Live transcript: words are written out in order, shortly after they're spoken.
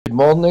Good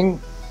morning.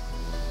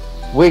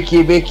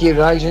 Wakey, wakey,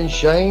 rise and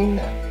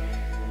shine.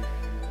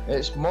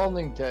 It's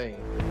morning time.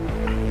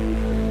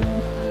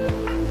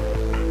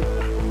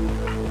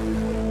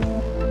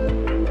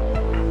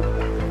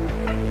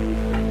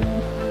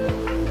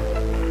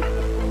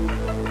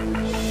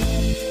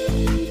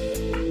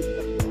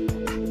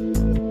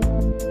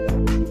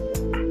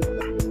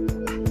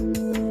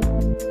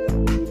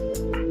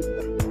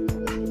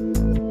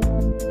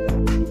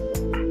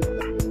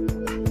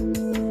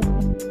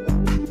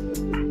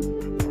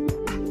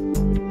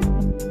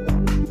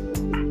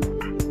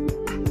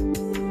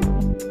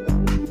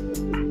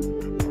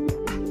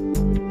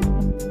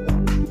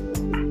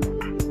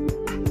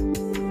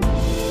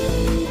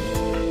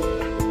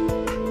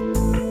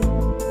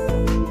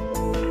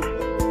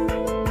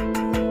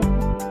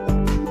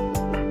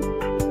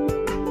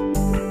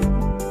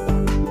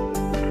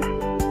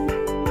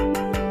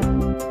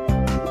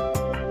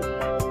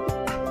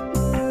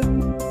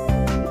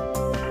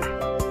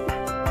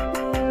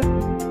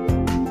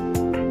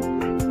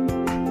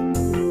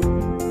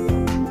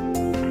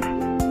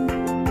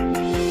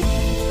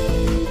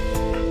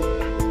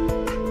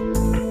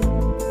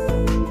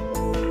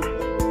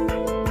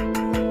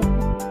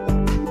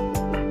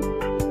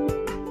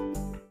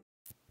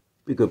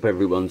 Big up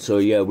everyone. So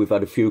yeah, we've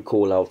had a few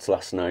call outs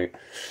last night.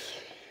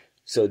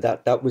 So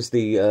that was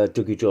the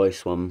Dougie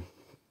Joyce one.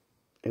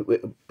 It was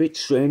a bit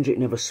strange, it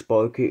never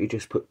spoke it, he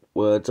just put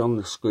words on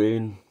the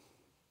screen.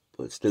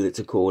 But still it's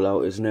a call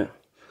out, isn't it?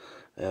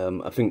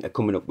 I think they're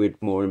coming up with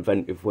more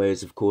inventive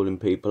ways of calling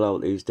people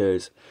out these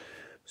days.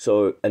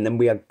 So, and then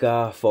we had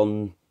Garth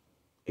on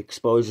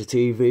Exposure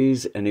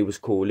TVs and he was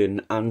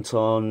calling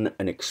Anton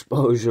and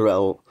Exposure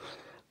out.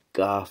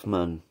 Garth,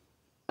 man.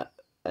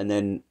 And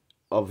then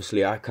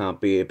obviously I can't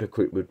be a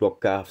hypocrite with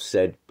what Garth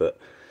said, but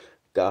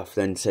Garth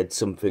then said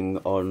something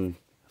on,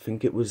 I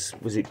think it was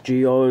it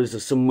Geo's or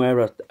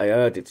somewhere, I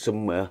heard it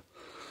somewhere.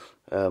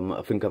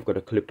 I think I've got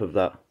a clip of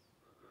that.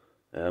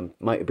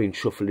 Might have been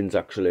Shuffling's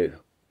actually,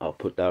 I'll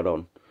put that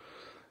on.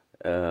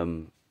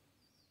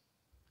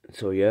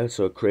 So yeah,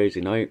 so a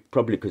crazy night,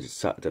 probably because it's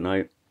Saturday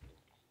night.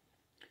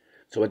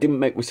 So I didn't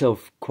make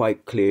myself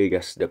quite clear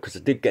yesterday, because I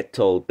did get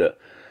told that,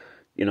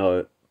 you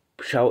know,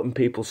 shouting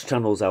people's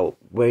channels out,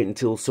 wait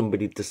until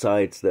somebody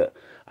decides that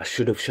I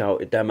should have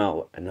shouted them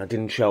out, and I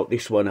didn't shout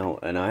this one out,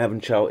 and I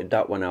haven't shouted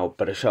that one out,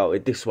 but I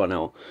shouted this one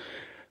out.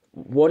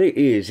 What it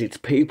is, it's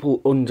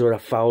people under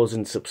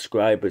 1,000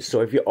 subscribers.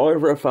 So if you're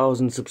over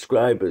 1,000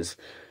 subscribers,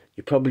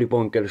 you probably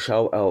won't get a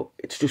shout out.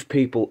 It's just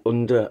people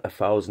under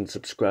 1,000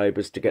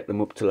 subscribers to get them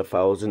up to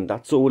 1,000.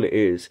 That's all it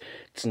is.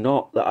 It's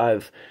not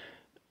that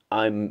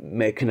I'm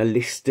making a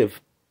list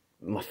of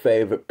my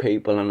favourite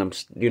people and I'm,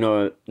 you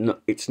know,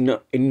 it's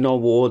not in no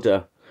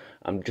order.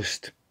 I'm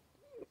just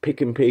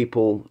picking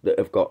people that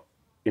have got,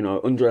 you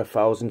know, under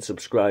 1,000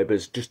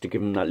 subscribers just to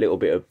give them that little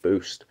bit of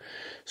boost.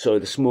 So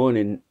this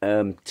morning,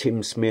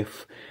 Tim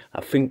Smith, I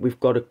think we've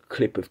got a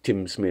clip of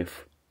Tim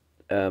Smith,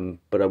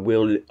 but I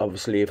will,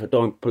 obviously, if I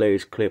don't play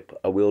his clip,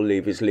 I will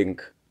leave his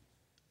link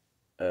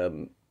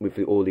with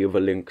all the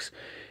other links,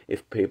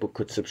 if people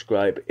could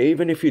subscribe.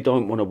 Even if you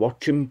don't want to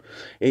watch him,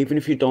 even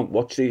if you don't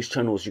watch these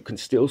channels, you can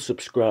still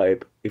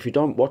subscribe. If you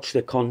don't watch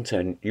their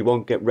content, you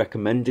won't get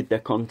recommended their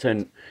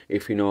content,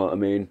 if you know what I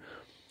mean.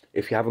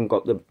 If you haven't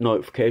got the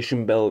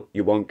notification bell,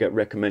 you won't get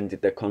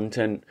recommended their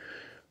content.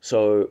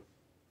 So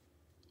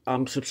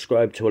I'm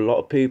subscribed to a lot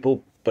of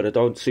people, but I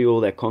don't see all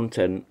their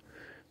content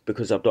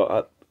because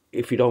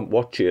if you don't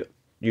watch it,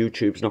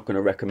 YouTube's not going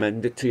to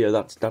recommend it to you.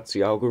 That's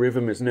the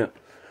algorithm, isn't it?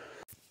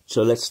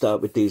 So let's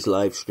start with these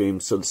live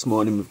streams. So this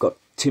morning we've got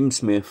Tim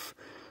Smith,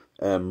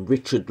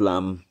 Richard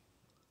Lamb.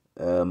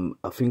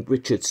 I think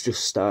Richard's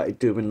just started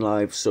doing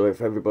live, so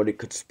if everybody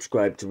could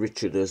subscribe to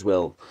Richard as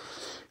well.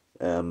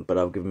 But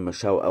I'll give him a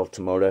shout out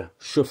tomorrow.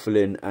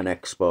 Shuffling and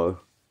Expo.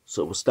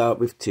 So we'll start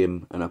with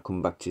Tim and I'll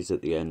come back to you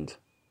at the end.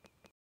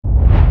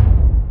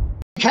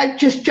 Okay,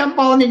 just jump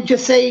on and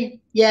just say,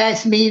 yeah,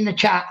 it's me in the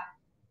chat.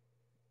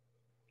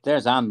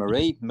 There's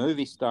Anne-Marie,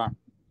 movie star.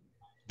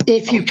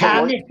 If you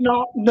can, if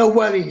not, no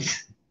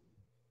worries.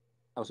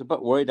 I was a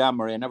bit worried,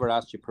 Anne-Marie. I never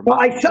asked you permission.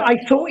 Well,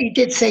 I thought he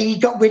did say he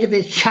got rid of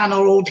his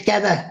channel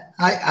altogether.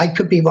 I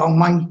could be wrong,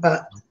 mine,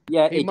 but...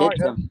 Yeah, he did.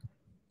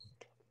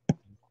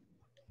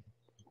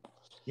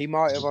 He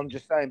might have. I'm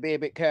just saying, be a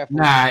bit careful.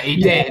 Nah, he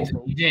did.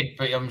 He did,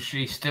 but I'm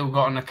sure he's still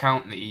got an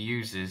account that he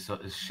uses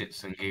as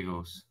Shits and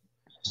Giggles.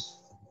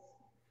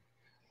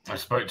 I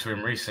spoke to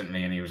him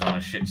recently and he was on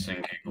a Shits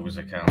and Giggles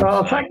account.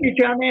 Oh, thank you,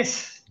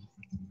 Janice.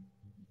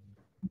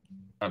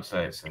 I'd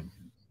say it's him.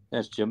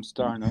 There's Jim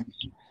Star now.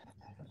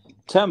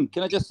 Tim,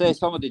 can I just say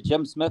something to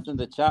Jim Smith in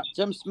the chat?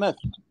 Jim Smith,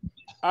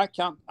 I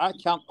can't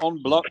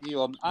unblock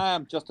you. I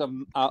am just a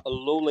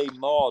lowly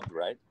mod,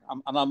 right?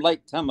 And I'm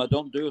like Tim. I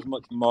don't do as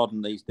much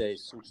modding these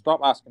days. So stop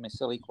asking me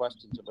silly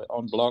questions about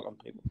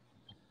unblocking people.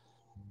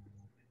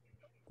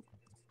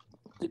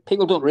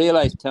 People don't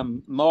realise,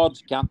 Tim,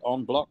 mods can't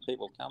unblock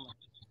people, can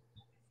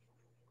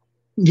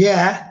they?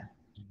 Yeah.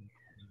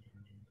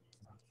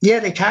 Yeah,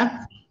 they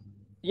can.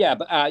 Yeah,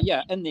 but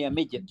in the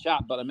immediate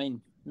chat. But I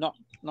mean, not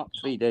not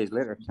 3 days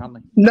later, can they?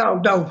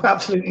 No,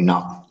 absolutely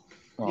not.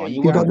 Oh, Yeah, you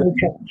you We've can. got no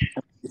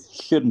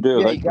shouldn't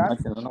do Yeah, it you can. without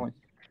permission, anyway.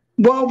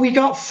 Well, we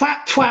got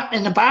Fat Twat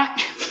in the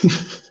back.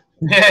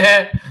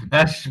 Yeah,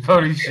 that's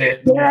probably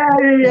shit.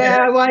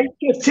 Yeah, right.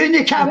 Just turn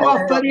your camera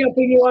off, buddy. I'll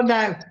bring you on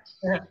now.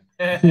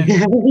 That's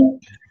Sorry,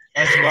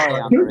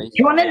 funny. Andrew. Do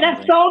you want it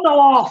left on or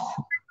off?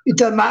 It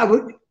doesn't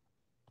matter. Do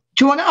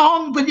you want it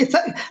on with your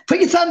put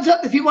your thumbs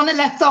up if you want it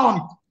left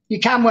on your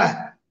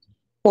camera,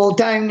 or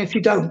down if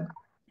you don't.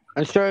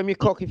 And show him your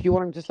cock if you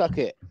want him to suck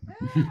it.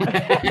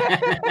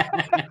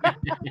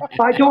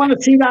 I don't want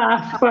to see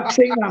that. Fuck's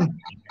sake, man.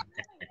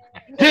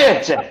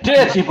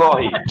 Dirty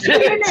boy.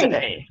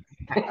 Dirty.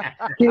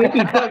 Dirty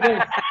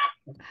buggers.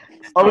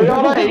 Are we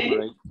all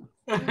right?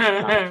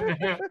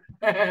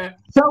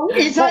 So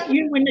is that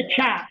you in the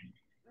chat?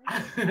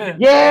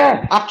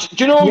 Yeah. Do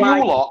you know Right.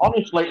 you lot?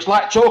 Honestly, it's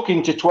like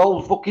talking to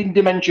 12 fucking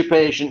dementia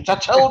patients. I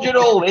told you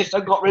all this.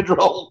 I got rid of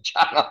the whole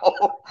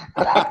channel.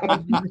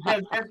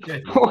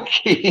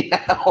 Fucking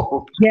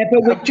hell. Yeah,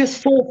 but with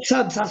just 4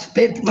 subs, that's a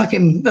bit low,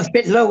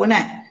 isn't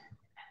it?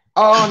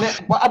 Oh,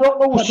 I don't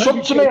know who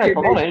subbed to me, if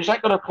I'm honest. I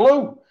ain't got a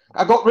clue.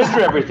 I got rid of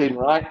everything,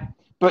 right?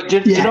 But do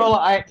you know,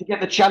 like, I had to get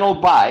the channel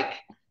back,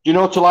 do you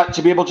know,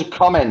 to be able to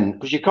comment?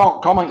 Because you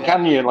can't comment,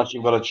 can you, unless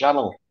you've got a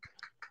channel?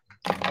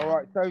 All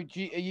right. So, are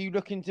you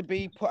looking to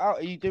be put out?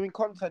 Are you doing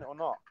content or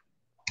not?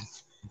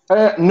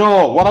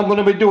 No, what I'm going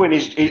to be doing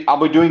is I'll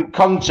be doing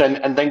content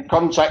and then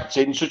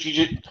contacting, such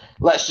as,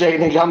 let's say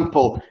an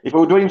example, if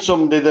we're doing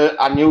somebody that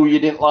I knew you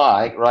didn't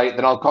like, right,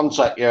 then I'll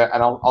contact you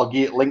and I'll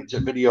get linked to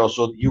video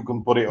so that you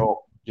can put it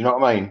up. Do you know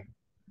what I mean?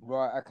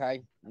 Right.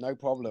 Okay. No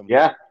problem.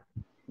 Yeah.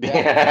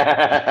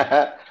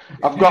 Yeah.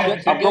 I've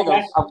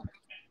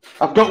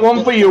got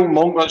one for you,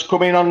 Monk, that's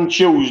coming on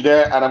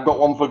Tuesday, and I've got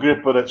one for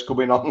Gripper that's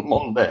coming on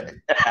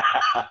Monday.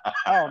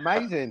 Oh,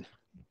 amazing!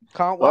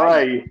 Can't wait. All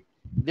right.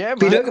 Yeah,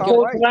 Be man. looking Can't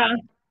forward to wait. that.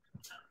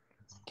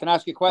 Can I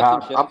ask you a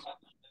question, Shep?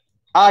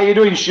 How you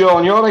doing,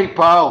 Sean? You all right,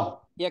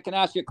 pal? Yeah, can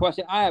I ask you a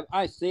question?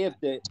 I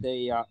saved the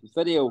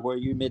video where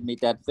you made me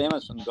dead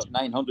famous and got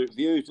 900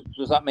 views.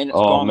 Does that mean it's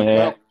gone? Mate.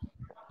 Well?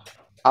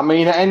 I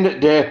mean, at the end of the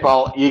day,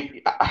 pal,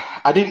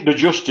 I didn't do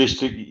justice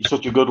to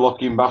such a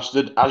good-looking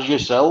bastard as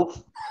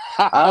yourself.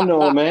 I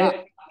know,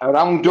 mate.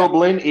 Around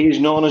Dublin, he's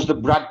known as the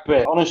Brad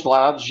Pitt. Honest,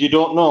 lads, you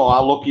don't know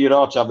how lucky you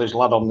are to have this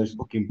lad on this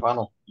fucking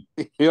panel.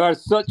 You are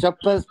such a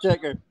piss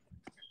taker.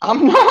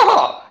 I'm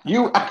not.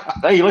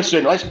 Hey,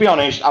 listen, let's be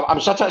honest. I'm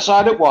sat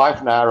outside at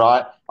wife now,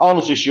 right?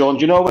 Honestly, Sean,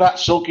 do you know with that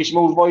silky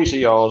smooth voice of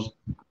yours?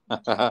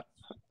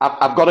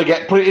 I've got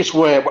to put it this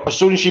way. As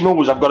soon as she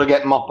moves, I've got to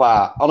get mop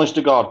out. Honest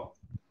to God.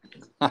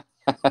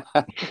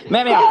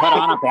 Maybe I'll put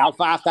on a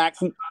Belfast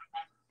accent.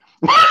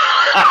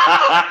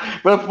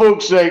 For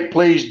fuck's sake,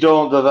 please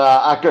don't do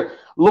that.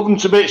 Love them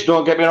to bits,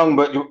 don't get me wrong,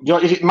 but you know,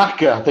 is it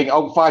Macca? I think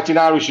I'm fighting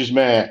Irishes,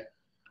 mate.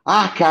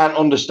 I can't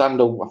understand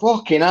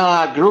fucking hell.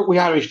 I grew up with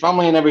Irish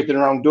family and everything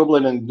around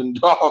Dublin and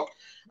Dundalk,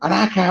 and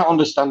I can't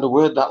understand a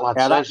word that lad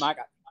says.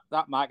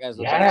 That Macca is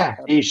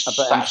he's such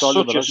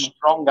a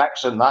strong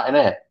accent, that,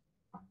 innit?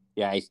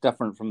 Yeah, he's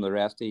different from the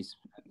rest. I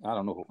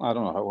don't know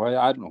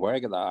where I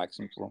get that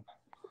accent from.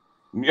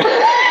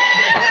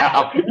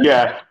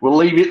 Yeah, we'll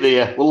leave it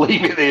there.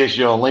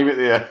 Sean. Leave it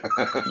there.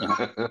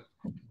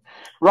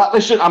 Right,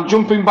 listen, I'm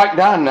jumping back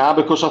down now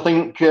because I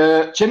think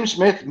Tim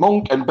Smith,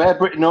 Monk, and Bear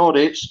Britain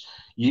Audits,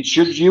 you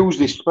should use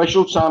this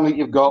special time that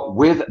you've got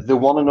with the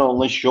one and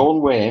only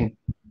Sean Wayne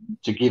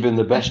to give him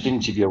the best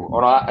interview,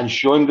 all right, and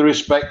show him the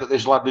respect that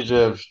this lad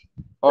deserves.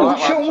 All right,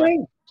 Sean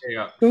Wayne?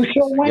 Who's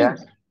Sean Wayne? Yeah.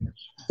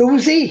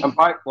 Who's he? And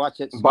by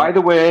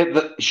the way,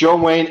 that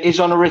Sean Wayne is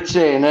on a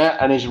retainer,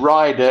 and his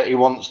rider, he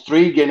wants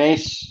 3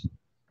 Guinness.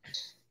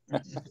 2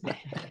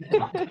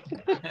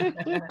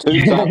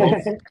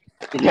 tables.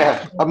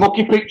 Yeah, a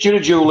mucky picture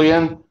of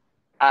Julian,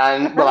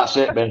 and well, that's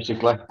it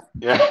basically.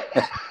 Yeah.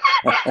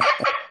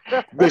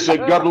 Listen,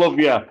 God love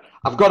you.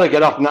 I've got to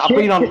get off now.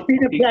 It's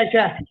been a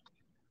pleasure.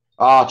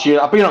 Oh,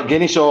 cheers. I've been on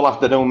Guinness all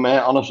afternoon, mate.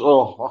 Honestly,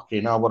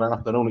 fucking hell, what an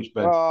afternoon it's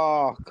been.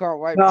 Oh, can't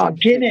wait. Oh,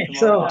 Guinness.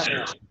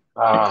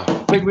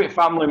 Big with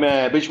family,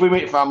 mate. Big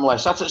with family.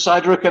 Sat at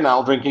side of a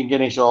canal drinking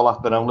Guinness all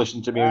afternoon,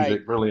 listening to music. Hey,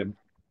 brilliant.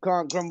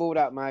 Can't grumble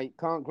that, mate.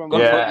 Can't grumble.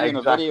 Yeah,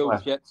 exactly.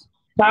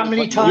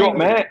 Family time. What,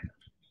 mate?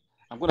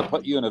 I'm going to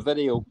put you in a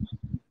video.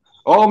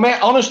 Oh, mate,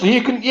 honestly,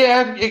 you can,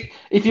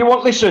 if you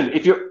want, listen,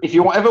 if you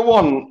ever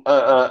want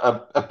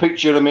a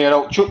picture of me,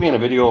 chuck me in a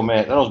video,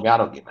 mate. That knows me, I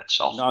don't give a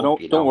toss. No,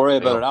 don't worry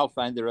about it. I'll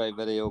find the right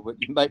video, but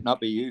it might not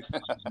be you.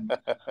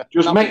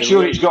 Just make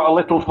sure it's got a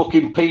little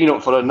fucking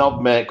peanut for a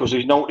knob, mate, because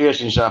he's not here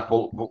since I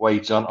put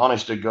weight on,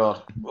 honest to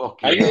God.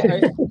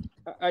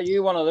 Are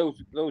you one of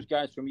those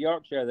guys from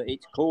Yorkshire that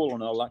eats coal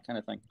and all that kind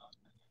of thing?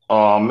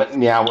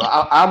 Yeah,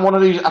 I'm one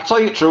of these. I'll tell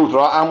you the truth,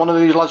 right? I'm one of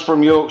these lads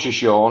from Yorkshire,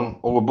 Sean.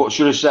 I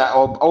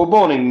was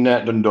born in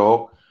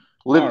Dundalk,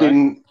 lived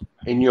in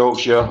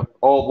Yorkshire.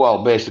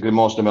 Basically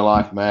most of my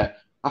life, mate.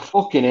 I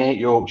fucking hate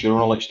Yorkshire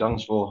and all it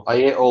stands for. I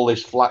hate all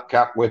this flat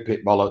cap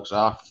whippet bollocks.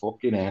 I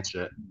fucking hate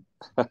it.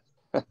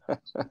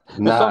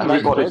 Nah,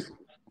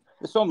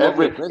 There's some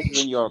lovely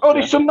places in Yorkshire. Oh,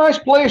 there's some nice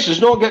places,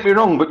 don't get me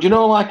wrong, but you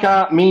know, like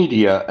our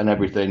media and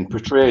everything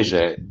portrays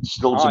it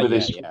still to be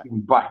this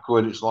fucking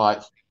backward. It's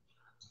like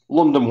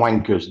London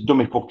wankers,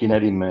 dummy fucking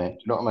head in, mate.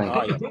 You know what I mean?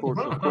 Oh, yeah,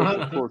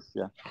 of course,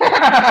 yeah.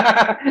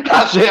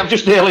 That's it, I've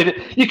just nailed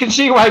it. You can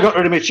see why I got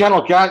rid of my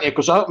channel, can't you?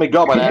 Because I hope my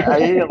gob and I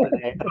nailed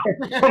it.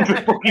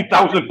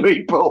 100,000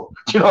 people.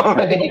 Do you know what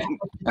I mean?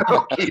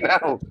 Fucking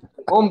hell.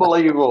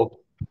 Unbelievable.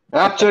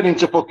 I've turned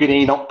into fucking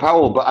Enoch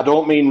Powell, but I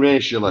don't mean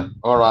racially.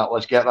 All right,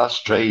 let's get that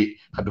straight.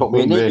 I don't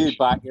mean racially. We need you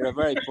back. You're a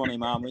very funny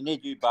man. We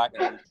need you back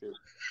on YouTube.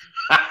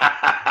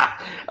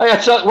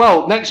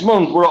 Well, next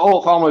month we're at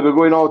All Family. We're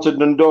going over to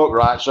Dundalk,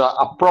 right? So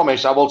I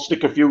promise I will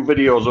stick a few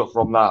videos up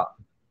from that.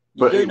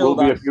 But it will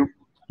be a few.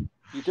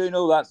 You do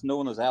know that's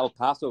known as El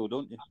Paso,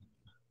 don't you?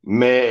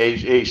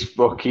 Mate, it's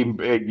fucking.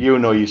 You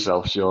know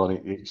yourself, Sean.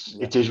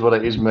 It is what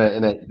it is, mate.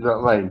 Innit? You know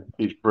what I mean?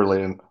 It's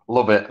brilliant.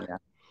 Love it. Yeah.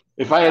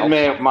 If I had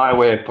made my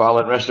way, pal,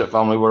 and the rest of the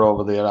family were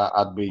over there,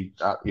 I'd be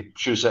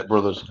Shoeset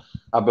Brothers.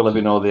 I'd be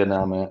living over there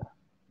now, mate.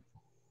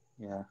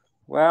 Yeah.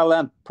 Well,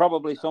 then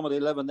probably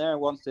somebody living there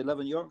wants to live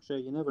in Yorkshire.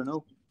 You never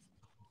know.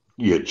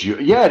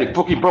 Yeah, they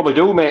fucking probably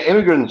do, mate.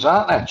 Immigrants,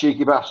 aren't they?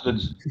 Cheeky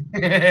bastards.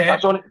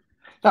 That's only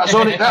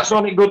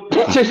good,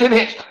 isn't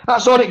it?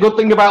 That's the only good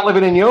thing about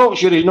living in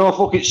Yorkshire is no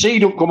fucking sea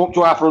don't come up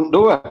to our front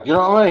door. You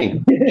know what I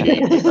mean?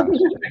 Cheeky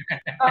bastards.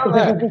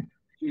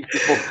 Cheeky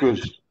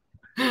fuckers.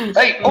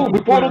 Hey,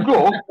 before I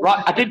go,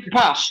 right, I did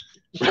pass.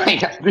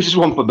 Right, this is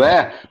one for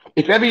Bear.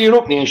 If ever you're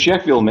up near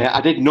Sheffield, mate,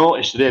 I did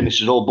notice today, and this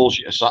is all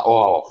bullshit. I said,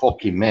 oh,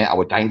 fucking mate, I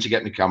was dying to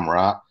get my camera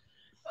out.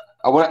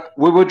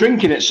 We were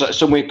drinking at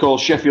somewhere called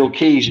Sheffield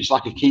Quays. It's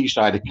like a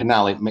quayside, a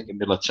canal in the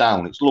middle of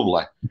town. It's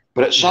lovely.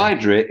 But at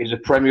Sidra is a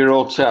Premier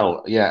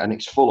Hotel, yeah, and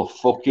it's full of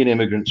fucking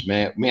immigrants,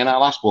 mate. Me and our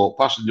last walk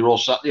past, they're all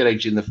sat there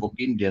eating the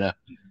fucking dinner.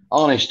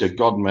 Honest to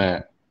God,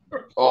 mate.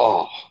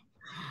 Oh.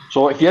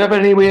 So if you're ever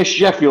anywhere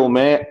Sheffield,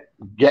 mate,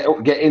 get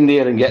in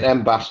there and get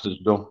them bastards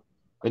done.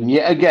 And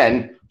yet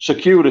again,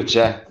 security,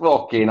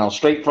 fucking hell,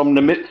 straight from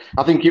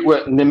I think it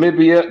were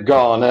Namibia,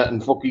 Ghana,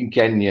 and fucking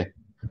Kenya.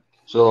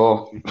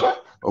 So,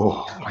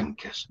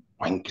 wankers.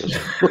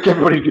 Look,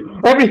 everybody,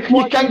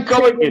 you can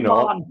comment, you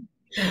know.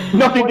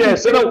 Nothing there,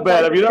 sit up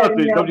there, have you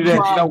noticed? Nothing there,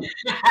 sit up.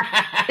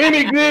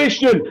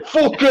 Immigration,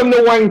 fuck them, the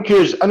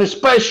wankers, and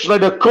especially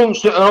the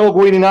cunts that are all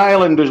going in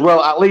Ireland as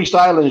well. At least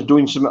Ireland's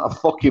doing something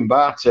fucking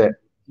about it.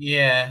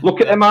 Yeah.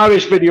 Look at them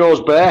Irish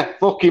videos, Bear.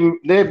 Fucking,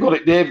 they've got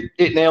it. They've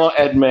hit nail on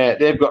head, mate.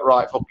 They've got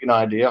right fucking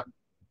idea.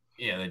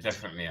 Yeah, they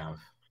definitely have.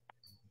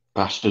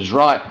 Bastards,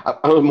 right?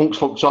 Monk's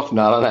fucked off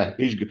now, hasn't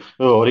he? He's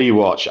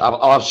rewatch.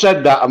 I've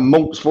said that, and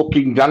Monk's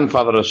fucking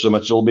grandfather or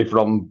something will be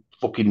from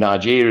fucking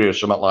Nigeria or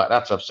something like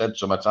that. I've said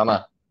something, haven't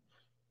I?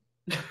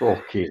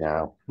 Fucking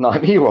hell. No,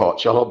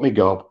 rewatch. I love me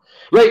gob.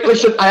 Right,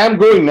 listen, I am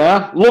going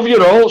now. Love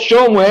you all.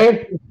 Sean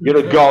Wayne, you're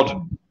a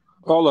god.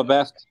 All the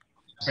best.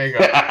 Big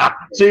up.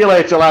 See you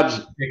later,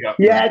 lads. Big up.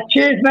 Yeah,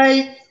 cheers,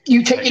 mate.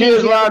 You take it easy.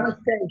 Cheers, lad.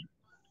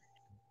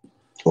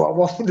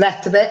 What's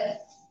left of it?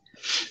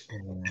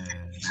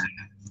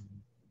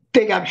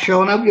 Big up,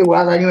 Sean. Hope you're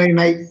well anyway,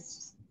 mate.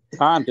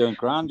 I'm doing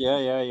grand, yeah.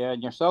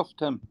 And yourself,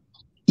 Tim?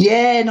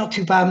 Yeah, not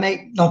too bad,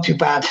 mate. Not too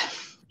bad.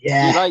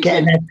 Yeah,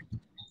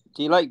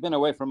 do you like being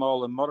away from all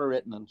the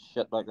moderating and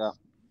shit like that?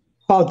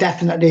 Oh,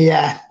 definitely,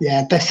 yeah.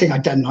 Yeah, best thing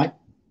I've done, like.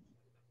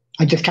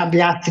 I just can't be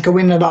asked to go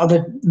in a lot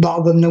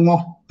of them no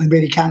more. I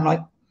really can't,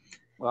 like.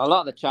 Well, a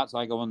lot of the chats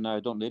I go in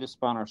now don't need a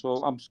spanner, so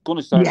I'm going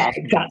to start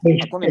asking.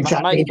 Exactly.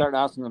 I might start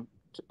asking them.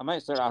 I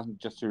might start asking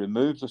just to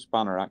remove the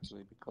spanner,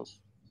 actually, because.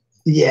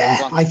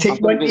 Yeah, I think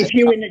if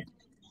you in it.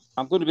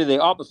 I'm going to be the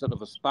opposite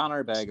of a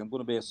spanner bag. I'm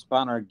going to be a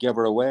spanner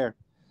giver aware.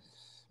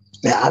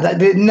 Yeah,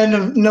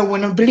 no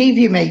one will believe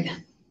you, mate.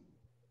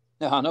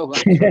 Yeah, I know.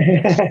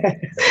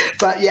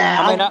 But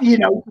yeah, you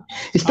know,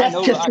 it's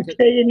best just to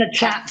stay in the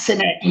chats,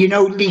 innit? You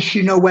know, at least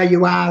you know where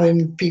you are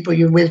and people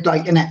you're with,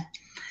 like, innit?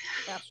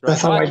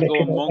 That's right. I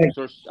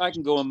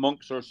can go in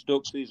Monks or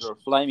Stokesy's or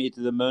Fly Me to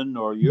the Moon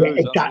or yours.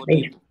 Yeah,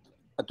 exactly.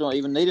 I don't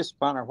even need a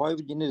spanner. Why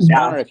would you need a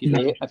spanner if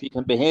you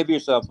can behave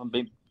yourself and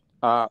be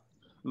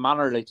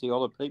mannerly to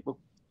other people?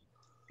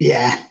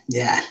 Yeah.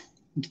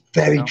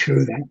 Very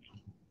true then.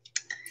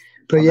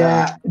 But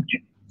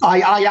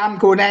I am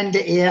going to end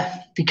it here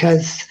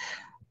because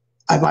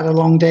I've had a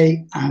long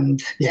day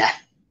and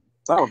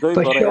That'll do,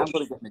 but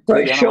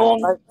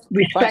Sean,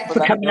 respect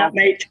for coming up,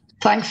 mate.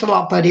 Thanks a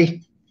lot,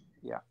 buddy.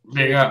 Yeah.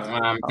 Big up,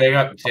 man. Big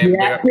up, Tim.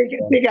 Yeah,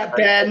 big up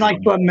there.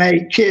 Nice one,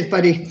 mate. Cheers,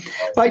 buddy.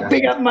 Right,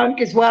 big up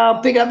Monk as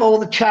well. Big up all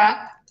the chat.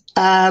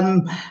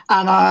 And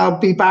I'll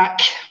be back.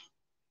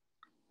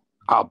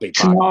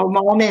 Tomorrow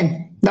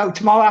morning. No,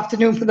 tomorrow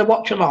afternoon for the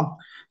watch along.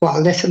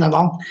 Well, listen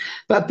along.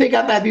 But big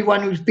up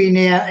everyone who's been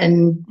here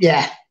and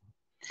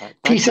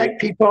peace out,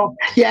 people.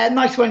 Yeah,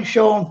 nice one,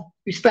 Sean.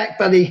 Respect,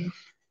 buddy.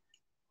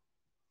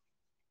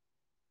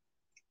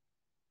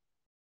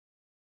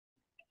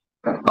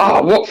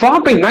 Oh, what for?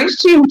 I've been nice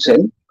to you,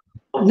 Tim.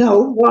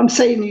 No, what I'm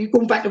saying, you're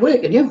going back to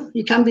work, can you?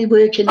 You can't be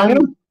working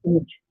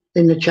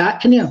in the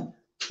chat, can you?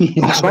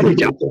 Oh, sorry,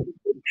 Dad.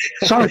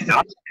 Sorry,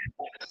 Dad.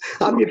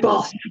 I'm your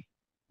boss.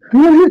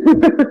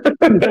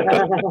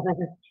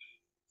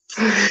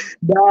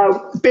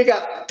 No, big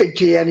up, Big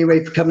G,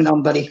 anyway, for coming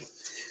on, buddy.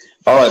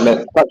 All right,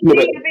 mate.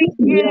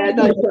 Yeah,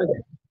 nice one.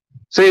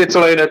 See you,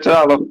 Talina.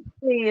 Ta-ra.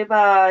 See you.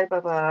 Bye.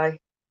 Bye.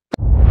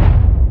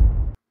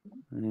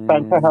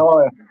 How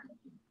are you?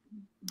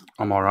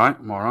 I'm all right.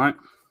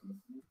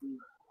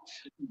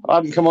 I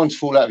haven't come on to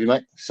fall out of you,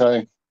 mate.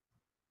 So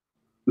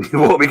You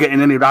won't be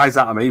getting any rise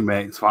out of me,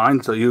 mate. It's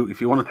fine. So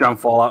if you want to try and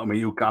fall out of me,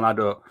 you can. I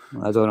don't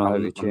know how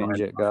to change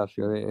it, Gaff.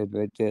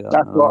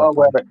 that's what I'll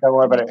wear it. Don't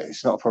worry about it.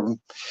 It's not a problem.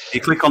 You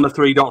click on the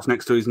three dots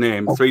next to his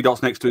name.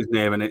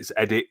 And it's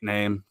edit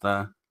name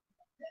there.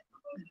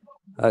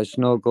 It's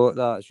not got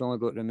that. It's only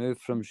got removed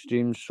from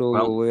stream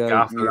solo. Well,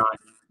 Garth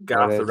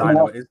the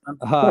Rhino it is.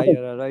 Ah,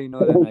 you're a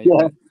Rhino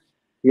then.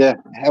 Yeah.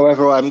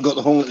 However, I haven't got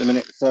the horn at the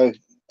minute, so.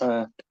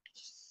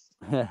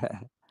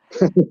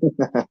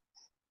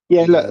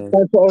 Yeah, look,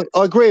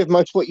 I agree with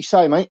most of what you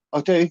say, mate.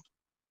 I do.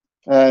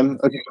 I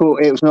just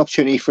thought it was an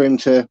opportunity for him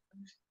to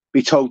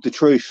be told the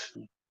truth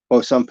by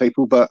some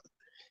people, but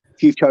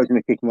if you've chosen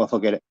to kick him off, I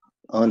get it.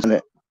 I understand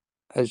it.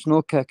 It's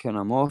no kicking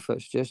him off.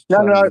 It's just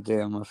No. trying to do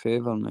him a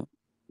favour, mate.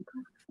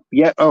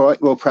 Yeah, all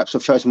right. Well, perhaps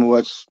I've chosen my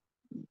words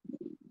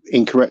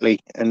incorrectly,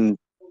 and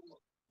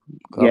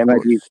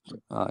maybe.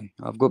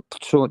 I've got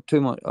so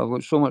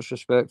much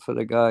respect for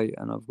the guy,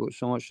 and I've got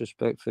so much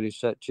respect for his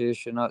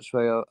situation. That's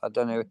why I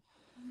don't want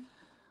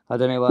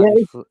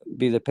to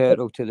be the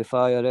petrol to the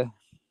fire. Eh?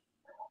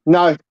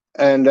 No,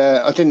 and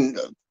I didn't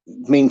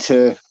mean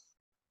to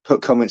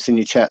put comments in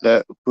your chat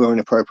that were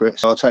inappropriate,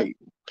 so I'll take.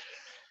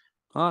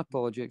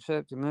 Apology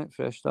accepted, mate.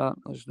 Fresh start.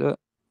 Let's do it.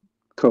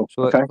 Cool.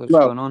 So okay. What's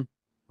going on?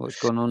 What's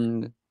going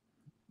on?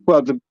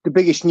 Well, the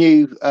biggest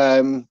new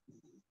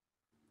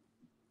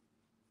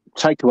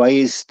takeaway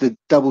is the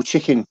double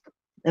chicken,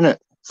 isn't it,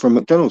 from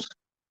McDonald's?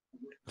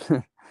 Oh,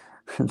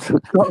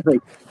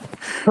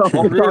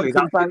 really?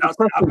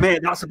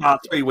 Mate, that's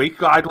about 3 weeks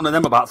ago. I had one of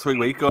them about 3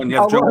 weeks ago, and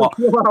yeah, do you know what?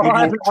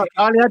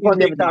 I only had one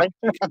the other day.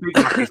 Big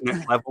Mac is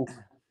next level.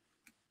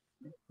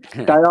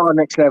 They are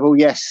next level,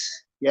 yes.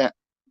 Yeah.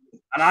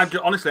 And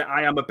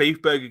I am a beef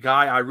burger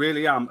guy. I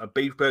really am a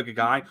beef burger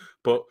guy.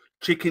 But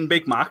chicken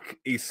Big Mac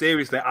is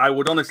seriously, I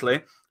would honestly,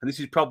 and this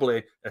is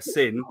probably a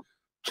sin,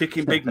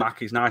 chicken Big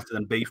Mac is nicer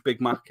than beef Big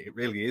Mac. It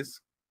really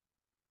is.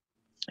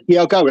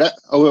 Yeah, I'll go with that.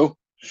 I will.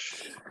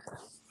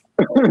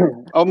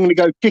 I'm going to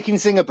go chicken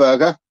zinger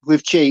burger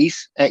with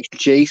cheese, extra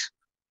cheese.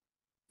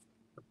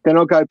 Then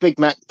I'll go Big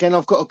Mac. Then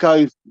I've got to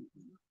go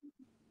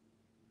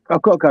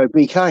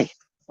BK.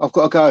 I've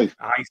got to go.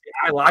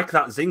 I like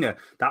that zinger.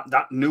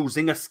 That new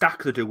zinger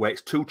stack they do where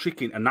it's two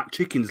chicken and that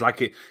chicken's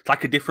like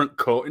a different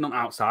coating on the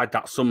outside.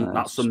 That's some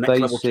next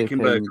level chicken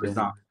burger. Is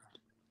that?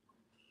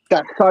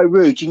 That's so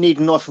rude. You need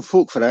a knife and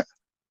fork for that.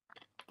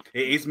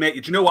 It is, mate.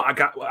 Do you know what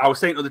I was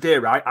saying the other day,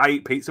 right? I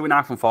eat pizza with a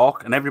knife and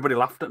fork, and everybody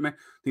laughed at me,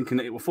 thinking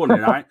that it was funny,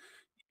 right?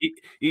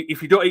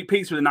 If you don't eat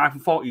pizza with a knife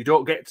and fork, you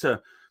don't get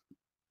to,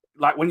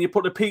 like, when you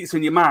put the pizza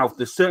in your mouth,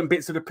 there's certain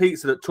bits of the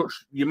pizza that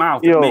touch your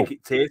mouth that make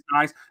it taste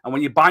nice, and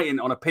when you're biting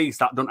on a piece,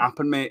 that doesn't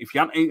happen, mate. If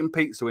you haven't eaten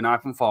pizza with a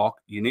knife and fork,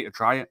 you need to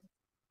try it.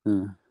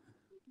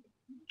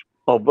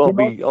 I'll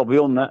be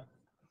on that.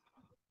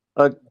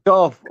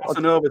 Garth.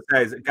 Casanova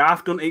says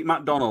Garth don't eat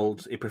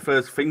McDonald's. He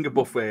prefers finger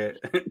buffet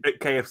at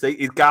KFC.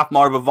 Is Garth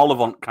more of a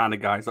vol-au-vent kind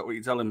of guy? Is that what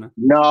you're telling me?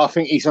 No, I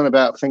think he's on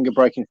about finger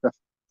breaking stuff.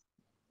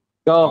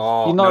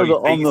 Garth, you know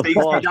that I'm the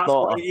fire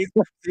starter.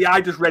 See, I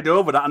just read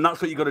over that, and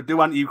that's what you've got to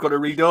do, and you've got to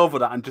read over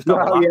that and just have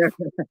a laugh.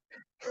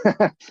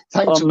 Yeah.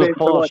 Thanks I'm the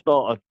fire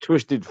starter,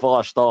 twisted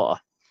fire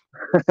starter.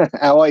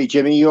 How are you,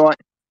 Jimmy? You all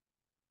right?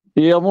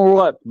 Yeah, I'm all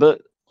right,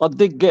 but I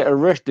did get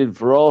arrested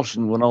for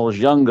arson when I was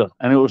younger,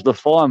 and it was the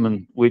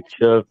fireman which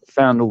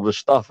found all the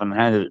stuff and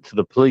handed it to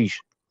the police.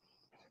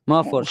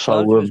 My first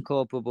charge was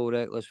culpable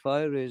reckless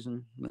fire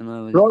raising.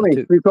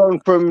 Ronnie, we've gone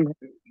from...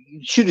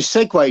 You should have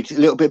segued a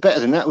little bit better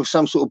than that with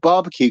some sort of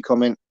barbecue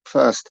comment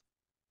first.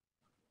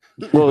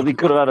 Well, they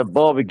could have had a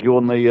barbecue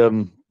on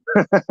the...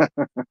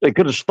 they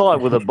could have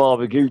started with a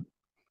barbecue.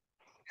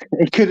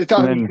 It could have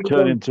done... And then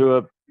turned into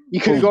a... You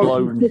could have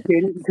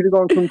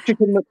gone from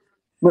chicken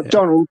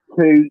McDonald's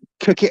to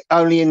cook it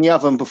only in the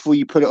oven before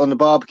you put it on the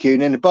barbecue,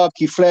 and then the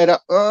barbecue flared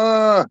up,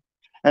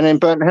 and then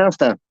burnt the house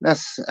down.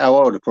 That's how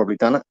I would have probably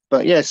done it.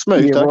 But yeah,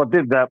 smooth. Yeah, well, I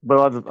did that, but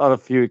I had a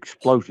few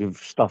explosive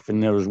stuff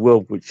in there as well,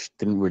 which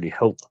didn't really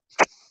help.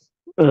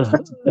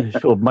 It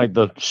sort of made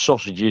the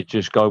sausages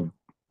just go.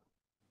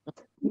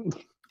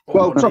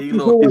 Well,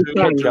 Nilo,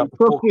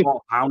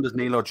 pounders,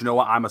 Nilo. Do you know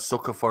what? I'm a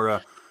sucker for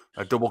a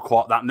double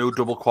quarter, that new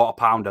double quarter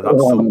pounder. That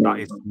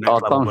is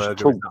next level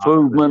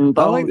burger.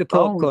 I like the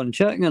popcorn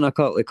chicken and a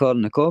couple of corn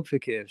on the cob for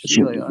KFC.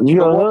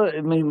 You're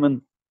hurting me,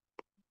 man.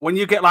 When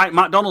you get like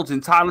McDonald's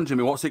in Thailand,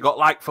 Jimmy, what's it got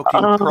like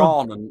fucking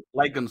prawn and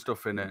leg and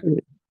stuff in it?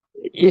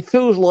 It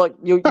feels like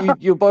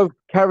you're both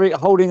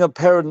holding a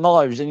pair of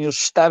knives and you're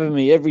stabbing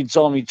me every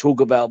time you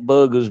talk about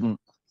burgers. And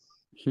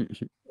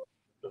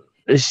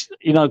it's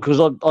because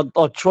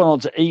I try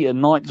not to eat at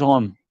night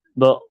time,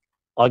 but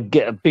I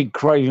get a big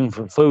craving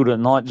for food at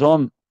night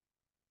time.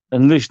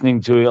 and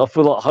listening to it, I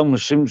feel like Homer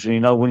Simpson, you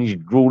know, when he's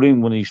drawn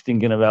in, when he's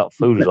thinking about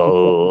food. He's like,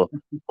 oh,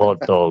 hot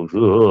dogs,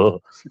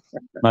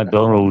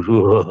 McDonald's,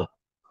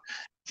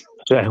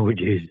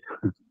 sandwiches.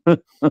 Right,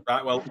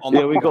 well, on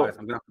that one, guys,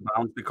 I'm gonna have to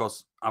bounce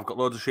because I've got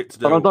loads of shit to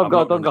do. Don't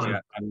go.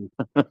 Yet, and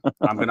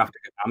I'm gonna have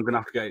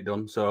to get it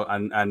done. So,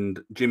 and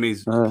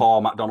Jimmy's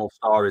poor McDonald's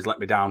stories let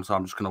me down, so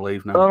I'm just gonna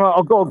leave now. No,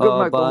 I've got a good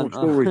McDonald's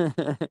story.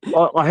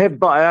 I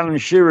headbutt Alan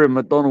Shearer in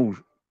McDonald's.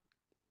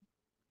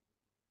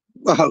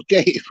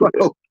 Okay,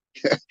 well.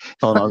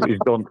 Oh no, he's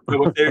gone.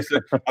 Seriously,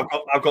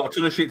 I've got a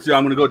ton of shit to do.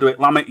 I'm gonna go do it.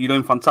 Lamit, you're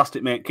doing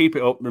fantastic, mate. Keep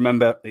it up.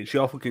 Remember, it's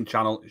your fucking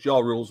channel, it's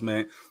your rules,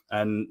 mate,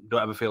 and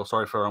don't ever feel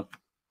sorry for it.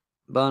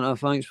 Banter,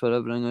 thanks for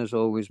everything as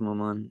always, my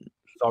man.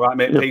 It's all right,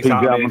 mate. Peace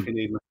out, mate, if you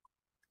need me.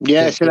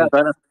 Yeah, see that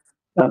better.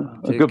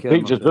 A good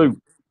pizza too.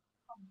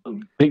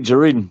 Pizza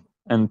in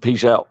and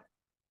peace out.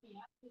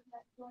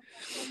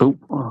 So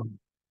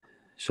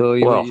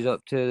what you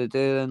up to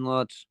today then,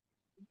 lads?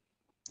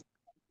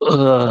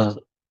 Well,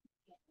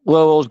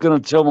 I was going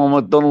to tell my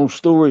McDonald's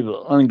story,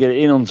 but I didn't get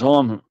it in on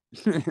time.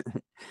 I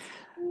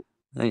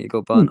think you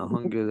got Banter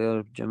hungry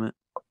there, Jimmy.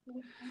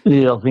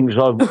 Yeah, I think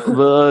so.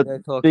 But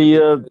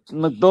the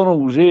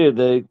McDonald's here,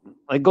 they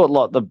got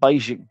like the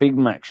basic Big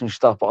Macs and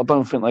stuff, but I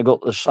don't think they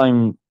got the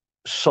same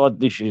side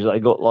dishes they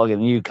got like in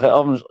the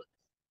UK. If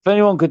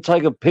anyone could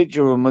take a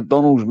picture of a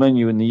McDonald's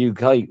menu in the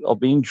UK, I'd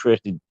be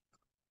interested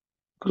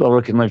because I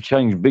reckon they've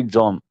changed big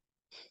time.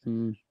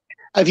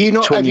 Have you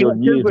not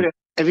Googled it?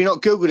 Have you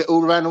not Googled it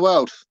all around the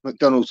world?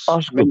 McDonald's.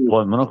 That's a good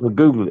point, man. I could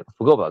Google it. I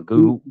forgot about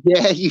Google.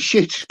 Yeah, you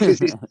should, because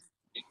they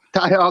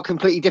are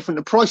completely different.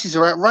 The prices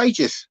are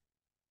outrageous.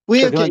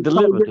 We are getting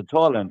delivered to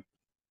Thailand.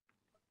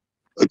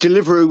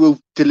 Deliveroo will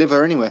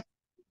deliver anywhere.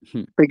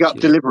 Big up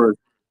Deliveroo.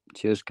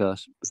 Cheers,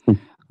 Cass.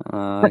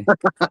 Aye.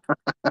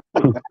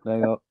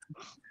 Big up.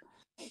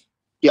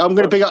 Yeah, I'm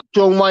going to big up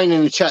John Wayne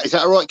in the chat. Is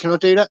that all right? Can I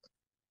do that?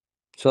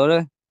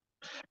 Sorry?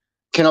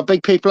 Can I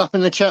big people up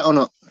in the chat or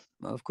not?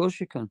 Of course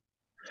you can.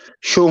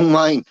 Sean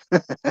Wayne.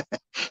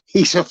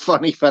 He's a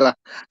funny fella.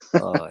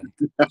 His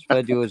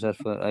videos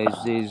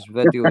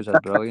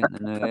are brilliant.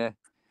 And,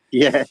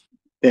 yeah,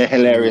 they're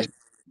hilarious.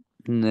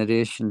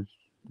 Narration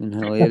and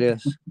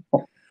hilarious.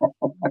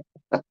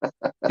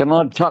 Can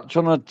I touch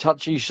on a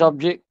touchy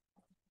subject?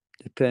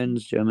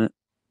 Depends, Jimmy.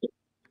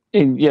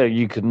 Yeah,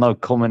 you can no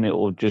comment it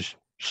or just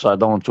say I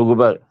don't want to talk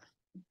about it.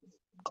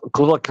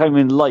 Because I came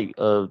in late.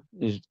 Can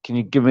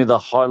you give me the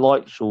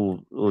highlights or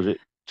is it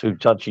too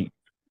touchy?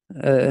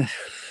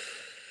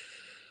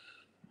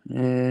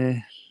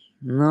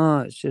 No,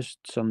 it's just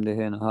somebody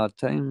having a hard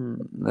time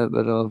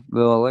that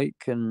we all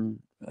like, and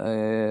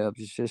I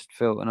just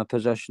felt in a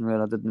position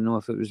where I didn't know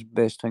if it was the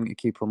best thing to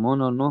keep him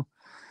on or not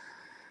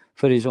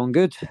for his own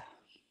good.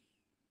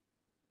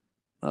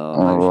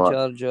 Nice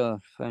charger,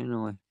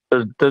 finally.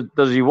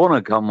 Does he want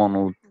to come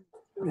on?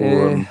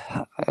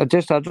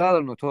 I'd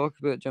rather not talk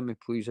about it, Jimmy,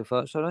 please, if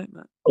that's all right,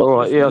 mate. All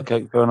right, yeah,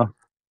 okay, fair enough.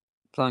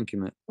 Thank you,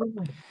 mate.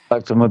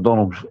 Back to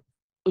McDonald's.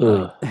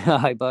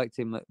 Aye, back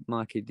to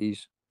Mackie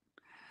D's.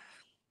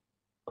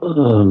 Where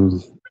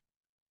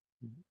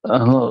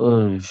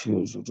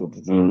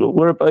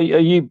are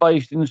you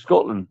based in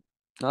Scotland?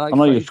 Aye, I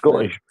know you're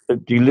Scottish,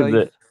 but do you live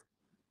there?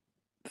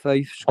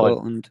 Fife,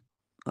 Scotland.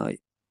 Aye.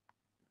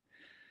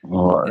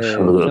 Oh, it's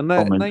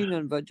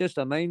just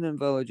a mining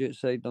village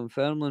outside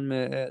Dunfermline,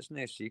 mate. It's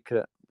no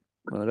secret.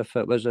 Or if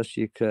it was a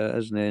secret, it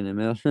isn't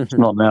anymore. It's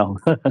not now.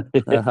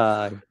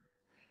 Aye.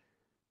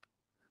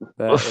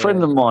 A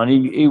friend of mine,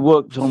 he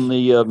worked on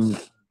the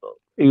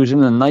he was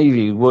in the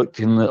Navy. He worked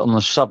on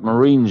the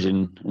submarines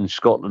in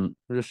Scotland.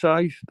 The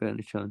Fife, by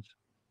any chance?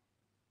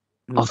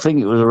 I think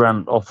it was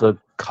around off the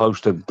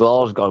coast of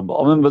Glasgow. But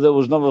I remember there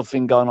was another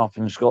thing going up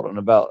in Scotland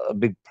about a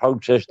big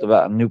protest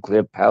about a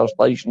nuclear power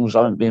station or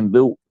something being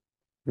built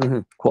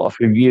quite a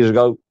few years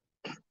ago.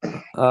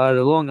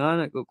 The Long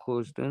Annet got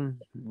closed down.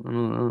 I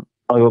know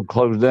that. I got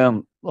closed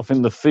down. I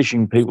think the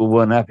fishing people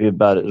weren't happy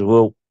about it as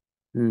well.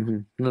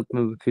 Maybe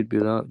it could be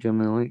that,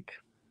 Jimmy, like.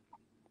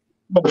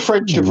 But the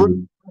French have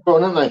ruined it,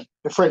 haven't they?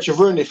 The French have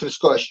ruined it for the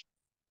Scottish.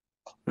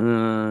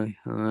 Aye,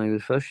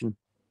 with fishing.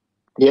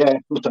 Yeah,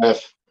 what they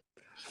have.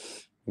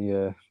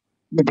 Yeah.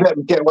 We let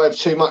them get away with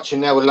too much,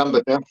 and now we're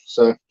lumbered now.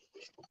 So.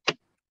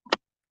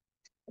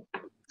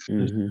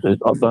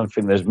 I don't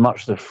think there's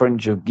much the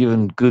French have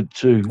given good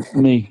to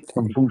me,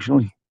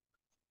 unfortunately.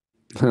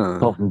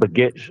 Apart from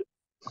baguettes.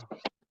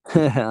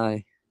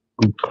 Aye.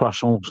 And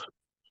croissants.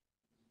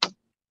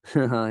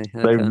 Aye,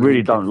 they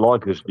really don't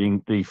like us,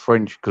 the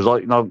French, because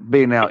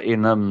being out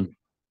in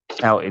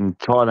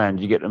Thailand,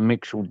 you get to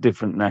mix all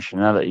different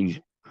nationalities,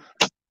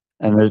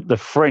 and the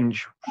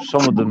French,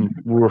 some of them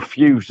will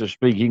refuse to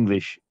speak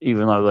English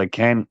even though they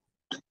can.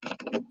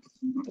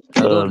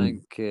 I don't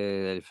think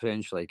the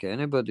French like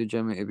anybody,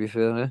 Jimmy, to be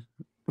fair. Eh?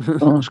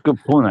 That's a good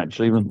point,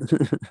 actually. I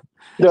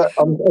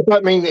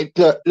don't mean it.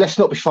 Let's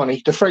not be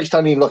funny. The French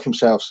don't even like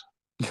themselves.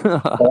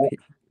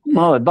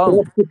 No, they don't.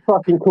 Let's just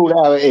fucking call it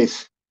how it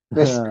is.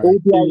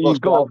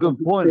 You've got a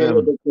good point there.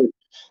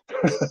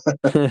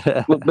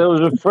 Look, there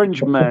was a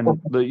French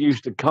man that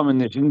used to come in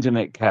this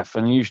internet cafe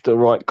and he used to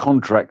write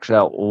contracts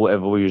out or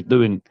whatever he was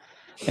doing.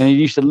 And he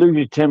used to lose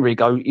his temper. He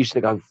used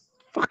to go,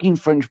 fucking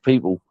French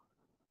people.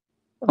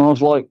 And I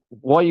was like,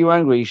 why are you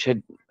angry? He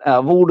said, out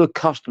of all the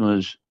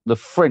customers, the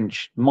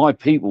French, my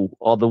people,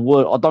 are the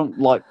worst. I don't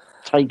like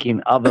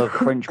taking other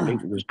French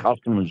people as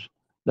customers.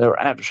 They're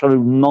an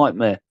absolute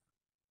nightmare.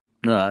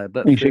 Nah, a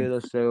bit He fair said,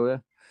 this yeah.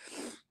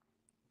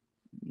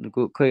 They've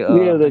got quite yeah,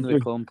 a they're hungry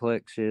just,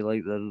 complex,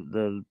 like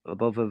they're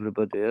above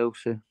everybody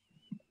else.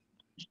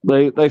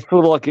 they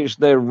feel like it's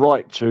their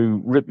right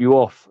to rip you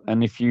off.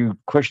 And if you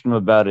question them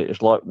about it,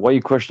 it's like, why are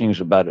you questioning us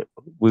about it?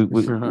 We're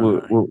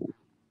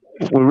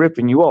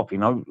ripping you off, you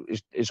know.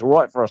 It's all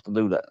right for us to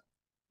do that.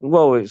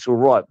 Well, it's all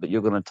right, but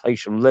you're going to take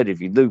some lead if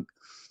you do.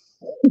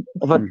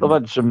 I've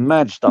had some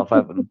mad stuff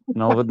happen. You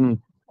know, I've had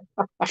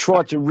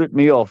tried to rip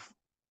me off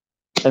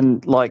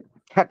and like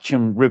catch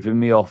them ripping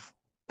me off.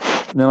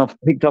 And then I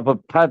picked up a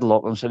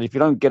padlock and said, if you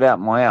don't get out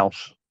of my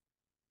house,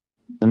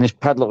 then this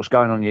padlock's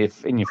going on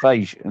in your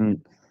face.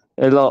 And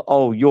they're like,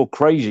 oh, you're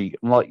crazy.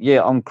 I'm like,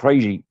 yeah, I'm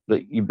crazy,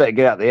 but you better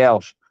get out of the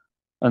house.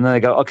 And then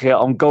they go, okay,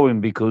 I'm going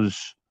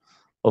because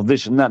of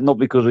this and that, not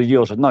because of you.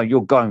 I said, no,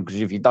 you're going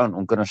because if you don't,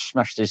 I'm going to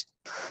smash this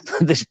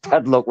this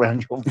padlock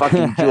round your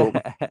fucking jaw.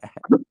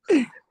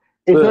 Is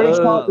there any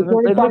chance- is there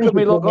any They look chance at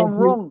me you like can I'm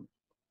wrong.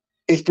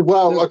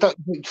 Well, I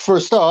don't, for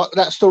a start,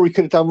 that story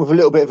could have done with a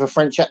little bit of a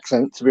French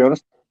accent, to be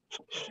honest.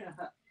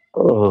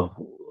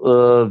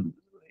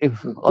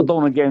 If I don't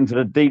want to get into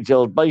the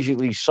details,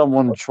 basically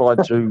someone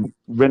tried to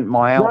rent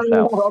my house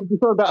out. I'm just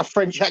talking about a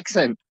French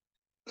accent.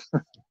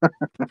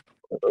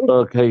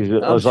 Okay, I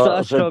as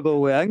I said,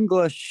 struggle with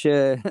English.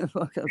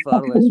 Fucking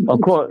far less.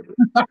 I'm quite.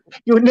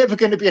 You're never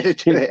going to be able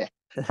to do it.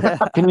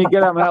 Can you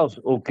get out of my house?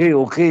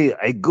 Okay,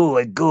 I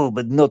go,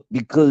 but not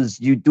because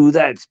you do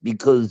that,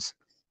 because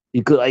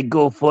I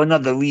go for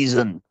another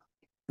reason.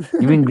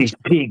 You English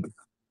pig.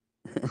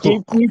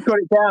 You've got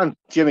it down,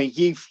 Jimmy.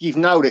 You've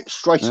nailed it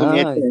straight on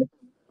the head. Aye.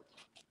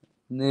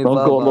 I've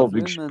got a lot of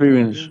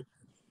experience.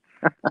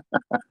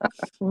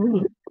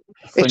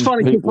 It's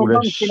funny because people, my they're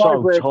mum's been so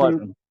over tight.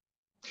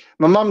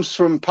 my mum's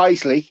from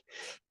Paisley,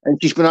 and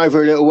she's been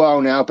over a little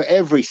while now. But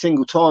every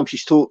single time she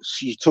talks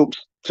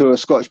to a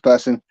Scottish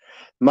person,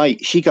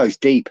 mate, she goes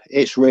deep.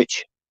 It's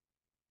rich.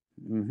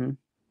 Mm-hmm.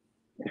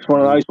 It's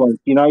one of those ones,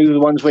 you know, the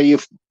ones where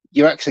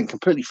your accent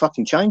completely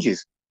fucking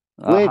changes.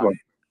 Weird one.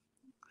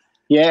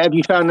 Yeah, have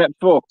you found that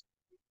before?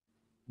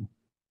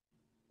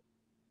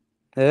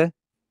 Yeah.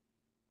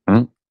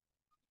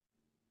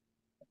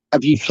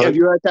 Have you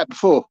heard that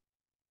before?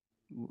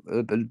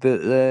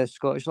 The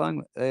Scottish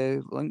language,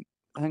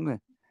 language.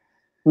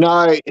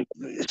 No,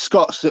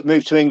 Scots that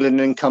move to England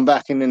and then come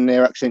back and then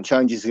their accent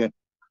changes again.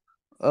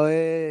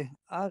 I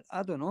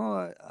don't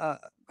know.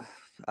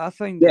 I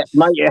find mate,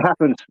 it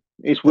happens.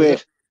 It's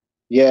weird.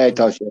 Yeah, it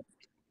does. Yeah.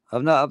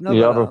 I've never.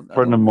 Yeah, I have a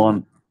friend of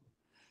mine.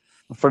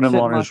 A friend of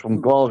mine is from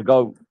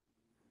Glasgow.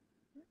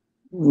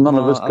 None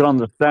of us could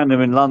understand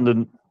him in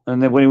London. And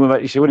then when he went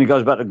back, he said when he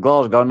goes back to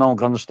Glasgow, no one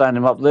can understand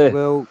him up there.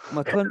 Well,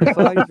 my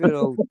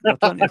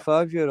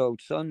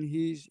 25-year-old son,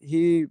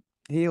 he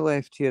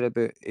left here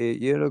about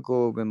 8 years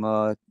ago with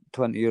my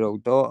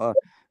 20-year-old daughter,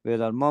 where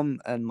her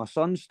mum and my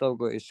son still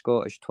got his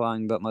Scottish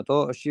twang, but my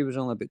daughter, she was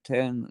only about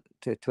 10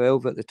 to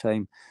 12 at the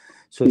time,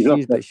 so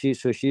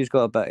she's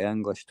got a bit of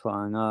English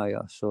twang. Aye,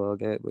 so I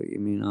get what you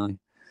mean. Aye.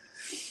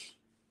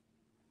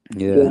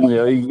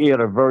 Yeah, he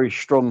had a very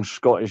strong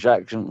Scottish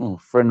accent. Oh,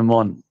 friend of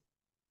mine.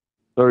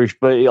 I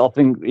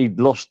think he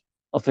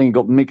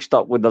got mixed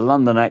up with the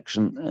London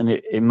accent, and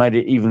it made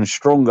it even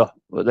stronger.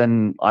 But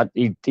then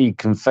he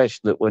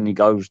confessed that when he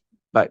goes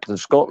back to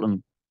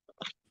Scotland,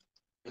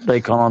 they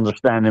can't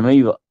understand him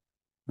either.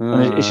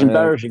 And it's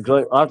embarrassing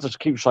because I have to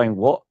keep saying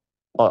what.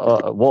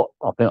 What?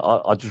 I think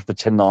I just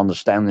pretend I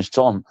understand this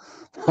time.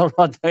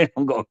 I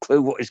haven't got a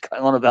clue what he's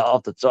going on about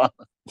half the time.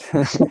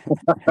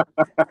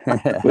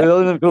 Well,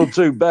 I didn't feel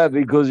too bad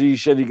because he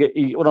said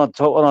when I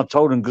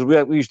told him,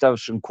 because we used to have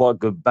some quite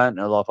good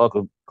banter, like I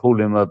could call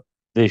him a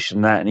this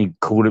and that, and he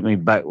called at me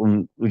back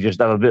when we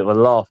just have a bit of a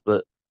laugh.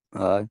 But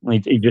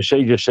he just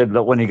said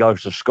that when he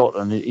goes to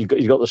Scotland, he's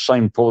got the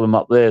same problem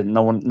up there.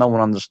 No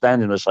one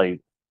understands him. They say,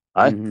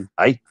 hey.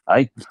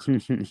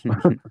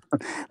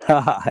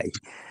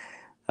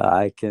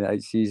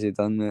 It's easy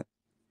done that.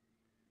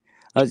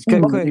 It's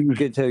quite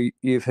good how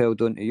you've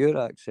held on to your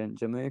accent,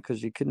 Jimmy,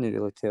 because you couldn't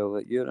really tell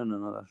that you're in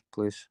another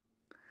place.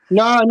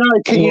 No.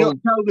 Can you not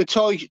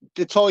tell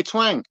the Thai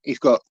twang he's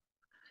got?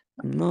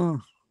 No.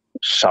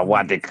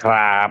 Sawadee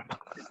crap.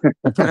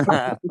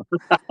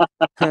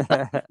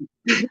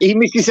 He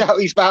misses out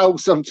his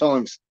vowels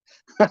sometimes.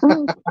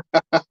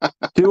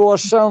 Do I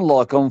sound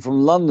like I'm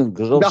from London?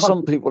 Because I've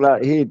some people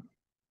out here.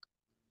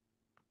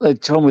 They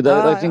tell me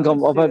they think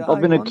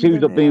I've been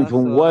accused of being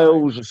from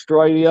Wales,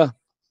 Australia.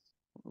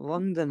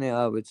 London,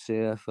 I would say,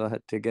 if I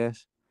had to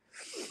guess.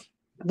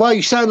 Well,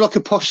 you sound like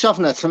a posh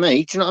southerner to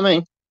me. Do you know what I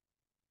mean?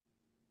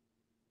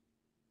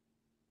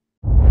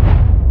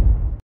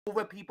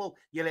 over people,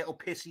 you little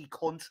pissy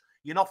cunt.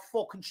 You're not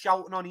fucking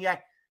shouting on here,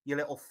 you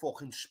little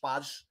fucking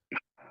spaz.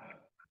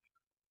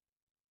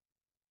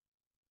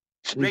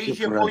 Raise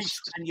your voice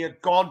and you're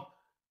gone.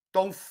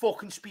 Don't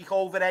fucking speak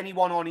over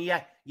anyone on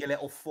here, you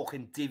little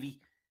fucking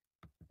divvy.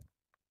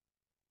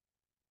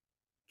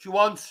 Do you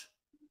want?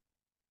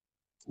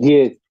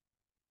 Yeah.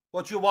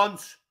 What do you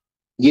want?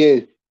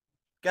 Yeah.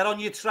 Get on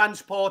your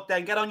transport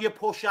then. Get on your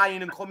push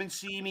iron and come and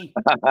see me.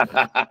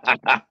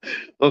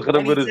 Look at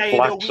him with his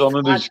blacks on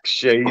and his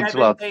shades, 7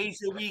 lad.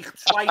 days a week,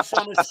 twice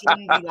on a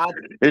Sunday, lad.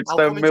 It's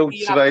the milk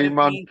today,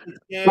 man.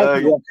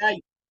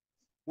 Okay.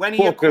 When are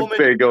you Fucking coming?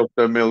 big up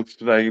the milk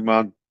today,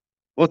 man.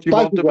 What do you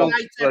want the milk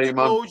today,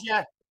 man?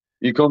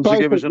 You come to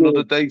give us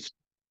another date.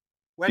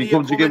 When you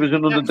come to give us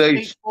another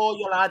date. For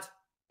you, lad.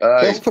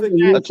 I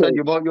tell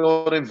you what,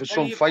 you're in for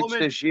some fights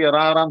this year.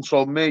 Our answer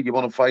on me, you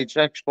want to fight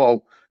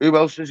Expo. Who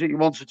else is it you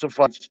wanted to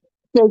fight?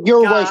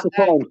 You're a waste of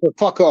time, so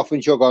fuck off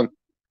and jog on.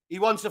 He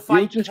wants to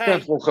fight You just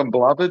get fucking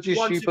bladdered, you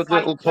stupid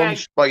little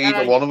cunts, by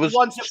either one of us. You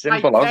want to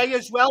Simple fight Kay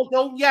as well,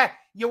 don't you?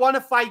 You want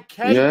to fight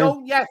Kay,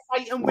 don't you?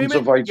 Fighting women.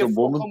 You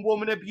fucking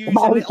woman abuser,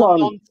 little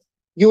nonce.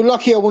 You're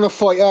lucky I want to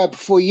fight her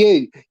before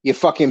you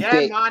fucking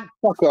bitch. Man.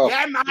 Fuck off.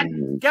 Yeah,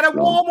 man. Get a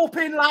warm-up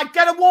in, lad.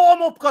 Get a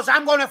warm-up, because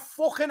I'm going to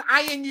fucking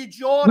iron your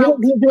jaw You're out.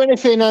 not going to do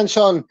anything,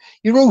 Anton.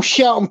 You're all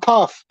shout and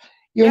puff.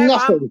 You're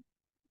nothing. Man.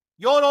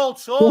 You're all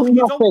talk. You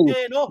don't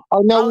turn up.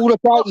 I know all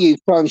about you,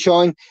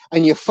 Sunshine,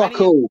 and you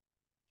fuck all.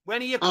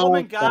 When are you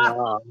coming,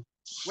 Garth?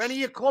 When are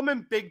you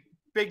coming, Big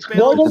Bill?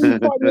 Why don't you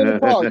fight me in the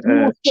park?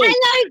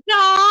 Hello,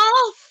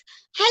 Garth.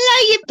 Hello,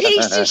 you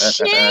piece of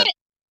shit.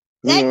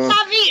 Let's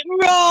have it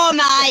raw,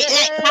 mate.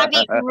 Let's have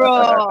it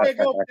raw.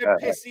 Big up the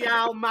pissy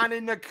owl man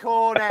in the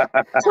corner.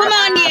 Come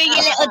on, you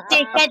little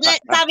dickhead. Let's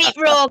have it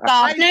raw,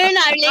 Garth. No,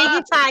 leave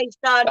your face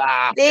on.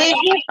 Leave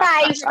your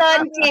face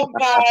on,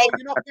 dickhead.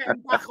 You're not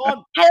getting back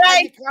on.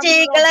 Hello,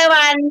 Stig. Hello,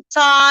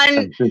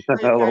 Anton.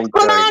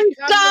 Come on,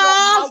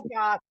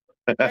 Garth.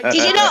 Did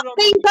you not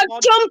think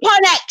I'd jump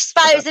on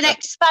Expos and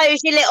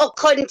expose your little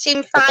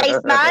cunting face,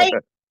 mate?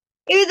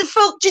 Who the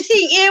fuck do you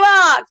think you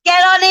are?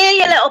 Get on here,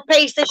 you little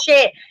piece of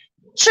shit.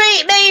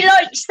 Treat me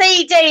like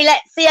CD.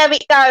 Let's see how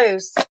it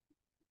goes.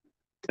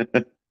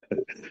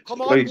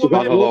 Come on,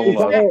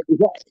 woman.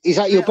 Is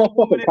that your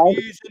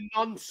best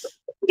nonce?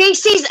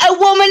 This is a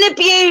woman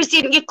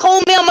abusing. You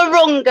call me I'm a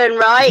rungun,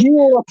 right?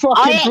 You're a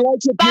fucking I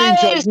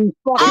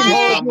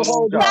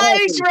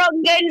expose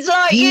rungans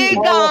like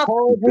you, Garth.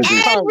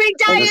 Every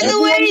day of the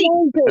week.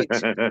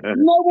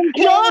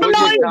 You're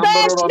my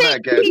first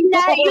victim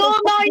now. You're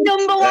my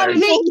number one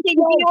victim. Do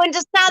you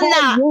understand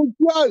that? You're a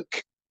joke.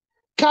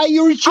 Okay,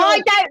 you're a joke. I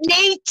don't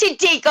need to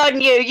dig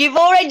on you. You've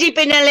already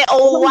been a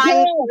little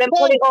wanker and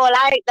put it all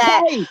out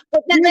there.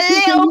 But there's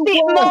a little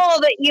bit more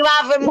that you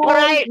haven't put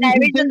out there,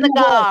 isn't there,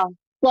 Garth?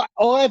 But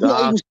I have not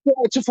even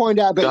started to find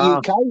out about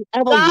you, Kay.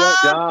 Have I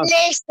yet?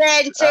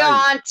 Listen to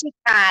Auntie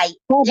Kay.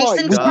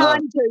 Listen to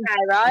Auntie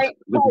Kay, right?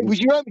 Was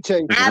you open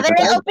to? Have a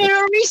little bit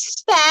of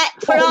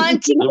respect for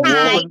Auntie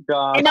Kay,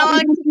 and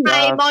Auntie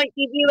Kay might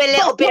give you a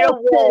little bit of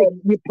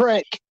warmth. You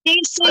prick.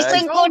 This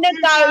isn't going to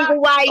go the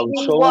way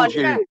you want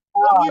it.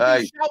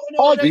 Hey,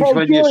 these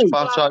when you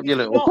spat out your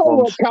little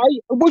cunt.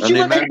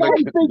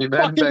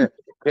 Remember,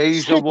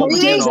 he's a woman.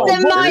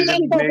 Listen, my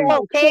little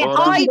puppet,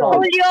 I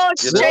pull your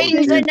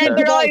strings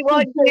whenever I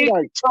want you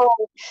to talk.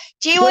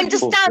 Do you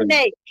understand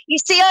me? You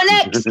see, on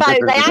Expo,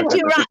 they had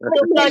you wrapped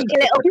up like a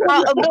little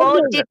cotton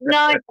bud, didn't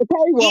I?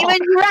 You were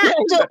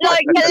wrapped up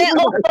like a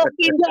little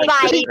fucking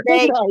baby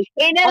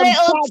in a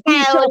little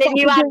towel and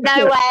you had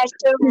nowhere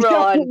to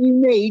run.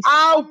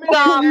 Oh,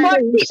 God,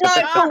 what's it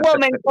like a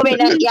woman coming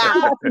at you?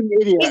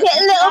 Is it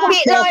a little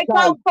bit like,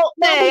 oh, fuck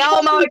me,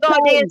 oh my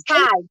God, here's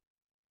Kay.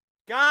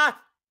 Garth,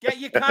 get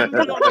your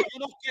camera on, you're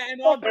not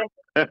getting on.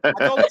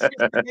 Hello,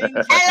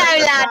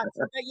 lad.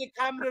 Get your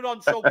camera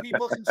on so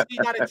people can see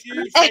that it's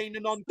you saying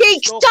and on.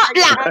 Stop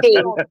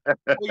laughing. Well,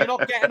 you're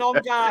not getting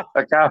on, Garth.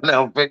 I can't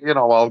help it, you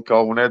know, I'll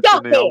go on.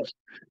 Stop it.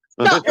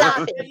 Stop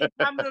laughing. Get your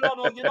camera on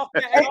or you're not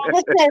getting on.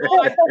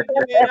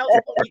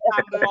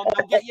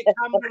 Get your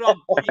camera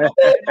on or you're not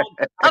getting on.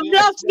 I've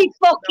lost my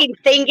fucking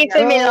thing. It's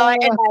in me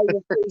like,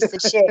 you piece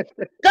of shit.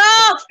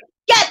 Garth!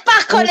 Get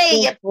back on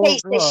here, you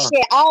piece of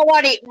shit. I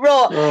want it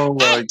raw.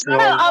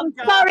 Expo, I'm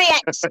sorry,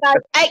 Expo.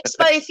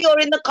 Expo, if you're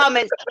in the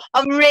comments,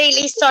 I'm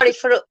really sorry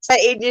for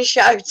upsetting your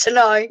show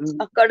tonight.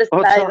 I've got to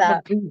say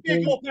that.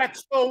 Big up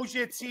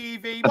Exposure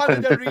TV. One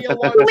of the real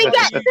ones. Can we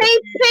get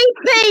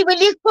PP? Will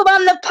you come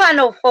on the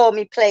panel for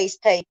me, please,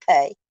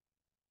 PP?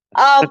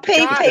 Oh,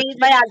 PP's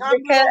my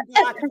advocate.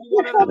 You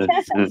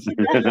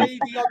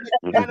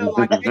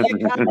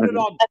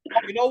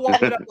know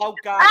what we're about,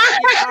 guys.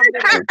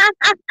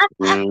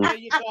 There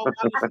you go.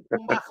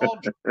 Come back on.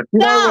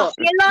 No,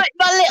 you're like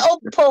my little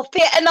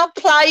puppet and I'll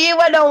play you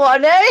when I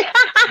want to.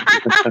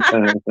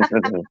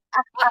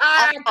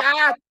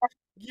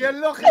 You're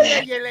looking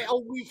at you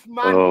little weak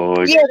man. Oh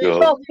my You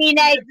God. fucking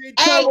egg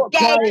dead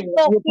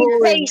fucking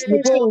piece of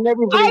shit.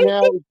 everybody I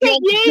now.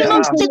 think you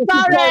must have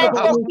got a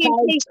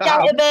fucking piece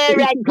out of her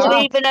head to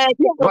even her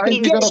to Why have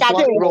fucking you got a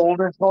black chat.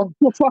 roller on?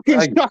 You're fucking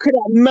Hey, stuck in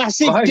that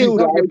massive why have you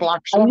got dildo, your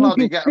blacks and on, you lad?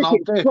 You just getting stick out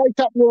it there? straight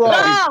up your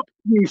ass. God,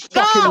 You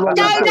fucking God, wrong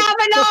don't prick. have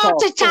an Fuck heart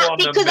off. attack on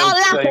the because I'll milk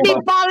laugh saver. my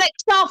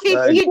bollocks off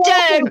if Hey. you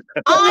do.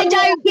 I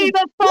don't give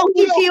a fuck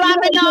if you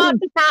have an heart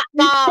attack,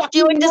 Garth. Do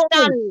you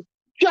understand?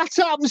 Shut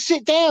up and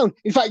sit down.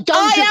 In fact, don't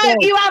I sit down.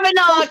 hope you have an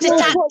heart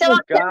attack so I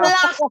can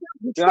laugh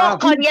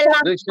fuck on your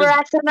last Listen,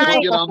 breath, put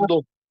mate. your hand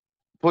up.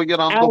 Put your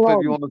hand up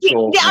if you want to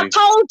talk, I mate.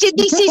 told you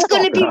this is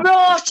going to be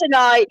raw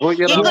tonight. Put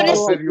your You're hand going to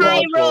up if you stay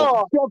want to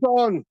talk.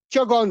 raw.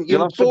 Jog on. You'll You're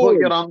have to put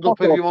boring. your hand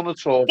up if you want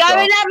to talk, Go Gav.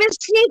 and have a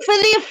sniff of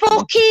the fucking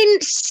Put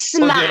your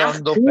smack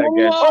hand up No,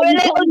 again. or a you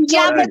little can't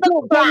jab even of the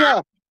talk, can crap.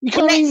 you? You And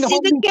can't let's even see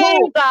the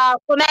hold goo bar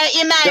come out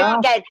your mouth Gav.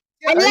 again.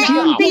 And Hey, let's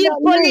Gav. see you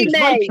bully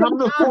Gav, me. I'm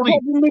the the funny.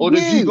 problem with Or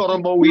have you you. got a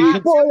You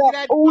Mohican? spoil up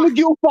all of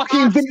your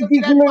fucking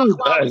vintage glue.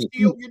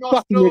 You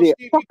fucking idiot.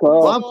 Fuck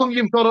Well, off. how come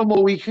you've got a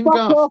Mohican, Fuck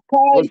Gav? off,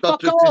 Was Kay. that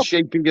Fuck just the off.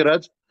 shape of your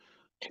head?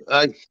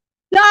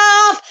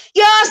 Garth,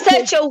 you're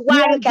such a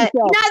wanker. yourself.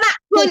 You know that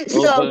cunt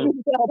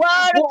song?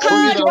 What a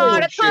cunt,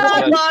 what a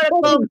cunt, what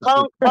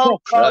a cunt,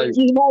 cunt.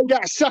 You know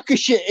that sucker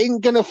shit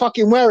ain't gonna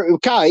fucking wear it,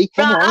 okay?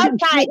 Right,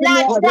 okay,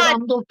 lads,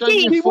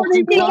 She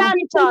wouldn't Big even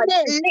Anton,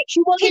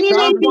 She can you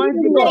leave Why it have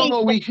to you got a me?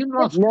 Mohican,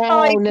 lad?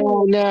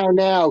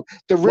 Now.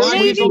 The real Why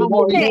have you reason got a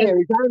why he's Mohican? here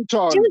is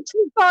Anton. Just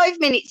for 5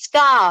 minutes,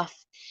 Garth.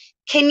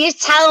 Can you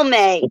tell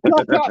me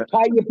Shut up,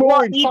 Kay, you're what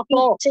boring. you Fuck did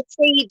off. to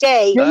CD?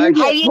 Hey,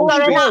 How you don't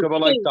got an speak to her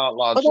like accent? that,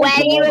 lad. Where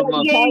She's a you woman, man.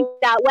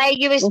 abused that? Where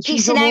you was Well,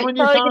 she's a pissing woman.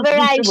 You outside can't of her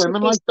speak to house, you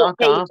women like pissed up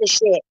that, piece Gav. of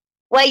shit?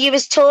 Where you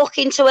was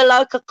talking to her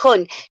like a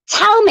cunt?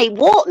 Tell me,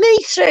 walk me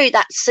through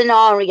that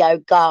scenario,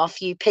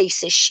 Garth, you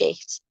piece of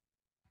shit.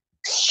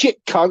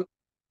 Shit cunt.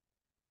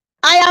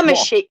 I am a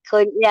What? shit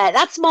cunt, yeah,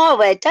 that's my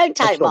word. Don't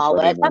That's take not my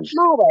funny, word. man. That's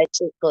my word,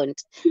 shit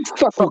cunt.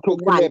 Fucking talk to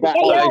me wanker. about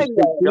Get your Hey, own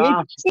word.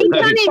 Gav. See, you Hey,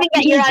 can't even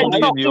get your own funny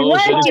in fucking yours,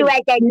 word, innit? you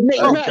egg You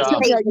fucking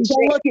Gav. piece don't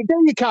of work shit. it,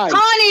 do you, Kay?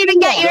 Can't even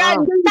get your Gav.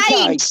 own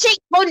saying. Shit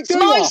cunt's Do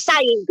my ya?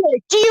 saying.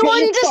 Do you Get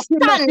your fucking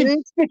massive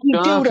understand? sticky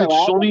Gav, dildo it's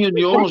out. sunny in And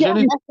yours, get isn't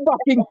it? this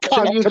fucking Take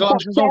cunt your to put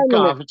glasses off, down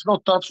on it. Gav. It's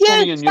not that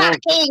sunny You in yours.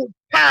 fucking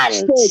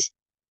cunt.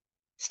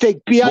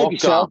 Stig, behave What,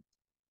 yourself. Gav?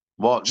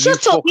 What? You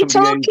Shut up, you're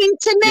fucking behave. talking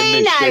to You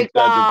me now, mistake-headed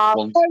Garth.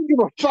 cunt. I don't give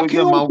a Shut fuck.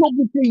 your Who I'm mouth.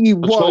 talking to, you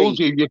I worry. told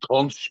you, you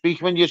can't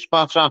speak when you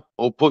spatter.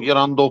 Or put your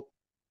hand up.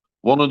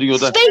 One or the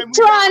other. Speak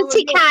to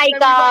Auntie Kay,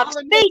 Garth.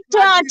 Speak to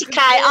Auntie Kay.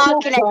 I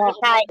can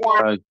educate you.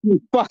 Right.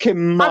 You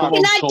fucking I mug.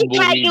 can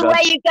educate you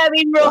where you're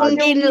going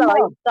wrong in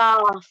life,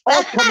 Garth.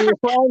 I've come here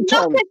for Anton.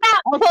 Look at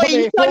that I've come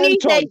here point for on his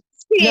Anton. head.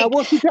 Now,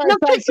 what's he trying to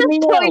Look say at to me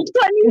the now? point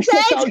on You his said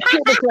head. that I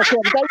shit myself the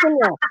other day, didn't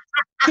you?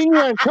 Didn't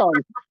you,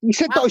 Anton? You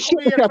said that I shit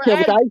myself the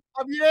other day.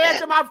 Have you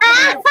heard him? I've come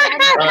here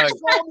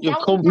for You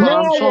come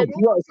Now, for Anton.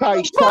 you got to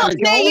say, Fuck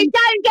me, you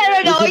don't get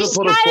a You could have nice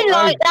put a tone foot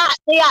like that.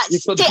 Yeah, You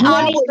could sit have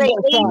on put his feet.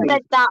 He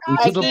said that You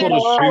could have put a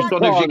suit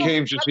on if you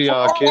came to see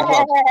our kid,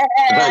 lad.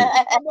 Hey,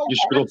 you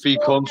scruffy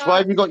cunts. Why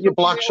have you got your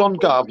blacks on,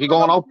 Gav? You're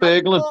going out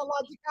burgling.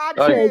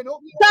 Hey,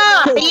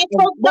 Garth, are you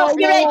fucked off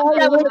your head? You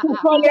don't look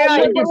at your take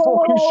eyes. your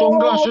fucking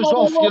sunglasses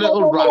off, you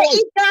little rat. Get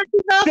your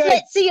glasses off,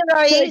 let's see your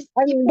eyes.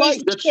 You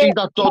piece of Let's see shit.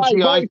 that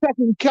dodgy eye.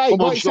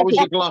 Come on, show us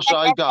your glass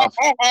eye, Gav.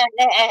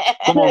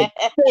 Come on,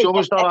 show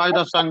us that eye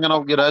that's hanging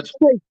out your head.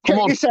 Come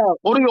on,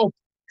 hurry up.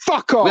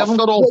 Fuck off. We haven't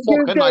got all What you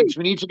fucking do? nights.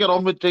 We need to get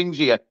on with things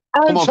here.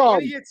 Come on.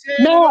 Anton.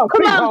 No,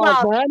 Come big on, hard,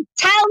 Garth. man.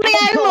 Tell me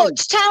how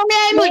much. Tell me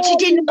how much you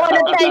didn't want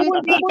to bend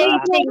these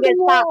fingers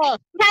back.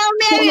 Tell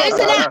me how it was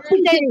an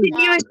accident and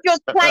you was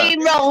just playing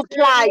role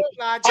play.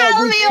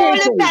 Tell me all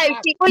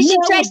about it. Was you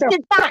dressed as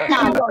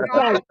Batman?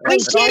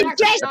 Was you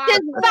dressed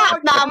as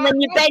Batman when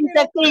you bent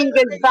the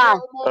fingers back?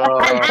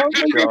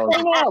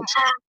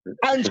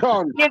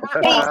 Anton. You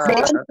piece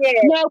of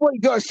shit. Now what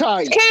you got to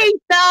say? Piece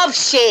of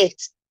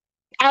shit.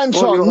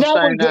 Anton, now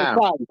what you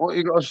got to say? What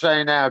you got to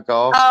say now,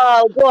 Gav?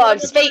 Oh, go on,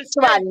 speak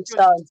to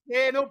Anton.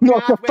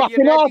 Not so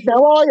fucking hard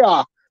now, are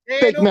ya?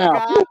 Big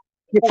mouth.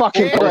 You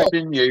fucking prick.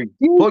 Listen, you.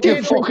 Put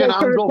your fucking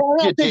hands up,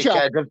 you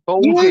dickhead. I've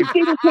told you. You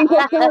didn't think I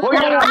was Put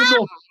your hands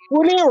up.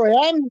 Well, here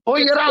I am. Put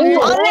your hands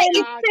I'll up. let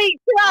you speak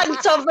to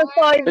Anton for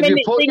 5 If you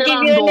minutes put and your give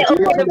hand you a up, little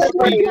you bit can of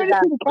speak. a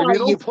If you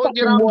don't put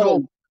your hands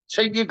up,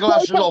 take your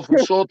glasses off and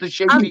sort the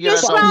shape I'm of your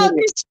just head out. round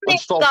the And split,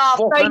 stop Garth,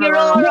 so fucking you're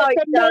around. all right,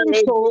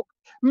 darling.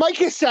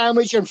 Make a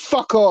sandwich and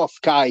fuck off,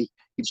 Kay.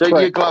 Take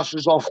your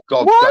glasses off,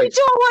 God's Why sake.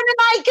 do I want to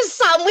make a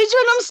sandwich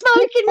when I'm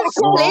smoking a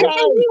Fuck off, split?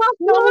 Kay. And you have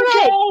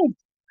your head?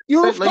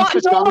 You're a Bit late for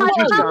fucking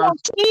sandwiches, I'm Gav. not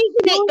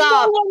cheesing it,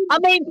 Garth. I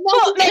mean,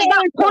 put me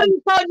that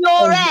point on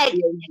your head.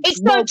 It's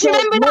not, do you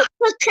remember that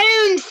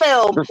cocoon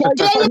film? Do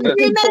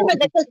you remember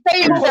the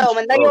cocoon film?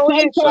 And they all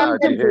used to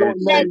have them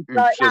heads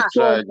like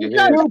that. It's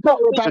like a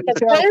fucking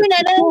cocoon, isn't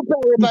it?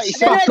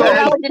 I don't know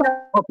how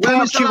to When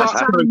was the last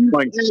time you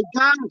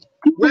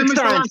When was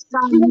the last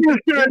time you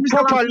doing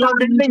proper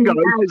London lingo?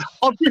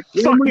 I've just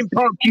fucking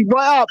parked you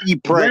right up, you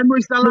prick. When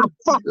was the last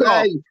fuck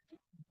off?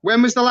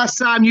 When was the last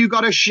time you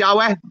got a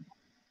shower?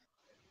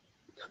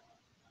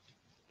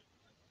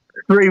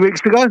 3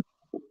 weeks ago.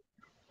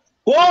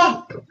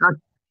 What?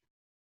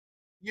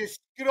 You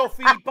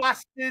scruffy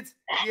bastard.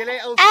 You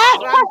little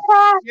tramp.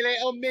 You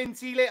little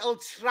minty little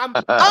tramp.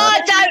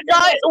 I don't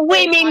like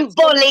women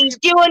bullies.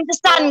 Do you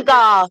understand,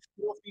 Gar?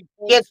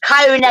 You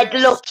cone-head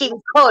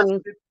looking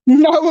cunt.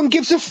 No one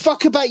gives a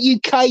fuck about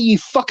UK, you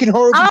fucking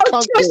horrible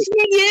cunt. Trust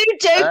me, you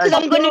do, because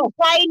I'm going to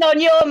rain on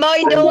your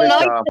mind all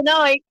night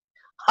tonight.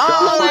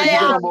 Oh, I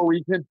am.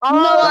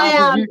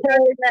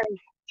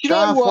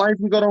 Garth, why have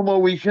you got on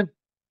more weekend?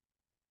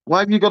 Why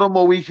have you got on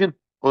more weekend?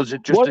 Or is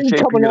it just the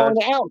shape of your head?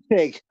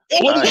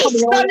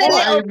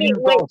 Why have you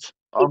got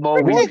on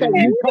more weekend,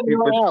 you stupid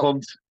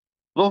cunt?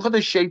 Look at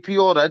the shape of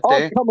your head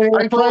there.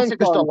 I thought it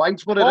was the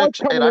light, but it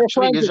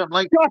actually isn't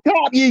like. Shut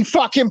up, you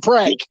fucking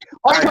prick!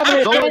 No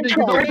one you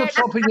know what the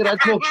top of your head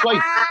looks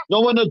like.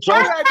 No one a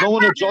dog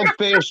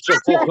bursts a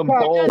fucking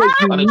ball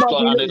and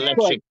it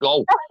lets it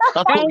go.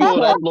 That's what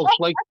your head looks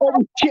like. I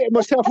was shitting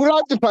myself all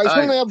over the place.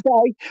 One the other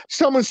day,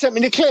 someone sent me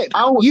the clip.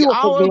 How have you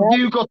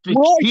got the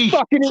teeth?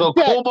 So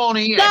come on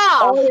here,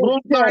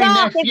 front my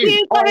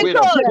nephew with a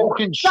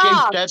fucking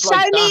shaped head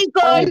like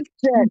that.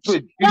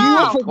 Stupid.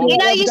 You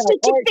know you're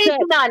such a big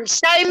man.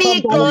 Show me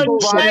a gun.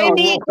 Show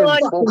me a gun.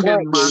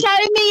 Show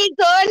me a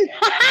gun.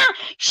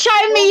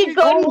 Show me a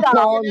gun,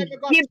 Gar.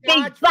 You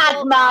big bad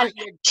man.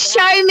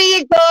 Show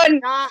me a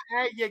gun.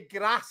 You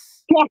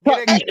grass. No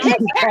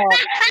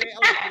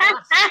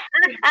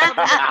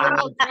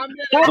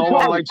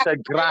one likes a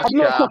grass, I'm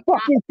not so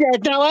fucking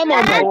scared now, am I?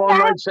 No one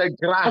likes a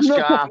grass, I'm not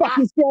so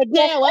fucking scared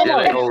now, am you I?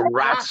 little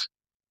rat.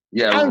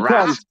 You Anton,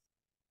 rat.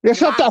 let's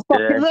have that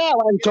fucking row,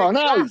 Anton,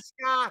 eh?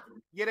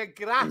 You're a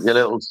grass. You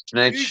little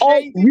snitch. Oh,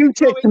 you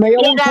said to me, I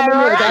want to come in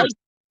here,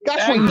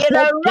 That's what you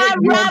said.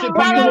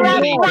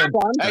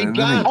 Hey,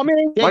 Gav. I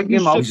mean, Wake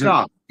him up,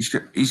 son.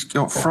 He's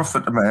got froth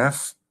at the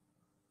mouth.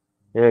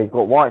 Yeah, he's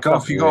got white.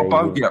 Garth, you got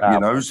bogey up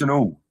your nose and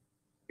all.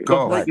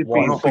 Garth, like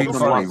you're not being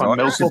funny, right?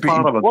 It's a bit.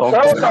 What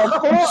the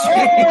fuck?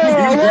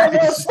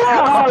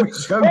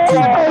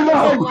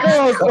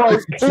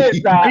 Clip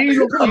that. He's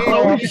on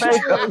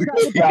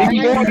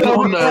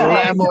the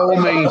lemo,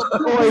 mate.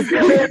 Look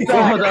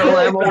at the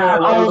lemo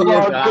all over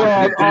your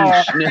back.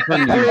 You're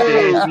sniffing, you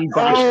dirty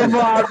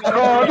bastard.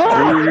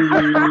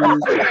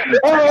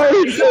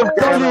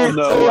 Get on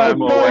the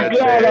lemo,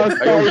 I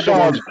hope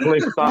someone's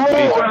clipped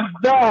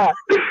that.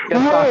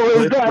 What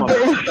was that?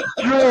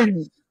 String.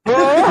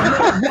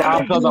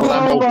 After the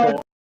lemo.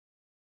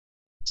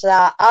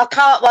 I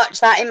can't watch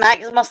that. It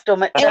makes my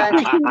stomach turn.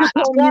 I can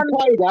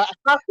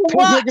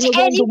watch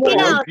anything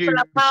else,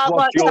 but I can't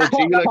watch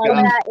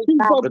that.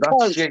 But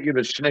that shit you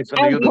were sniffing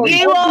the other week.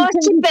 You ought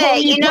to be.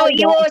 You know what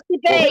you ought to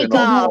be,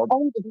 Gar.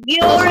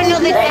 You're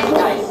another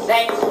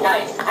Sex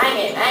guys. Hang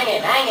it.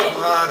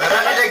 Done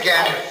it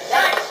again.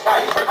 Sex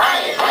guys.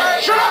 Hang it.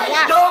 Shut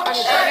up, dog.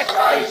 Sex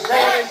guys.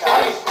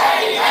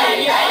 Hey.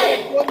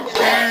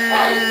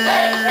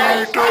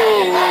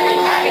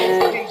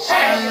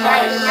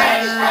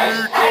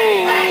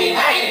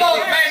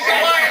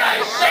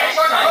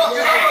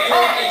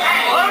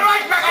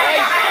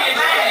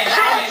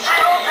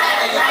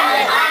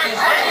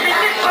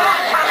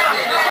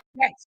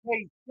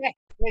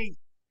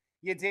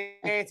 You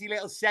dirty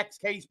little sex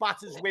case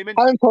batters women.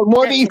 Anton,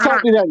 why don't you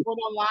fight me then? Why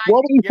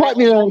don't you fight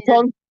me then,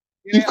 Anton?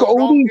 You've got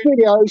all these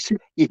videos.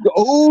 You've got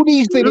all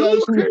these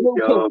videos.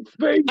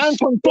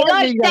 Anton,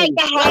 fight me then.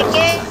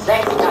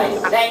 Sex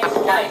guys.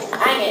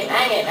 Hang it.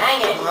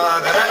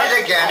 Done it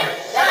again.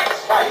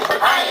 Sex guys.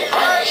 Hang it.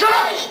 Shut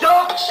up,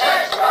 dog.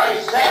 Sex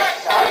guys. Hey.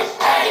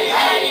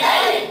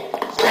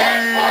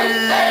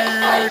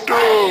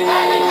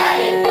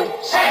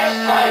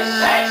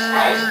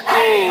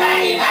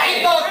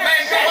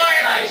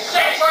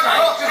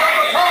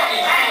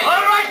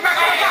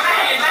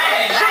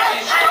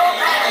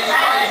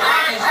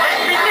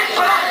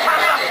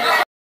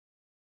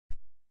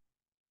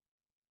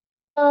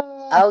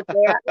 Oh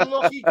dear.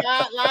 Lucky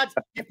guy, lad.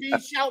 You've been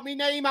shouting my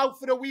name out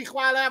for a week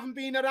while I haven't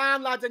been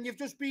around, lad, and you've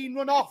just been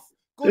run off.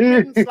 Good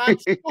riddance, lad.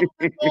 Shut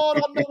the door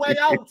on the way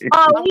out.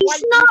 Oh,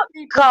 he's not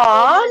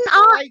gone.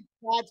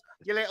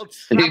 You little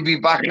He'll be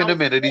back in a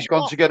minute. He's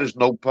gone to get his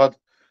notepad.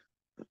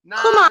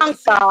 Come on,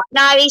 Gar.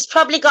 No, he's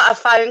probably got a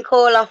phone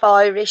call off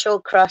Irish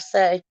or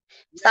Crossy.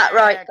 Is that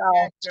right,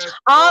 Gar?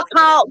 I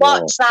can't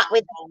watch that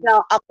with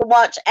no. I can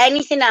watch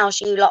anything else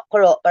you lot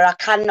put up, but I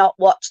cannot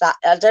watch that.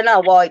 I don't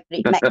know why, but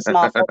it makes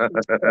my fucking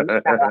skin, so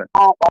I can't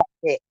watch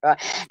it. Right.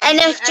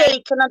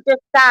 NFG, can I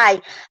just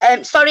say?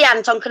 Sorry,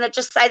 Anton. Can I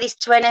just say this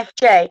to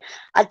NFG?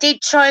 I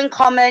did try and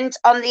comment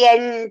on the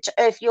end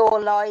of your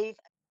live.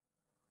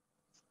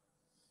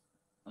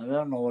 I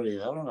don't know what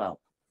he's on about.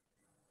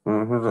 I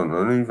don't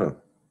know either.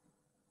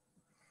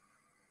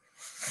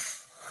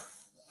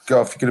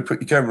 Garth, you're going to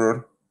put your camera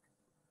on?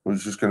 Or you're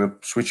just going to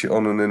switch it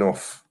on and then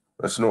off?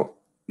 That's not...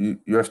 You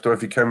have to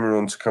have your camera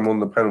on to come on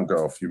the panel,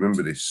 Garth. You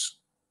remember this?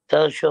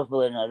 Tell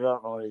shuffling, I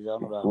don't know what he's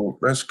on about. Well,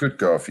 that's good,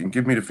 Garth. You can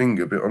give me the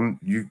finger, but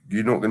you're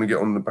not going to get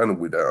on the panel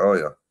with that, are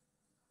you?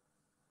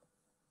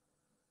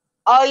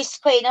 Ice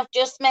Queen, I've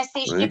just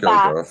messaged There you you go,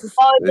 back. Garth.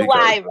 By There the you go.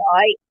 way,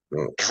 right,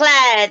 Oh.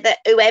 Claire, that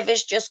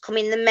whoever's just come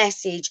in the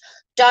message,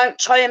 don't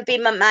try and be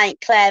my mate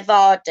Claire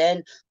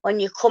Varden when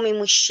you come in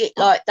with shit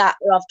like that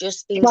where I've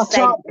just been Shut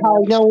sent. up, Kay.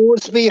 No one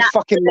wants to be a That's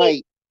fucking what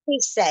mate. he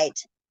said,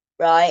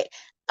 right?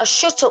 Oh,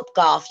 shut up,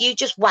 Garth. You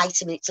just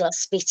wait a minute till I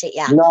spit at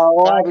you. No,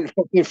 I right? haven't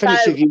fucking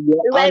finished So, with you yet.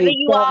 I whoever only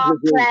you started are,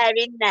 with you. Claire,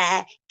 in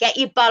there, get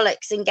your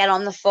bollocks and get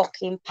on the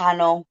fucking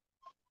panel.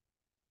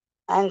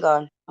 Hang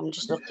on, I'm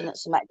just looking at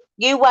some.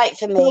 You wait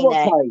for Do you me know what,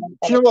 now. Kay? Do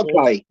you know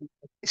what, Kay?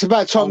 It's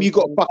about time you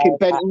got fucking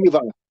bent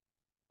over.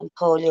 And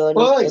pull your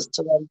Oi. knickers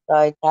to one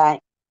side,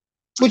 Kate.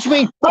 What do you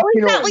mean, Oh,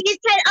 fucking is that oi? what you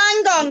said?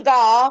 Hang on,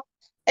 Gar.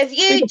 Have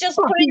you Who the just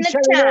fuck put are in you the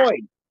telling chat? oi?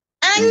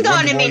 Hang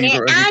on a minute.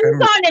 Hang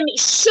on a minute.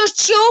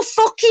 Shut your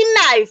fucking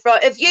mouth,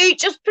 right? Have you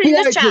just put in the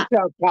Behave chat?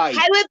 yourself, Kay.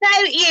 How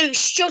about you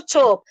shut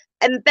up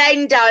and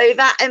bend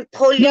over and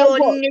pull You know your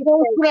what?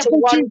 nipples to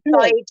one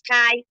side,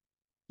 Kay?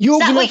 You're Is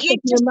that gonna what you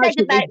fucking just said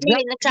imagine about me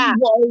in the exactly chat?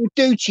 what I would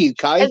do to you,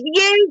 Kay. Have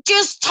you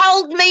just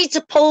told me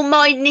to pull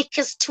my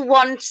knickers to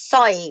one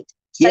side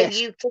so Yes.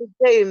 you can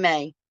do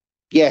me?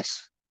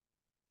 Yes.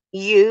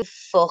 You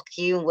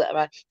fucking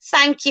right.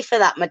 Thank you for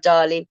that, my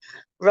darling.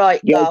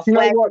 Right, Yeah, Garth, you know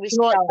where what do we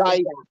tonight, start with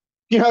Kay? that?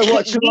 You know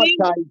what tonight,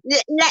 Kay?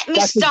 Let me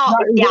That's start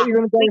with exactly you. what you're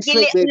gonna go to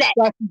sleep with.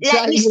 That's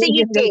Let me exactly what see you're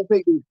your gonna go to dick.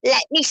 sleep with.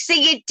 Let me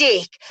see your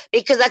dick.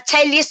 Because I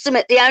tell you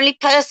something, the only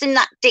person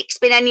that dick's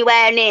been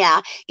anywhere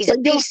near is a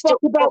Don't give a pissed up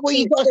fuck about what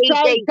fucking you got to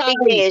say, CD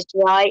for Kay. years,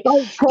 right?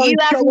 Don't try You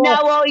and have show off.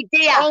 no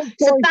idea. Don't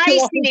So try and show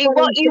off in basically, front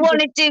of what these you want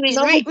people. to do is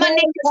No rip one my cares,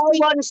 knickers to Kay.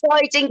 one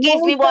side and No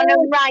give me one one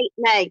and cares. rape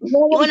me. No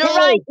You one want to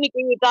cares. rape me, do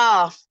you,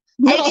 Garth?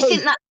 How do you No.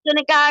 think that's going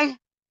to go?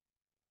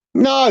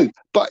 No,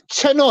 but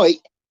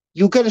tonight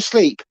you'll go to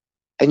sleep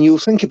and you'll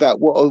think about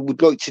what I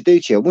would like to do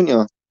to you, wouldn't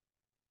you?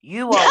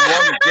 You are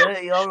one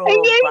dirty, Are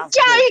horrible you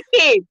bastard.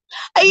 joking?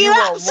 Are you You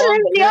are one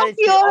absolutely off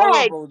dirty, your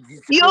head? horrible,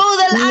 You're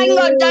the. disgusting. Hang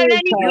on, don't Yeah,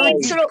 anybody Kay.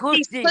 interrupt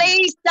this. Disgusting.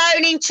 Please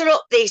don't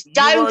interrupt this. You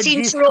are Don't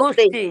interrupt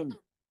this. disgusting.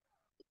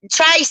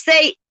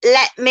 Tracy,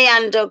 let me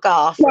handle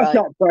Garth, Shut right?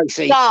 up,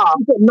 Tracy. Garth,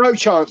 You've got no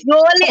chance.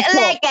 your Fuck little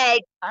off. egghead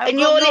I've and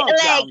got your no little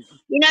leg, chance.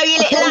 you know, your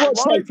I tell little you what,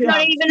 ass, What a it's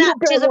not Tracy, even chance. you're act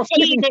better as a off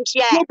giving, penis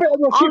yet. you're better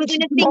off I'm giving going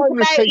to some think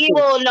homeless about you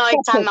people. all night,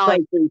 Fuck am off, I?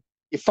 Tracy.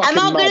 You Am fucking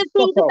I going mug. to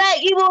think Fuck off.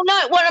 about you all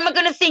night? What am I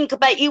going to think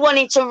about? You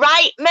wanting to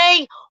rape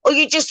me? Or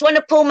you just want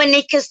to pull my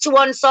knickers to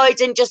one side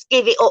and just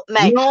give it up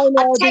me? No,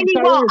 I I tell didn't you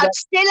say what, any of I'd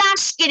still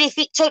ask you if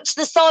it touched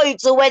the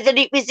sides or whether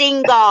it was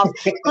in Garth,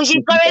 because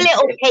you've got a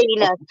little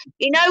penis.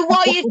 You know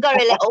why you've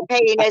got a little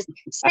penis?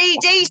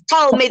 CD's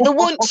told me the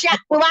one she had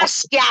to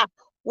ask you,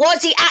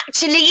 was it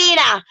actually in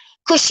her?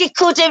 Because she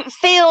couldn't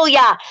feel you,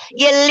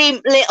 you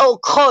limp little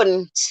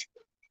cunt.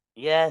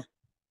 Yeah.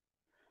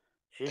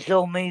 She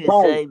told me the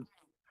Kay, same.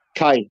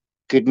 Kay,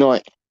 good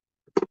night.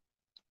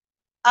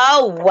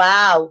 Oh,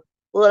 wow.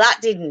 Well, that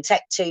didn't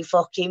take 2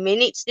 fucking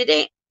minutes, did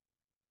it?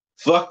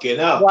 Fucking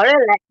hell. What a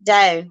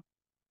letdown.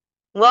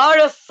 What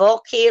a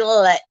fucking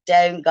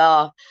letdown,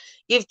 Gar.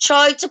 You've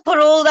tried to put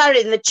all that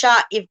in the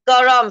chat. You've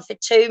got on for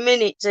 2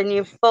 minutes and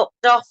you've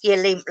fucked off, you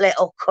limp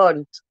little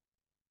cunt.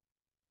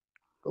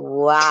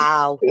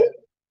 Wow.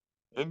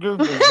 It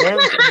doesn't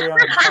deserve to be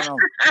on a panel.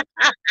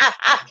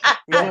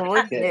 He's a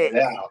limp dick.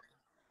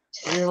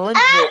 He's a limp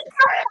dick.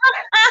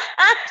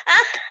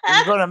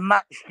 He's got a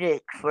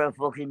matchstick for a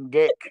fucking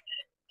dick.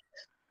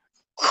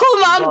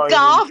 Come on,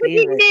 Garth. I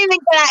feel didn't it. even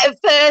get out of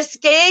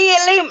first gear, you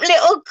limp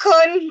little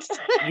cunt.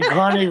 You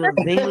can't even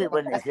feel it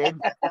when it's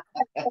in.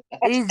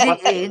 Is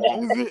it in?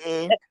 Is it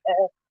in?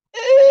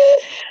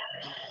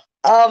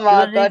 Oh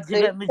my Do I God. need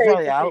to get my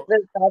toy out?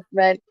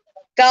 Man. Do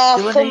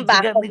Garth, I come need to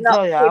back. get I've my not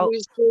toy out?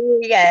 finished you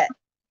yet.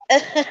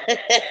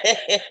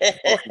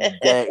 Fucking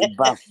dirty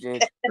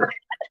bastard.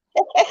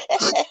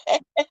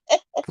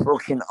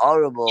 Fucking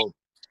horrible.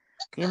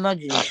 Can you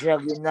imagine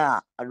shagging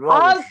that? I'd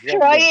rather I'm shag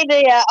crying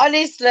here,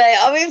 honestly.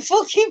 I'm in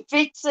fucking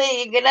pizza.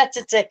 You're going to have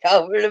to take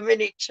over in a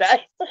minute,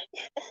 Tracy.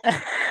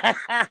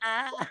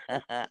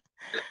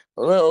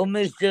 Little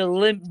Mr.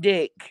 Limp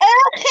Dick.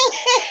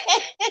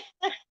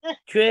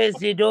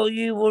 Tracy, don't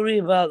you worry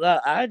about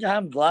that.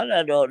 I'm glad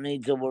I don't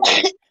need to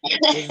worry.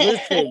 Because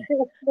listen,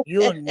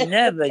 you'll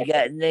never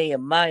get near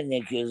my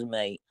knickers,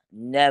 mate.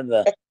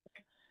 Never.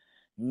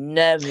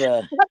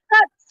 Never. What's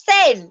that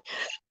said?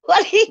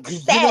 What he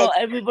said? You know,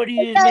 everybody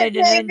who's made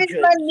an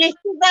entrance.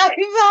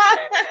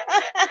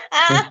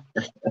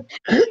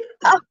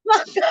 Oh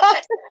my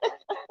God.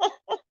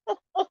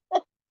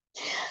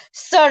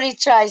 Sorry,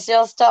 Tracy.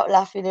 I'll stop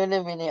laughing in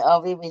a minute.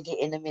 I'll be with it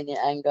in a minute.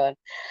 Hang on.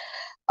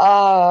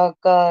 Oh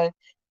God.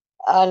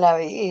 I know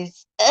it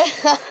is.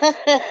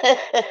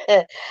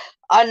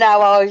 I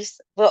know I was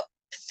but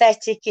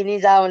pathetic in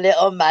his own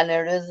little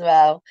manner as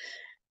well.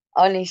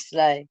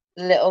 Honestly.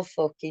 Little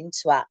fucking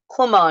twat.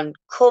 Come on.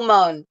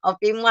 I've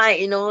been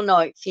waiting all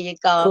night for you,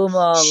 guys. Come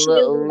on,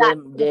 little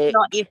limp dick.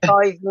 Not your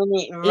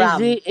 5-minute Is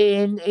ram. it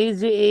in?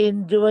 Is it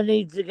in? Do I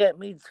need to get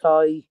me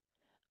toy?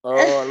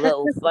 Oh,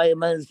 little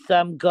fireman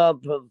Sam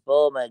can't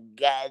perform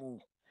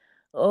again.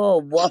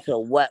 Oh, what a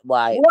wet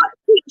wipe. What's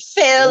it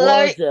feel What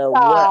like a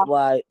wet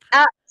wipe.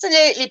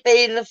 absolutely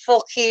being the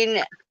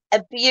fucking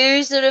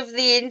abuser of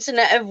the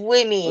internet of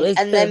women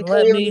and then Listen,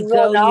 let being me run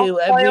tell off you,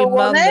 by every a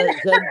man woman?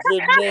 that's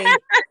entered me,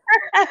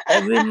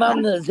 every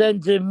man that's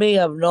entered me,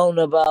 I've known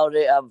about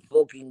it. I'm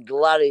fucking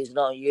glad it's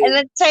not you. And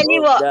I tell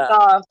you Fuck what, that.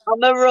 Garth,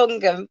 I'm a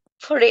rung and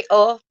put it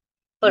up.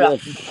 But Yeah, I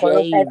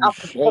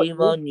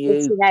shame on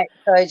you.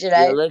 outside, you You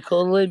know.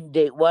 little limp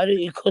dick. Why don't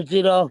you cut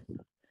it off?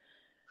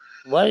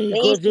 Why don't you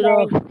cut it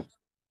off? Listen,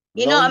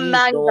 you're No not a use,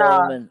 man, no Garth.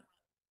 ornament.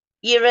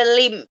 You're a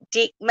limp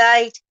dick,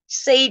 mate.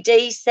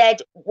 CD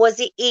said, was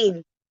it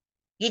in?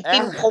 You'd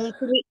been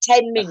pumping it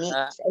 10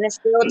 minutes and I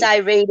still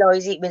don't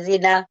realise it was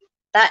in her.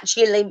 That's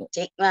your limp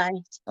dick,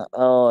 mate.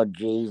 Oh, Shall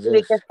Jesus.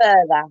 we go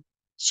further?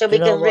 Shall Do we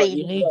you know go what? really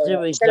You need to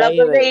raw? Shall I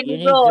go retire it. really You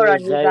need raw to on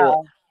you, retire it.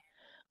 Garth?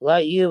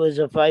 Like you as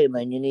a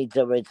fireman, you need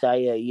to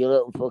retire. You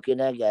little fucking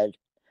egghead.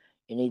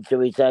 You need to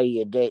retire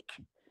your dick.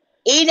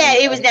 He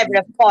was never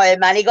a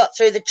fireman. He got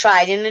through the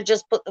training and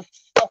just put the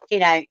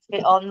fucking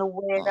outfit on the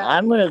weirdo.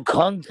 I'm gonna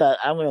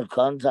contact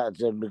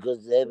him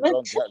because they've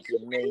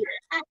contacted me.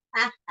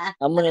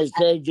 I'm gonna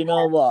say, do you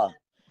know what?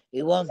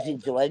 He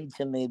wanted to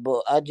enter me,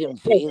 but I didn't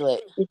feel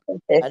it.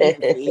 I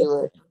didn't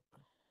feel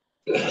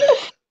it.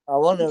 I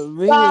want a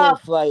real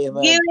Garth,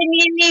 fireman. you and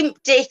your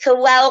limp dick are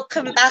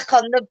welcome back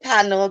on the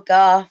panel,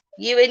 Garth.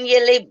 You and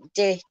your limp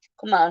dick.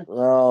 Come on.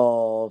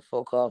 Oh,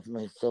 fuck off,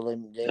 Mr.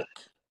 Limp Dick.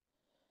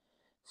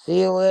 See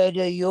you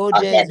later. Your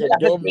I'll days never are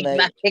have a done, Big mate.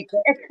 Mac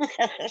again.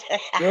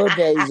 Your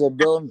days are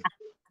done.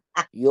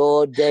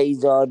 Your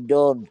days are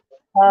done.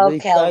 Oh,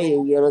 Retire,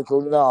 Kelvin. you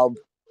little knob.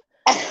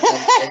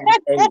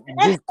 And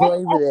just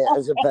play with it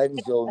as a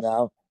pencil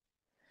now.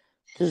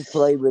 Just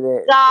play with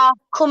it. Garth,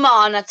 come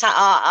on.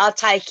 I'll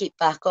take it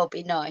back. I'll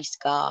be nice,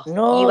 Garth.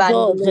 No, You and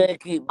don't your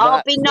take it I'll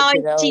back. be nice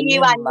Fucking hell, to are you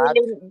you and mad?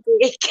 your limp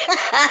dick.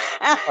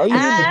 Are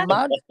you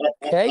mad?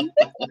 Okay.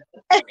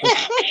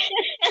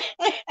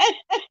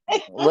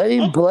 Let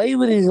him play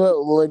with his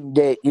little limp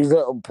dick, his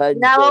little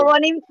pencil. No, I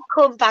want him to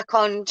come back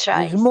on,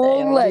 Tracy. There's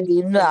more lead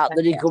in that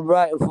he could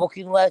write a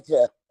fucking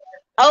letter.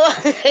 Oh,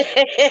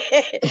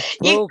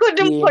 you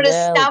couldn't put a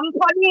hell. stamp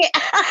on it.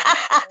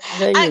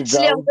 There you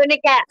Actually, go. I'm gonna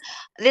get.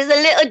 There's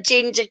a little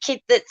ginger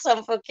kid that's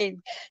on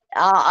fucking.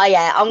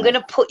 Yeah, I'm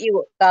gonna put you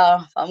up,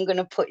 Garth. I'm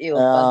gonna put you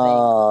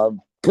up.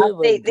 I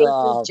think this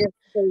is just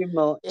too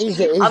much. He's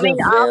I mean,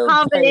 I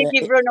can't believe player.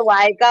 you've run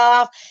away,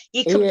 Garth.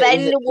 You can He's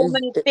bend a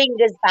woman's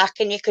fingers back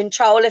and you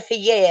control her for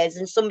years,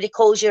 and somebody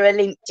calls you a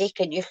limp dick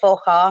and you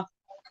fuck off.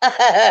 He's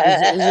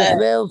a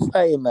failed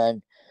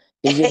fireman.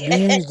 He's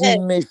abused his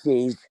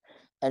missus,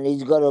 and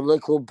he's got a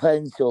little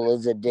pencil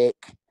as a dick,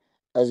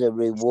 as a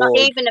reward. Not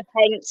even a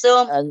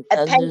pencil. And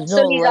A pencil there's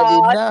no is lead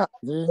in hard. that.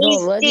 There's no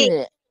His lead in dick.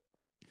 it.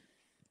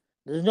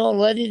 There's no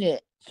lead in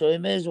it. So he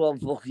may as well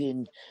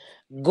fucking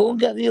go and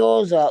get the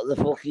hose out of the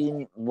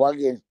fucking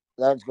wagon.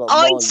 That's got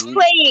more Ice use.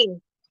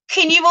 Queen,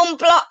 can you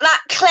unblock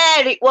that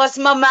Claire? It was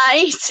my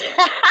mate.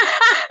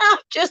 I've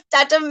just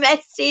had a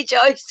message,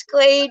 Ice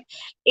Queen.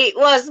 It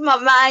was my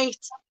mate.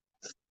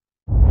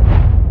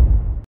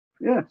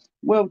 Yeah,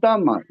 well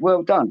done, mate.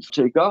 Well done,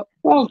 Tigger.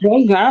 Well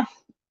done, Gaff.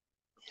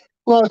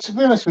 Well, to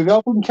be honest with you,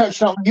 I've been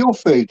catching up with your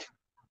feed.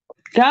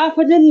 Gaff,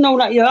 I didn't know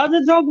that you had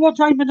a dog. What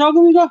type of dog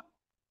have you got?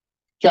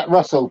 Jack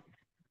Russell.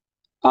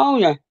 Oh,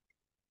 yeah.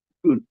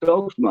 Good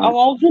dogs, mate. How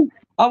old's he?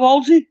 How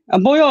old's he? A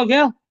boy or a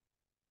girl?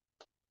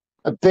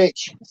 A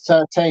bitch,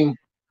 13.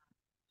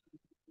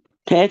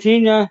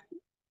 13, yeah.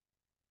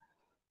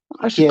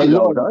 That's a good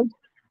old age.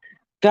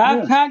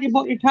 Gaff, can't you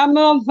put your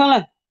camera on,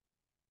 fella?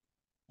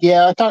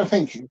 Yeah, I don't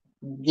think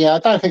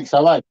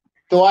so, eh?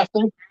 Do I have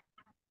to?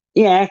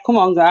 Yeah, come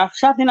on, Gaff.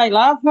 Saturday Night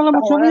Live, fella,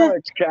 what's wrong with you?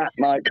 Let's chat,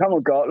 mate. Come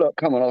on, God. Look,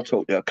 come on, I'll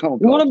talk to you. Come on,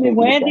 You want to be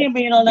worthy of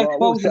being on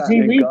exposed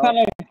TV,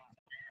 fella?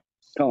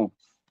 Come on.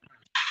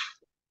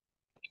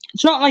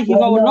 It's not like you're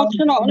going nuts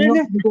or nothing, is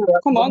it?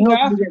 Come on,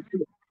 Gaff.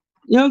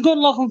 You're a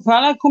good-looking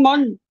fella. Come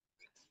on.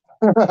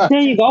 There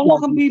you go,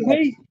 looking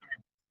BP.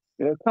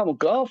 Yeah, come on,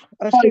 Golf.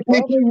 Hey,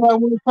 PP, I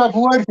want to have a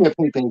word with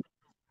you, PP.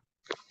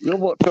 You're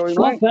what, sorry,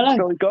 What, mate? fella?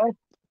 Sorry, Golf.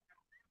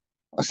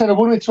 I said I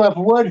wanted to have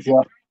a word with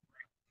you.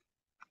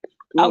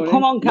 Oh,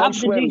 come on, No Gaff. The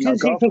swearing, no,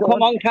 decency Golf. to Go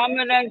come on. on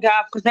camera then,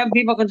 Gaff, because then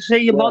people can see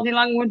your Yeah. body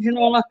language and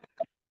all that.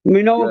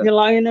 We know Yeah. if you're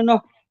lying or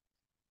not.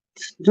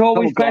 It's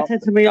always Come on, better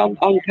to be on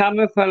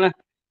camera, fella.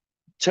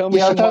 Tell me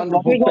some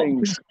wonderful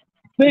things.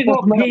 Big up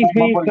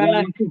PP,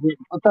 fella.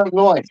 I don't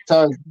lie,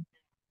 so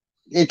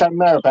it don't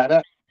matter about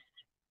that.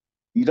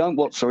 You don't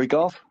what, sorry,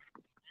 Golf?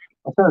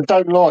 I said I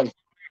don't lie.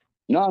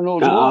 No,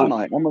 nor do I,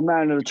 mate. I'm a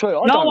man of the truth.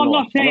 I No, don't I'm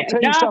lie. not saying, And I'll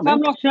tell you Gaff, something. I'm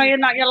not saying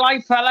that you lie,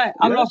 fella.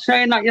 I'm Yeah. not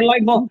saying that you lie,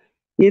 but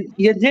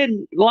you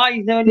did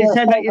lie when you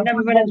said that you'd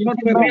never been in touch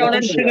with me on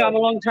Instagram a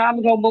long time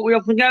ago, but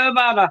we'll forget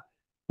about that.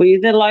 But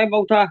you did lie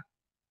about that.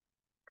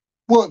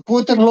 What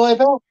did I lie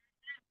about?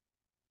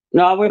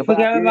 No, we'll About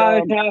forget the, about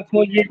it, Gaff,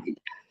 but you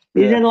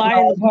didn't lie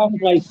in the first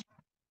place.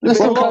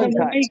 Listen, Well, look,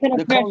 we're making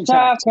a fresh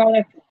start,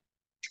 fella.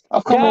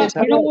 I've come Gaff,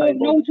 you know what I've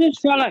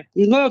noticed, fella?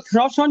 You got a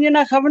cross on your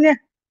neck, haven't you?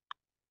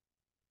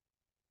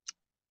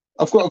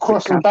 I've got a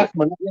cross on the back of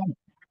my neck.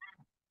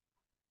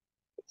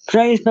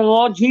 Praise the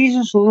Lord.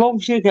 Jesus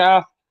loves you,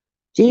 Garth.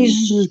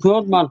 Jesus is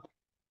good, man.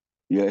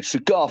 Yeah, so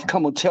Garth,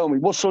 come on, tell me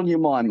what's on your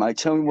mind, mate.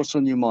 Tell me what's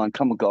on your mind.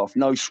 Come on, Garth.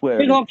 No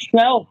swearing. Big up,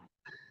 Spell.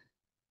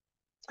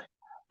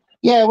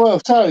 Yeah,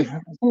 well, so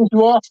since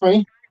you asked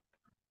me,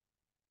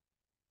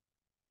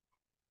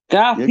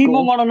 Garth, Yeah, people go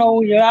on. want to know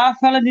who you are,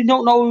 fella. They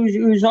don't know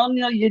who's on.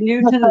 You're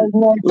new to I know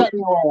the. exactly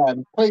who I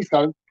am. Please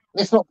don't.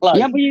 Let's not play.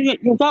 Yeah, but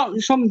you've got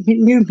some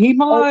new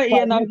people out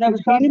here, and I've never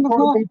seen him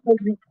before.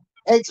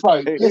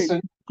 Expo,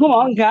 listen. Come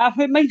on, Garth.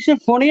 It makes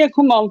it funnier.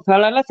 Come on,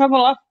 fella. Let's have a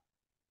look.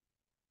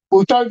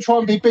 Well, don't try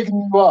and be bigger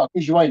than you are,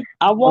 because you ain't.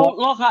 I won't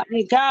look at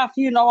you, Garth.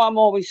 You know I'm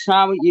always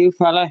sad with you,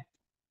 fella.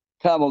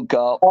 Come on,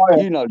 Garth.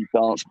 You know the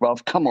dance,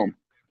 bruv. Come on.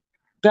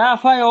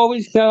 Garth, I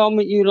always get on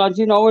with you, lad.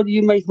 You know it.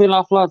 You make me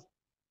laugh, lad.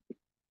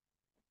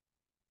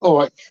 All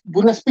right.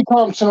 Well, let's be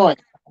calm tonight.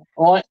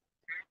 All right.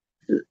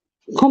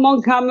 Come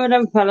on, camera,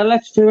 then, fella.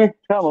 Let's do it.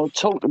 Come on,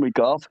 talk to me,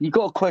 Garth. You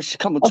got a question?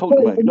 Come on, talk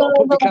to me. Not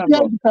put the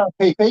camera on.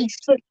 PP.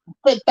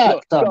 Sit back,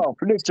 Look, son. Garth,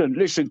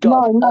 listen,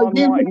 Garth. No, I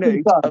you might listen,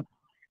 need son.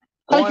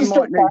 Take a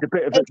step back. a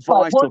bit of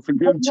Expo, advice off of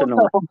you put tonight.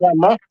 yourself on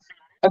camera,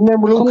 and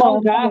then we'll all Come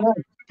on, calm Garth. down.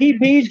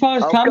 TP's got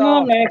his Oh, camera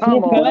on Garth, there,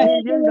 come on.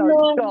 fella. You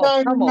know,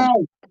 Garth, come on.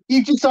 No.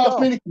 You just asked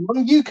me to come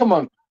on. You come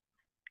on.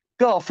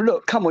 Garth,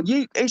 look, come on.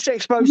 It's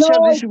Expo No,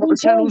 channel. This is what the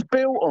PP. channel's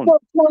built on.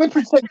 Stop trying to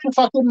protect your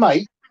fucking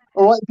mate.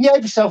 All right,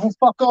 behave yourself and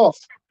fuck off.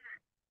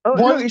 Oh,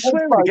 Why look, he's Expo,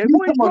 swearing again. you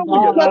What is come on. wrong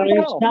with you? Oh, Hey,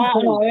 it's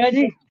starting Garth.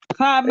 already.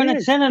 5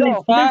 minutes in and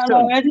it's starting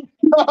listen. already.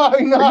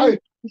 No.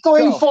 It's not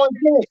even 5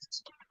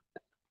 minutes.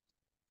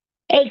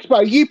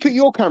 Expo, you put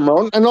your camera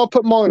on and I'll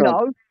put mine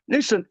on. No,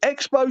 listen,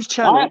 Expo's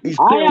channel is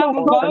I built haven't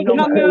on got a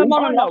camera. I'm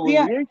on I a know who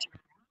Nokia. he is.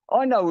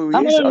 I know who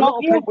I'm he is. on A a lot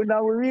of Nokia. people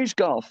know who he is,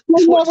 Garth. No,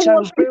 It's what the no,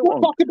 channel's built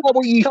on. Fuck about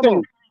what you Come think.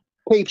 on.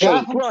 PP.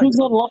 Garth, I'm too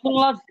good looking,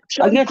 lad. I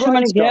Show get so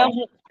many grace, Garth.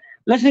 girls.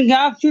 Listen,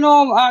 Garth, you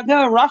know, I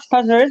get a rush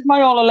because there is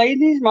my all the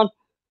ladies, man.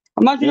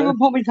 Imagine if I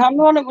put my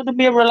camera on, it would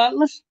be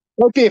relentless.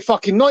 It'd be a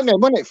fucking nightmare,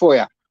 wouldn't it, for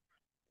you?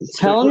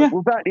 Telling you.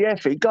 Without the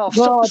effing, Garth,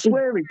 stop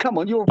swearing. Come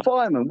on, you're a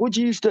fireman. What do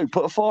you used to do?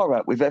 Put a fire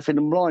out with effing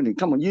and blinding.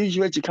 Come on, use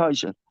your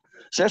education.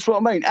 So that's what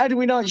I mean. How do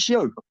we know it's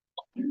you?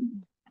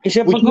 It's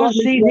a because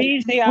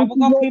CDs there. I've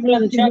got people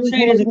in the chat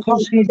saying it's a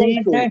because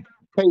CDs there.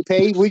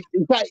 PP,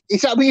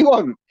 is that what you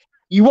want?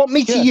 You want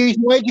me to use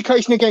my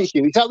education against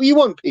you? Is that what you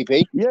want,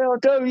 PP? Yeah, I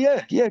do.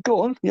 Yeah,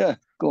 go on. Yeah,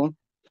 go on.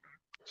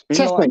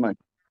 Test me. Mate.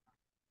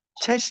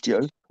 Test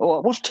you? All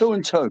right, what's 2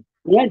 and 2?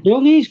 Yeah,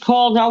 Dougie's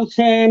called out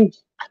Thingy.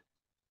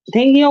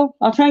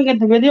 I'll try and get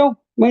the video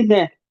right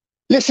there.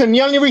 Listen,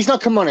 the only reason I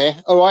come on here,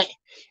 all right,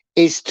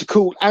 is to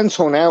call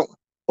Anton out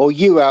or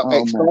you out,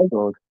 Expo.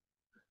 God.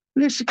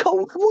 Listen,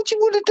 Cole, what do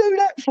you want to do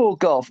that for,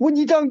 Garth? When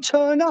you don't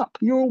turn up,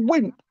 you're a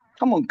wimp.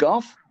 Come on,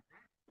 Garth.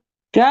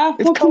 Garth,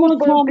 what do you want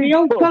to call me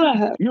out,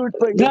 fella? You would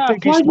be the Garth, why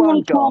biggest do you one,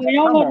 want to call Garth. me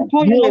out? Come I on.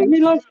 thought you loved me,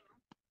 lad.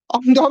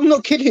 I'm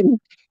not kidding.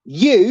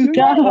 You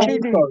are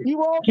kidding.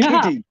 You are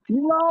kidding.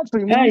 You're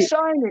laughing when you're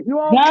saying it. You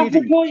are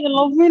kidding. I thought you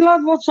loved me,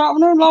 lad. What's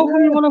happening, lad?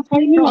 When you want to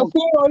fight me?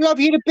 I love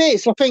you to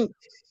bits. I think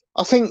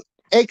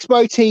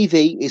Expo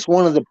TV is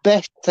one of the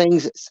best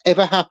things that's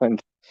ever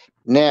happened.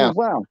 Now, Oh,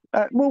 wow.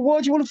 Well, why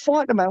do you want to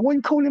fight the man? What are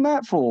you calling him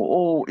out for?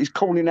 Or is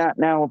calling out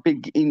now a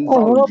big in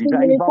vogue? I'm being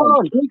really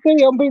calm.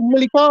 I'm being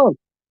really calm.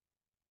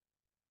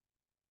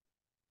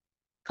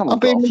 Come on,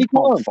 Garth, you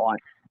can't fight.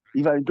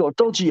 You've only got a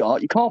dodgy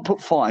heart. You can't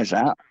put fires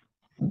out.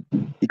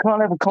 You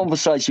can't have a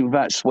conversation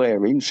without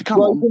swearing. So come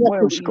on,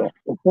 where is Scott?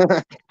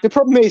 The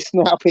problem is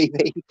now,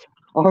 PP,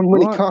 I'm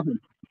really calm.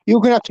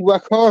 You're going to have to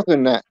work harder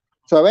than that.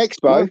 So,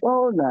 Expo.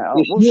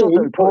 What should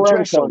I do?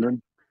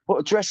 Put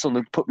a dress on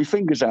and put my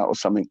fingers out or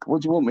something.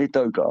 What do you want me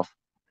to do, Garth?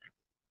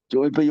 Do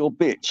you want me to be your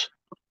bitch?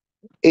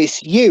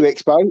 It's you,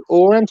 Expo,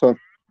 or Anton.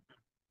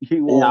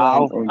 You or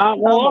Anton.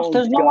 Well,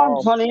 there's no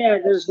Anton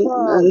here. There's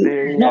not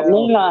me,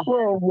 lad.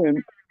 Well,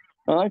 wimp.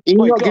 Right?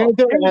 You're not going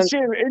to do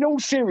it,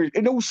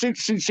 in all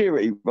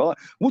sincerity, right?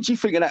 What do you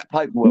think of that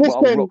paperwork?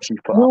 Listen,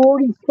 you're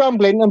already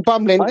stumbling and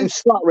bumbling and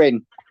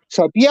stuttering.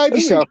 So behave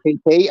yourself,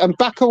 PP, and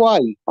back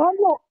away.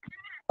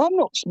 I'm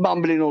not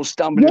mumbling or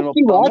stumbling. Yes,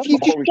 you are. You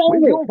just saying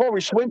it. You're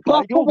Boris Wimp,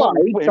 mate. You're Boris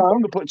Wimp. I'm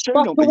going to put a tune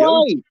on for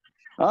you.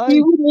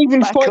 You wouldn't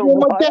even fight me on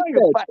my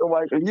deathbed. Back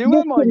away from you,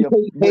 am I?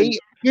 PP,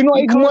 you're not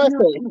even worth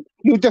it.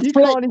 You're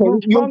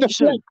deflecting. You're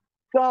deflecting.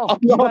 Garth,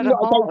 you've had a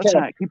heart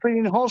attack. You've been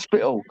in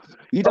hospital.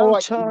 You don't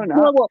turn up.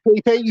 You know what,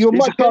 PP? You're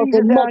much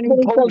geezer down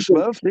in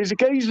Portsmouth. There's a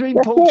geezer in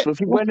Portsmouth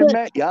who went and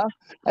met you.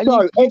 And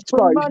so, you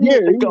threw money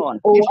at the guy.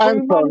 Or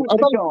Anton,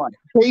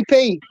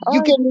 PP,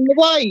 you're getting in the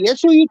way.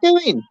 That's all you're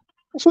doing.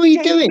 That's what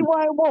you're doing. Getting in the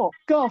way of what?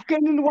 Garth,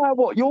 getting in the way of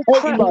what? You're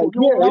crap.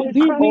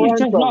 PP's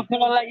just not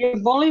going to let you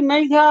bully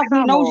me, Garth.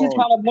 He knows you're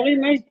trying to bully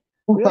me.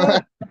 Yeah.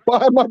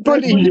 Why am I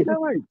bullying you?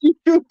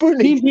 You're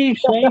bullying.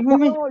 PP's saving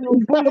me. You're a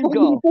bully,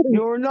 Garth.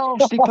 You're a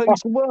nasty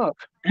piece of work.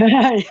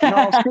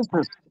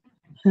 Narcissist.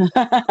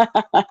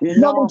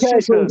 No one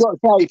cares what you've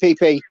got to say,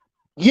 PP.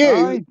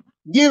 You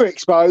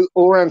Expo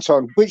or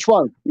Anton? Which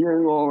one? You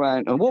or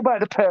Anton. What about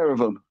the pair of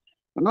them?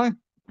 Am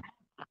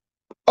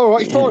all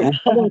right, fine.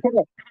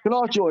 Can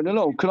I join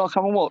along? Can I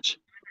come and watch?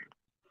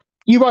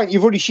 You won't.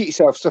 You've already shit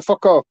yourself, so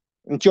fuck off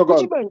and jog What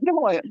on. do you mean?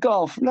 No, I ain't,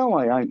 Golf. No,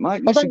 I ain't,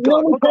 mate. I Listen, don't. No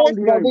Golf, one look on cares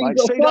to about you, what mate. you've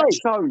got See to that say.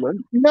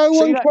 stolen? No See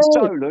one that cares.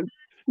 stolen?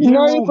 You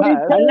will Nobody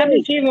have And let me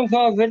cares. see if I've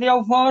got a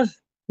video for us.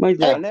 Wait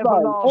there. an Expo.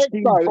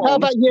 everlasting Expo. How bond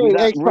about you, with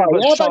that Expo?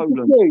 river How about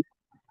stolen. you,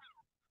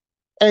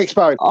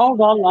 Expo?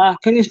 Hold on,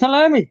 can you still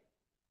hear me?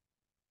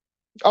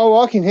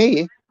 Oh, I can hear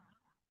you.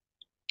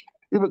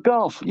 Yeah, but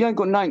Garth, you ain't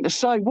got nothing to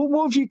say.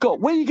 What have you got?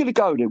 Where are you going to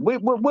go then? Where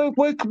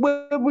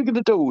are we going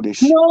to do all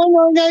this?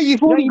 No.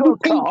 You've You already ain't got a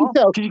repeated car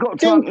yourself. because you got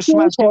Still drunk and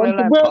smashed in a times.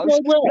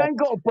 lamppost. You Where? ain't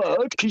got a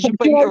bird because you Do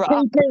beat you her know,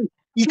 up. PP?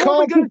 You So what are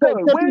we can't going to protect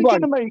do? Where are you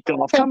going everyone. to meet,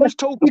 Garth? Come, let's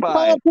talk You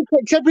about can't it.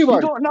 protect You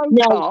everyone. got no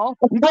Now, car.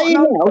 I'll You tell got you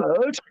no now.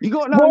 bird. You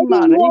got Why no don't you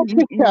money. watch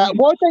this cat?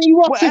 Why don't you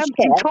watch this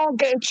You cat? can't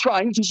get a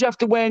train because you have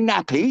to wear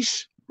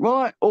nappies,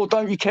 right? Or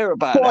don't you care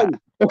about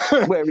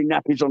that? Wearing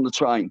nappies on the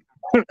train.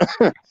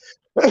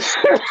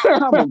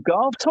 Come on,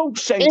 Garth, talk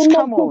sense. It makes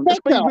Come it on, let's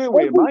be better. real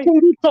here, mate.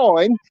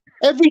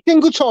 Every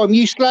single time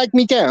you slag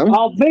me down.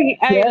 Oh, hey,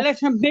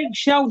 listen, big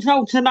shout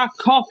out to that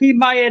coffee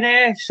buyer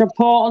there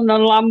supporting the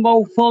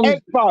Lambo Fund.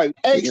 Expo.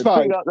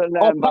 Big up the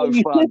I'll Lambo pay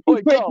you Fund. 50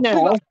 Oi, quid Garth,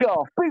 now.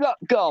 big up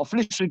Garth.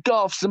 Listen,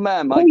 Garth's the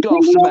man, mate. PP,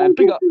 Garth's the man.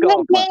 Big up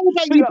Garth, mate.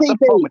 Big up the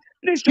PP. pommy.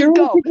 Listen, You're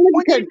Garth,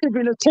 when you insignificant. live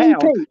in a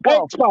PP, town,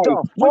 Garth,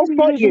 Expo. when I'll you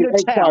fight live in you, a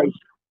Expo. town,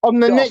 On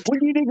the Garth, next.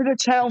 when you live in a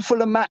town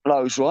full of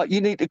matlows, right,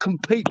 you need to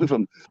compete with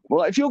them.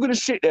 Right, if you're going to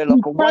sit there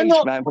like a waste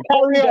cannot man for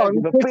 4 carry days on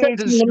with a beard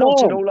and protecting the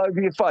snotting man. all over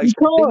your You face,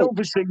 then can't.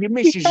 obviously your You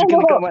missus is going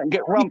to cannot. go out and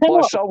get You rumped by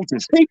cannot.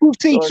 soldiers. People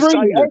see Or through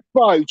you, sailors.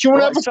 Expo. Do you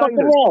want to Right, have a fucking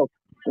sailors. row?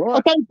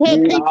 Right. I don't care,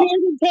 PP. No. I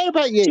don't care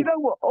about you. Do you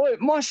know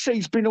what? My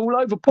seat's been all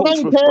over I don't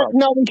Portsmouth, care. bro.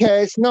 No one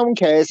cares. No one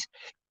cares.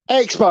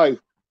 Expo.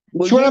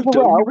 Well, do you want to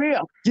have a row? You're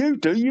here. You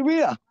do. You're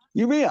here.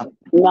 You're here.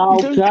 No,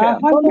 you do sir. care. I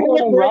don't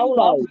want to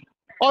roll out.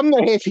 I'm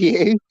not here for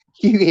you,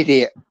 you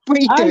idiot. What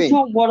are you I doing?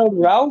 don't want to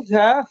roll,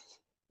 sir.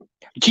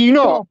 Do you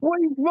not? What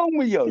is wrong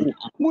with you?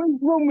 What is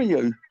wrong with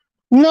you?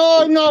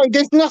 No,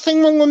 there's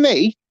nothing wrong with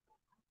me.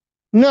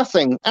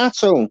 Nothing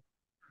at all.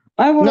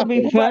 I want to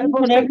be friends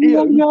with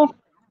everyone,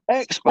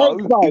 Expo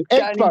is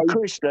Danny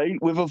Christie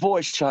with a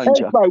voice changer.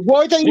 Expo,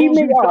 why don't you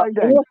meet up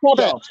and let's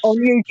have it on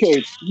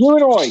YouTube? You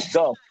and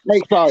I.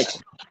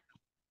 Expo.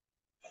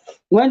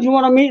 When do you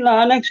want to meet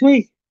next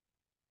week?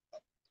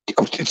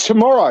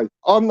 Tomorrow.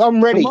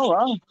 I'm ready.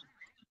 Tomorrow?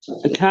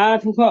 I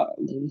can't. We've got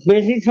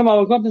busy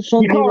tomorrow. We've got the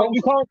Sunday roast.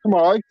 You can't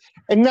tomorrow.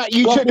 And that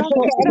you took the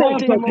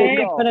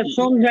for the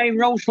Sunday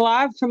roast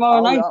live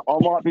tomorrow night. I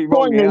might be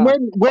wrong. Fine,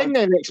 then. When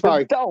then,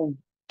 Expo?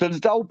 Does the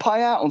dole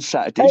pay out on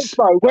Saturdays?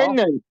 Expo, when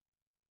then?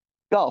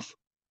 Golf.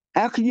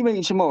 How can you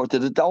meet tomorrow?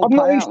 Did the dole I'm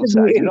not pay out on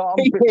interested in Saturdays? you, I'm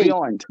a bit PP.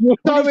 behind. You're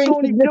Well, so he's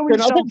doing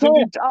insignificant. I don't something.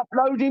 care. He's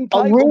uploading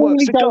I paperwork.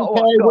 really don't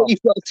care what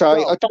you've got to say.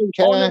 I don't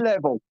care. On a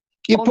level.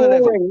 You're on a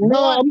level. boring.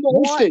 No, I'm not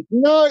interested.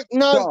 No,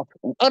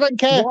 I don't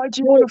care. Why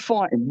do you want to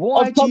fight him?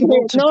 Why I've do you come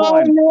want to here.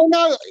 fight him?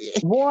 No.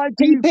 Why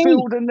do you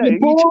feel the You're need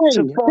boring.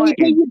 to fight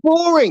PP, him? you're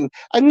boring,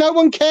 and no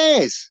one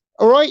cares.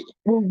 All right?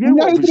 Well,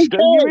 Nobody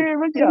cares. you're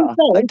here, aren't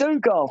you? They do,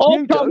 Golf.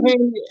 You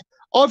do.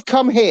 I've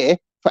come here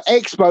for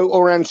Expo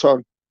or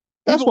Anton.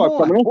 That's why I've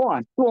come here.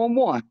 Why? Go on,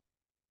 why?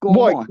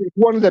 Why? It's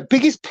one of the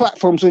biggest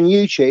platforms on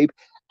YouTube,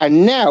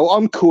 and now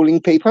I'm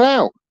calling people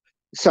out.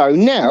 So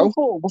now...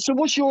 So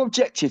what's your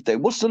objective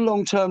then? What's the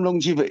long-term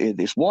longevity of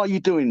this? Why are you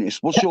doing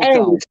this? What's your end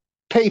goal?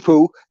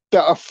 People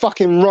that are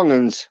fucking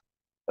wrong-uns.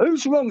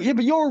 Who's wrong? Yeah,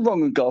 but you're a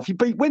wrong-un, Golf. You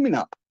beat women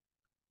up.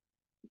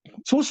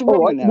 So what's the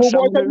wrong with now? Well, why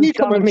Someone don't you who's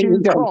come done and a meet me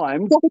few then?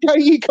 crimes Why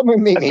don't you come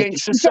and meet me?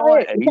 against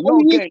society, Is that not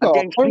all you've got?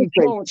 against Honestly.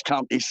 insurance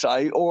companies,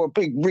 say, or a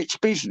big rich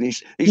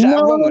business? Is that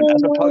a wrong-un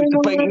as opposed to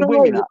beating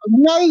women up?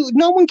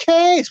 No one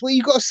cares what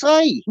you got to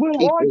say. Well,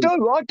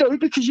 people. I do,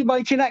 because you're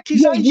making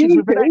accusations.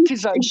 With an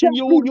accusation,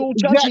 you're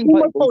judging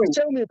my people. point.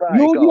 Tell me about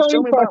You're it, the Garth. only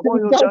Tell me about person why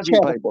that you're does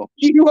judging care. people.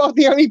 You are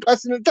the only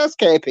person that does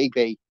care,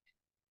 PP.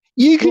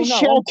 You can Well, no,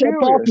 shout I'm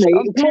above curious. me I'm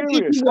as much as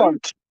curious. you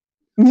want.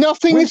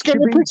 Nothing is going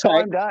to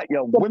protect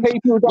the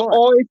people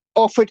that I've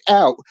offered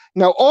out.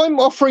 Now, I'm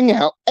offering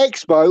out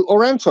Expo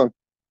or Anton.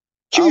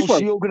 Choose one.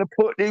 So you're going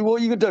to what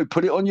are you going to do?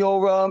 Put it on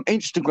your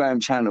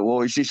Instagram channel,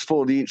 or is this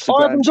for the I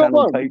Instagram haven't got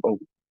channel one. people?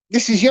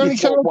 This is the only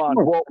channel.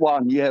 What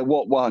one? Yeah,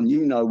 what one?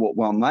 You know what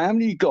one, man. How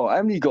many you got?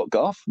 How many you got,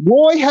 Garth?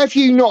 Why have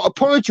you not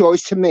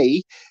apologised to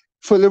me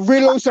for the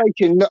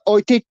realisation that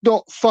I did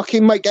not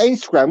fucking make that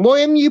Instagram?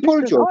 Why haven't you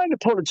apologised? I ain't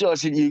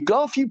apologising to you,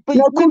 Garth. You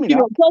beat women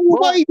up. Go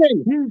away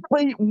then. You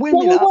beat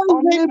women up.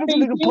 I'm never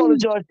going to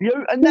apologise to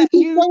you, and that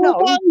you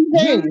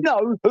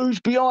know who's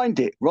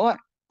behind it, right?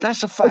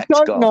 That's a fact,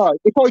 I don't Garth. know.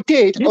 If I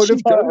did, Yes, I'd have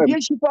you do. hurt him.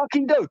 Yes, you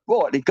fucking do.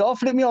 Right, then,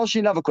 Garth, let me ask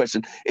you another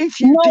question. If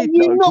you did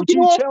you're know, not would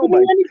you gonna ask tell me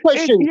me? any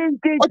questions. If you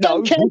did I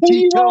don't know, care would who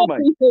you you tell are,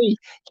 me? PP.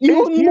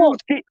 You are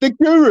not the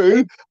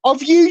guru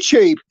of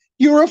YouTube.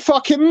 You're a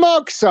fucking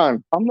mug,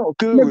 son. I'm not a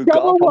guru,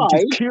 Garth. I'm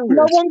just curious.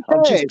 No one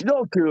I'm cares. just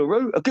not a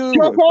guru. A guru.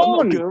 Jog I'm not a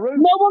on. guru.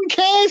 No one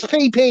cares,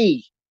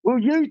 PP. Well,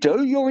 you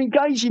do. You're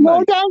engaging No, me.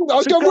 I don't.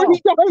 I So,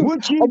 really Garth, don't.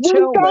 would you I really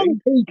tell me?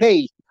 don't,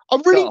 PP.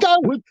 I really Garth,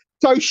 don't.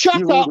 So shut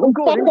up Well, and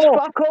go fuck on,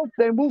 off. fuck off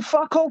then. Well,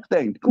 fuck off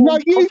then. Go No,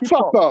 on, you off your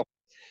fuck pop. off.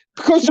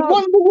 Because No.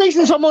 one of the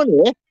reasons I'm on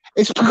here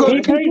It's because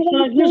He takes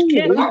on just Who's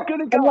kidding.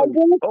 going to go?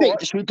 All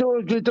right, should we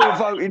do a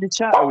vote in the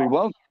chat or we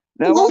won't?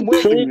 Now, I'm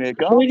working here,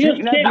 Garth. We You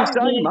just can have your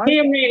say, mate. He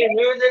really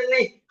knew, didn't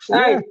he?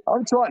 Yeah,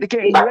 I'm trying to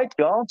get in your head,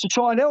 Garth, to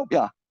try and help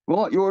you.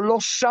 Right, you're a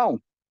lost soul.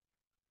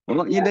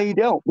 Right, you need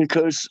help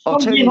because I'll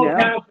tell you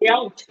now.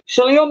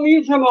 So you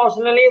unmute him or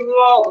shall I leave him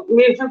all?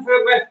 Mute him for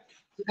a bit.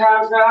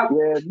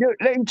 Yeah,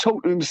 let him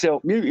talk to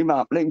himself. Mute him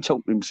up. Let him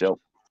talk to himself.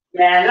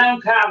 Yeah, let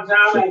him calm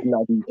down.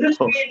 Bloody Just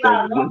toss being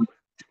that them.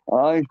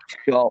 I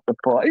got the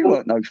fire. He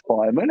weren't no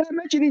fireman.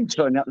 Imagine him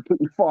turning up and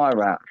putting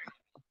fire out.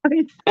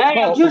 Hey,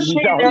 I've just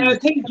seen I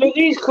think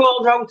Dougie's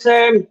called out,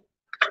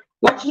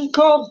 what's it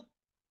called?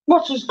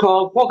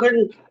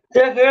 Fucking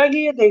Dirk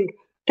Ergy, I think.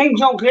 I think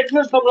John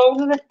Christmas from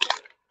loading it.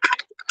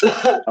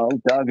 Oh,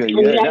 Dougie,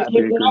 yeah, that'd be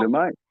a good one,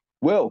 mate.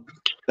 Well,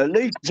 at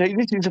least, see,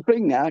 this is the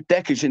thing now.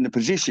 Decker's in the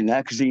position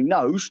now because he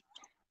knows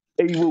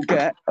he will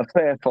get a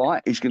fair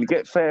fight. He's going to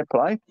get fair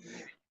play.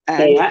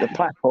 And the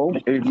platform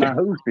is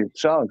Mahoosive.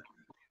 So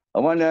I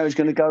wonder how he's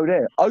going to go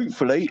there.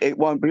 Hopefully, it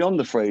won't be on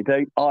the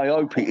 3D. I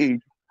hope it is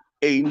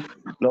in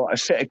like a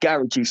set of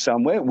garages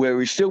somewhere where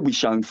he'll still be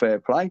shown fair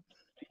play.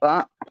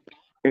 But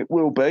it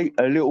will be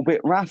a little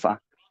bit rougher,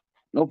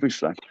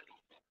 obviously.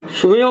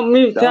 Should we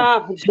unmute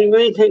Garth and see what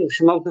he thinks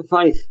about the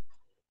fight?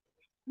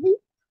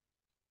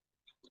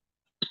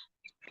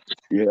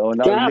 Yeah, I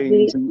know. Garth,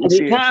 if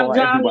he calms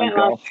down,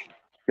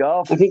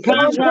 Garth, if he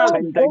calms down,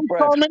 10 deep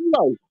breaths.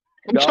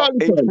 Garth,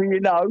 in through your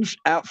nose,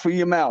 out through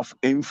your mouth.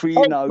 In through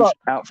your nose,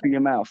 out through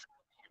your mouth.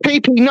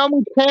 People, no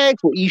one cares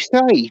what you say.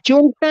 Do you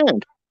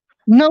understand?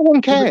 No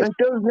one cares. Yeah, but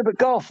they do. Yeah, but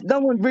Garth, no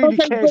one really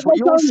cares what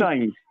you're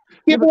saying.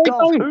 Yeah, but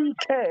Garth, who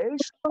cares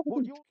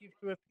what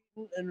you're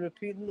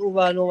repeating over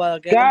and over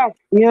again? Garth,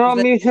 you're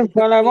on mute,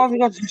 fella. What have you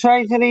got to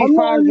say to these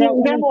fans?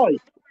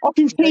 I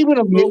can see when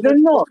I'm muted or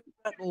not.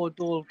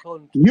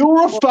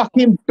 You're a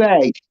fucking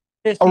bag.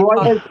 All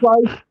right,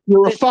 okay?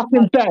 You're a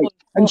fucking bag.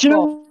 And do you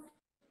know?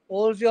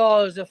 All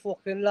yours a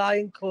fucking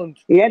lying cunt.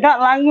 Yeah,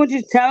 that language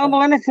is terrible,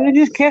 innit? Can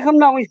you just kick him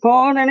now? He's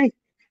born, isn't he?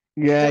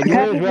 Yeah, you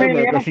as well,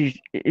 mate, because he's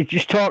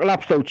just talking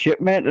absolute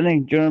shit, mate, doesn't he?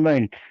 Do you know what I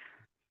mean?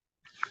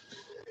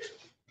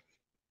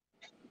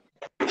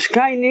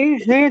 Sky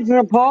News needs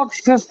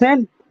reports just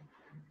in.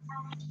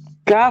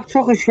 Garth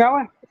took a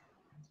shower.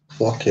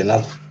 Fucking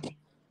hell.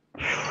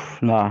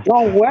 Nah.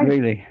 No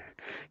way.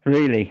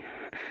 Really.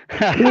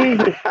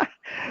 Jesus.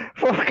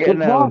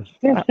 Fucking hell.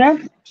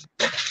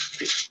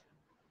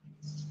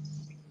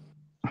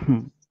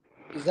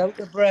 He's out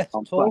of breath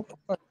to talk.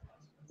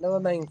 Never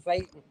mind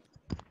fighting.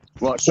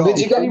 Right, so did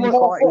you get any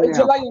more footage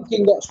of Lion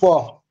King, that's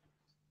what?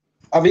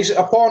 Of his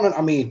opponent,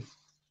 I mean.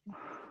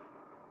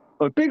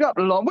 Oh, big up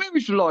the Lion. Where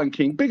is the Lion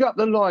King? Big up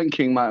the Lion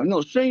King, mate. I've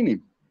not seen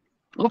him.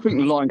 I think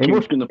the Lion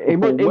King's going to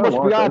perform He must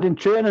well, be hard in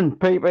training,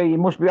 people. He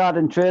must be hard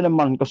in training,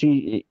 man, because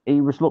he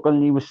was looking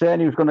and he was saying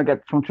he was going to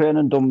get some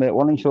training done, mate,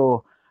 wasn't he?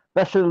 So,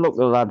 best of luck,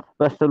 the lad.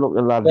 Best of luck,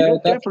 the lad. Yeah,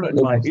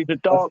 definitely, mate. He's a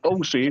dark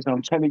horse, he is.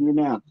 I'm telling you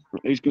now.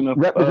 He's going to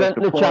represent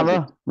the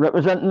channel,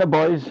 representing the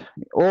boys.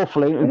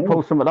 Hopefully, he'll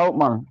pull something out,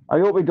 man. I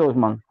hope he does,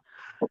 man.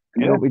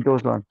 I hope he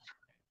does, man.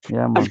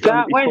 Yeah, man.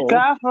 Where's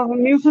Garth? I've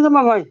muted him,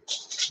 have I?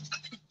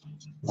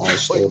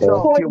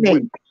 Fight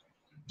me.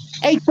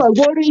 Hey, bro,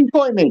 why don't you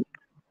fight me?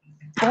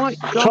 Told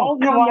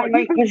you why,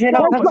 mate, because you're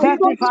not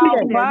pathetic.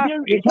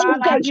 You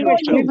can't argue with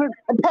stupid.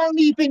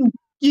 Apparently,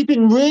 you've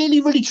been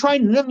really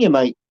training, haven't you,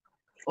 mate?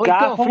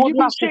 Garth, I wouldn't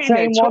have to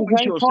say one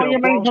thing for you,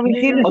 mate. Have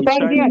you seen his face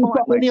here? You've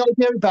got any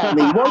idea about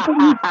me? Why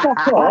don't you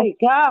fuck off? Hey,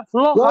 Garth,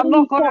 look, I'm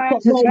not going to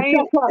entertain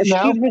a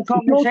stupid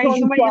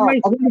conversation with you,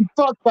 mate. I'm in the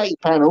fuck bait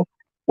panel.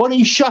 Why don't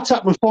you shut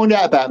up and find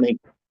out about me?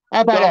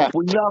 How about that?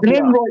 We love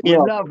you. We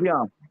love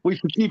you. We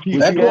forgive you.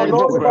 We all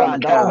know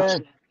about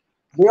it.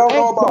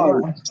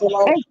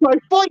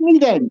 Fight me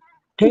then.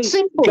 It's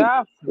simple.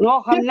 Garth,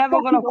 look, I'm never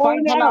going to fight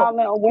an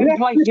little wimp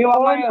like you,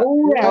 am I?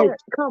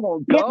 Come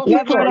on, Garth.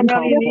 Never in a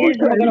million years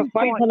am I going to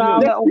fight an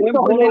little wimp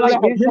bully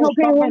like you. You're not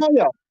going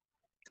to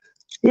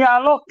Yeah,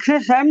 look,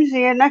 Chris M's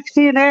here next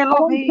to you there.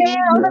 Look,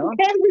 I don't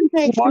care who's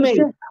next to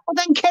me. I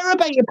don't care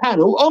about your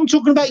panel. I'm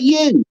talking about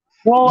you.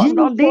 Well,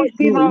 these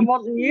people are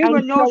wanting you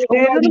and you're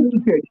scared of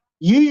them.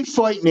 You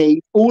fight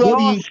me all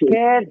over YouTube.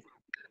 Scared.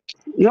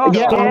 You're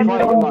scared of my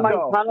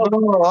panel.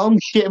 Oh, I'm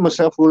shitting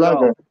myself all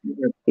over.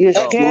 You're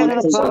scared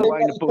of the panel.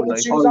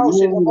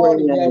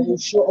 You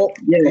shut up.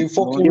 You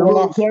fucking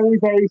laugh.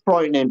 Very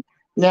frightening.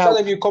 Now, tell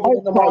him you come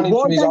in the morning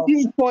why from his don't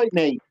you fight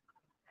me?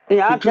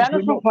 Yeah, tell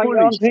us what fight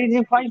you're on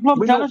TV fight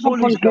club. Tell us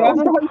what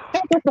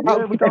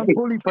Yeah, we don't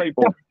bully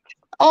people.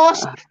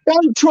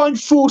 Don't try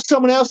and force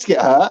someone else to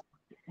get hurt.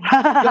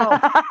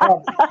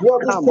 You're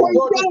just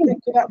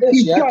thinking at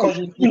this, yeah? Because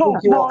you think you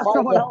won't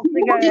fight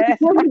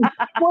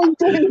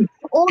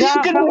All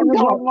you're going to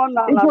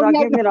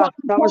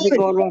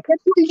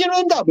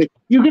end up with,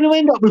 you're going to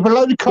end up with a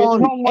load of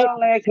carnage.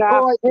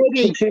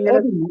 Eddie,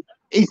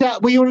 is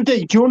that what you want to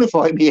do? Do you want to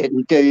fight me,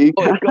 Eddie? Do you?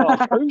 Oh,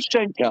 God. Who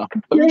sent you?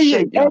 Who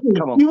sent you? Eddie,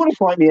 come on. You want to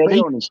fight me, Eddie?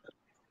 Be honest.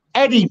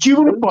 Eddie, do you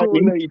want to fight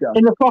me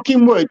in the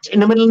fucking woods in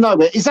the middle of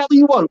nowhere? Is that what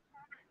you want?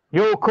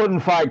 You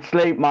couldn't fight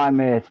sleep, my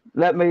mate.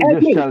 Let me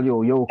Eddie, just tell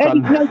you, you Eddie,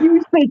 couldn't. no,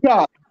 you speak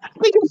up.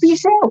 Speak up for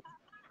yourself.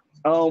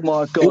 Oh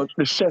my God,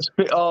 the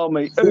Cesspit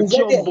Army. Who's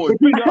John Eddie? Boy.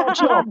 It's Big up not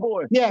John John.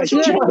 Boy. Yeah, It's it's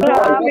John John Boy.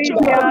 Boy. It's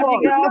John John Boy.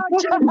 Boy.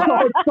 John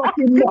Boy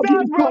fucking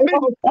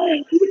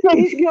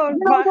He's going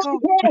back no one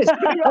cares.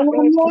 I'm the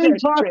only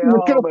person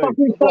that's going to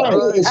fucking say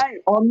it.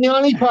 I'm the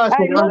only person.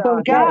 Hey, I look,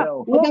 don't Gav, care.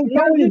 I look, don't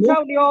care loads of anymore.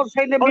 totally all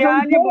saying they're I don't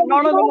behind you, but care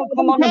none of them anymore. will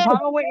come on the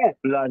panel with you.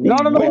 Bloody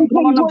None of them will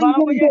come on the What are you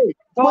panel going with to you. do?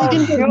 What are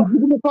you going to do? shut- You're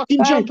going to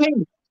fucking Hey. jump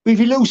in with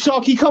your little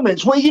sarky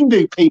comments. What are you going to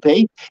do, PP?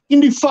 You can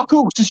do fuck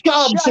all. Just go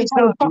up and say,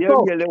 Shut up, fuck you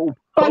off. little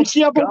Face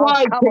the other Garth,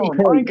 way, come on,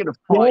 PP. I ain't gonna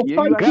fight you.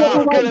 You face the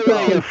other way, Get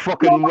away, you PP.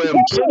 fucking No one wimp.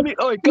 cares. Send me,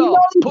 oi, You Garth,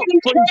 know put nobody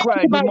 3 cares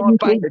grand in about my you,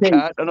 bank PP.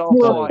 account and I'll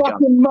You're a fight you.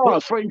 fucking mug.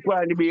 Put 3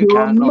 grand in my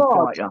You're a account and I'll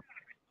mug. fight you.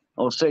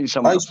 I'll send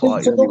something I to speak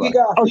fight to you Dougie anyway.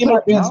 Gaff. He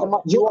might be able to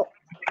match you up.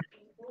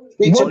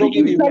 Speak to What did Dougie.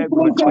 you say Yeah, to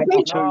with me, a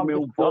PP? 22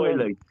 mil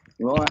boilie,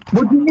 right?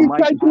 What did I'll you make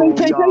say it to me,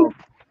 for PP? you.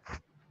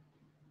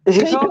 Is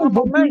he PP, talking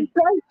about what did me?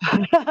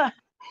 you say?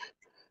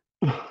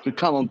 So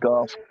come on,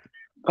 Garth.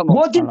 Come on.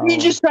 What did you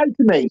just say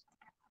to me?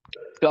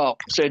 Garth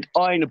said,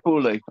 I ain't a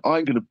bully. I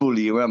ain't gonna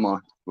bully you, am I?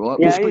 Right?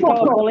 Yeah, We'll he's speak not a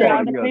to bully. the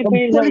And the radio.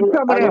 PP's a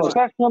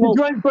respectable.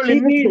 You ain't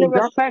bullying this PP's a geezer.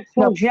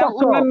 respectful Now,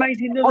 fuck gentleman, off. mate.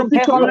 He Oh, doesn't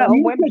piss on because little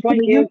you wimps said to like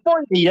me, you. you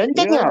fight me then,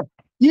 didn't Yeah.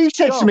 you? You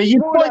said to me,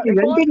 you fight me If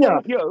then, I didn't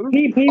fought you? you,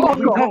 PP Fuck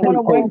doesn't off, piss on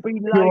a people. wimp. I'll be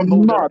You're a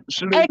labelled an mug.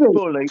 absolute Eddie,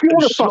 bully do you and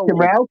want a fucking slaughtered.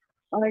 row?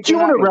 I ain't Do you gonna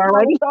want a have it. row,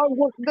 Eddie?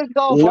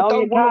 I No,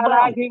 don't you want can't a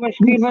row. argue with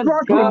You're stupid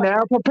struggling Gaff. now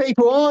for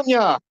people, aren't you?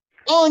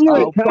 Aren't you, Oh,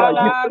 Ted? come can't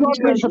You're on. argue with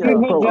struggling for stupid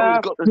people.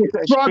 Gaff. Got the You're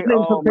Cesspit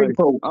struggling for Army.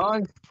 people.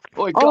 Aye?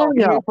 Oi, Garth, Aren't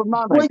you you? here for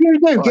money? What are you going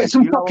to do? Right, Get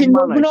some you love fucking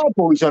money. Moving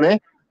boys on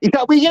it? Is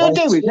that what you're going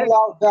to do, is it? Chill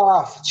out,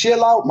 Gaff.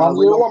 Chill out, man.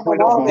 No, You're we're one not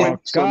man army.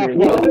 wanks on here.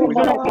 Yeah, We're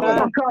listen not up, Gaff.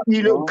 Fuck up,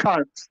 you little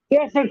cunt.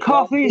 Get the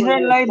coffees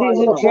in, ladies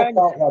and gents.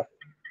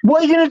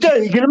 What are you going to do?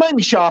 You're going to make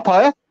me sharp,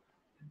 are you?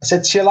 I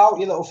said, chill out,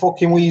 you little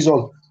fucking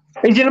weasel.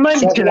 Are you going to make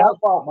me Sort chill your out? life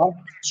out, man.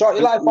 Sort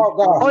your life out,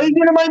 Gaff. Are you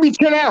going to make me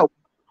chill out?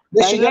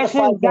 Hey,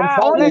 listen,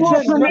 Gaff, Are you listen.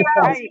 offering me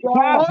out? Hey,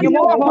 Gaff, Are you you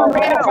won't come offering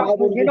me round out?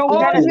 because you know Are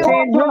Dennis you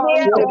turns offering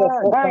me up.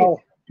 out? Hey,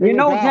 you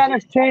know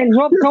Dennis turns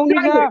up, don't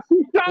you, Gaff?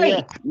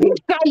 You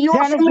say you're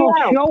Dennis offering me will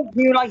out. choke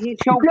you like he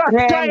choked Just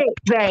say it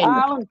then.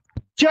 Alan.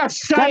 Just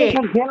say Dennis it.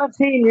 will kill a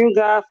team, you,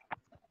 Gaff.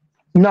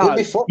 No,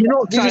 you're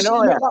not Did you saying, see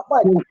are me you? get that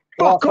bag?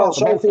 Fuck off.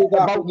 Show for you,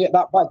 Gaff, and get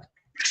that bag.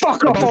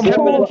 Fuck off, I'm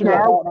Show me bored what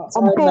now. about that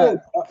I'm time bored.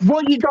 there.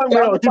 What you don't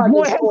Get on realise the is bag my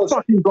and head's show us.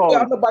 fucking Get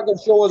gone. on the bag and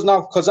show us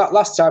now, because that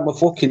last time was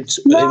fucking.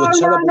 No, It was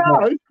terrible.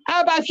 no.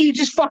 How about you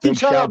just fucking Big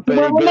turn shout, up to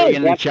where Billy, I'm Billy at?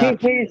 in the chat.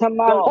 PP's a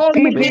man. Oh,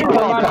 PP's Big a man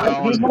Harper. of the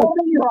Oh, people.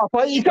 Big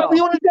Harper. Is that what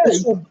you want to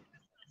do?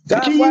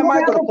 Gaff, Do why you am I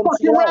want to going have to a come to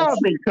fucking your row house?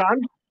 with me,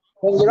 son?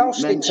 When your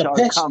house stinks of Mencho,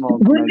 piss. come on,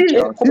 Will you,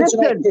 Mencho. Come to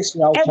listen, piss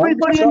me out, man.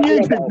 everybody Shut on your news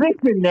head is out.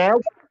 listening now.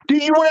 Do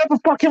you want to have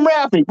a fucking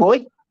row with me,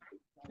 boy?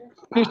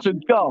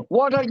 Listen, Garth,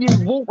 why don't you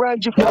walk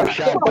round your flat,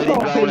 Shout, Fuck Billy,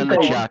 off, going in the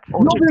people. chat.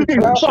 or You're just going a to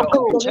do pizza fuck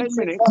for all. 10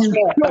 minutes You and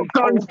shotgun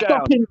calm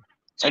down? fucking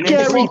And then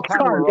put scary your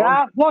camera cunt. on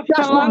Gaff, what's the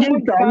That's what you've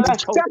language, done. and fella?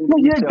 talk That's to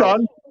what you've yourself.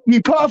 done.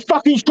 You put a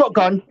fucking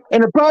shotgun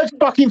in a bird's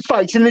fucking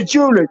face in a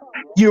jeweler's.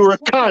 You're a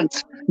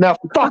cunt. Now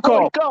fuck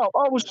Oh, off. God,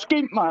 I was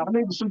skint, mate. I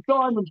needed some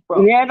diamonds,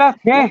 bro. Yeah, that's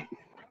it.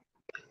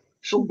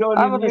 Still going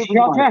I in the would have river,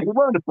 shot mate. you. It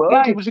weren't a bird,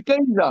 Right. it was a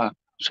geezer.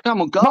 So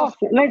come on, Garth.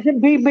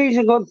 Listen, PP's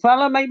a good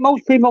fella, mate.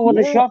 Most people would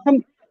have Yeah. shot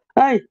him.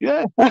 Hey.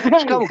 Yeah. So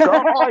come on,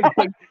 Garth. I ain't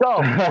beat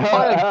Garth.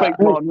 I ain't beat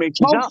my missus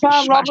Most up, time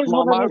smashed robbers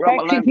my would have motor up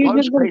my executed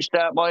lamppost, them. pissed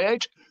out my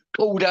head,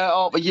 pulled out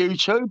off of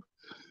YouTube,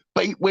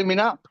 beat women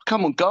up.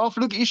 Come on, Garth.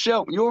 Look at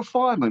yourself. You're a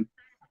fireman.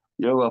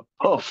 You're a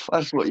puff.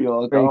 That's what you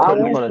are, Garth. I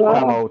wish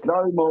so.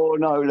 No more,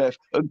 no less.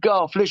 And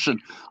Garth, listen,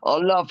 I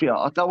love you.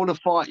 I don't want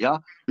to fight you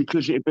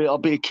because I'll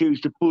be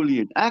accused of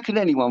bullying. How can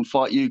anyone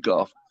fight you,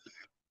 Garth?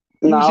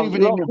 You was No,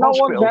 even look, in the no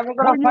one's hospital. ever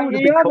going to fight would you.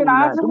 have been You've been calling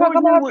asking that? for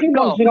about 2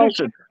 months Garth, ago.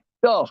 listen,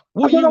 Garth, I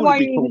what don't you know would why have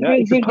been you calling that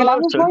is the think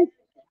language, person. mate.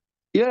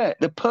 Yeah,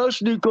 the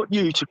person who got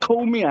you to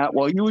call me out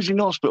while you was in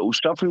hospital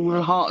suffering with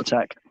a heart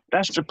attack,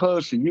 that's the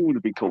person you would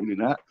have been calling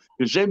that.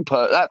 Because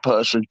that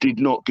person did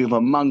not give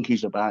a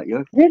monkeys about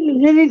you. Did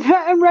he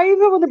threaten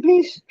Raven with the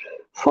police?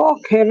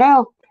 Fucking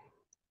hell.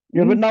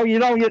 Yeah, but now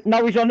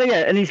now he's on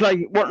here and he's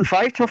like wanting to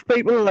fight off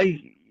people. Like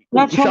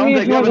That's he what sounds he's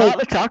like you're having doing.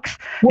 heart attacks.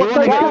 What You want to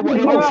they get do what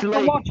he You're going to wants have to to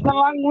like. watch the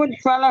language,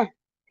 fella.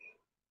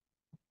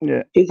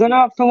 Yeah. You're going to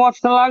have to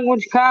watch the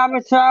language. Calm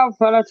it down,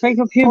 fella. Take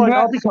a few Fine,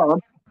 I'll be breaths. calm.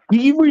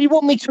 You really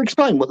want me to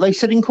explain what they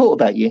said in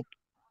court about you?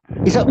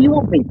 Is that what you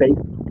want me, Pete?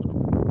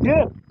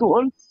 Yeah, go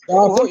on.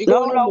 What you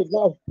going on with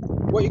now?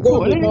 What you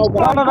going with now,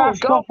 None of that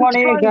stuff on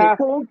here, Gaff.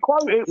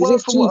 Quote it Is word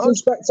this for Chief word.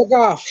 Inspector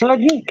Gaff? Shall I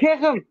just kick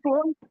him?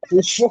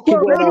 He's fucking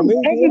Well, going on me.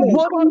 Eddie,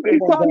 what are you Quote it.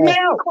 talking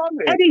about? Quote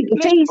it. Eddie,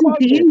 it's Let's easy quote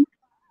for it. you.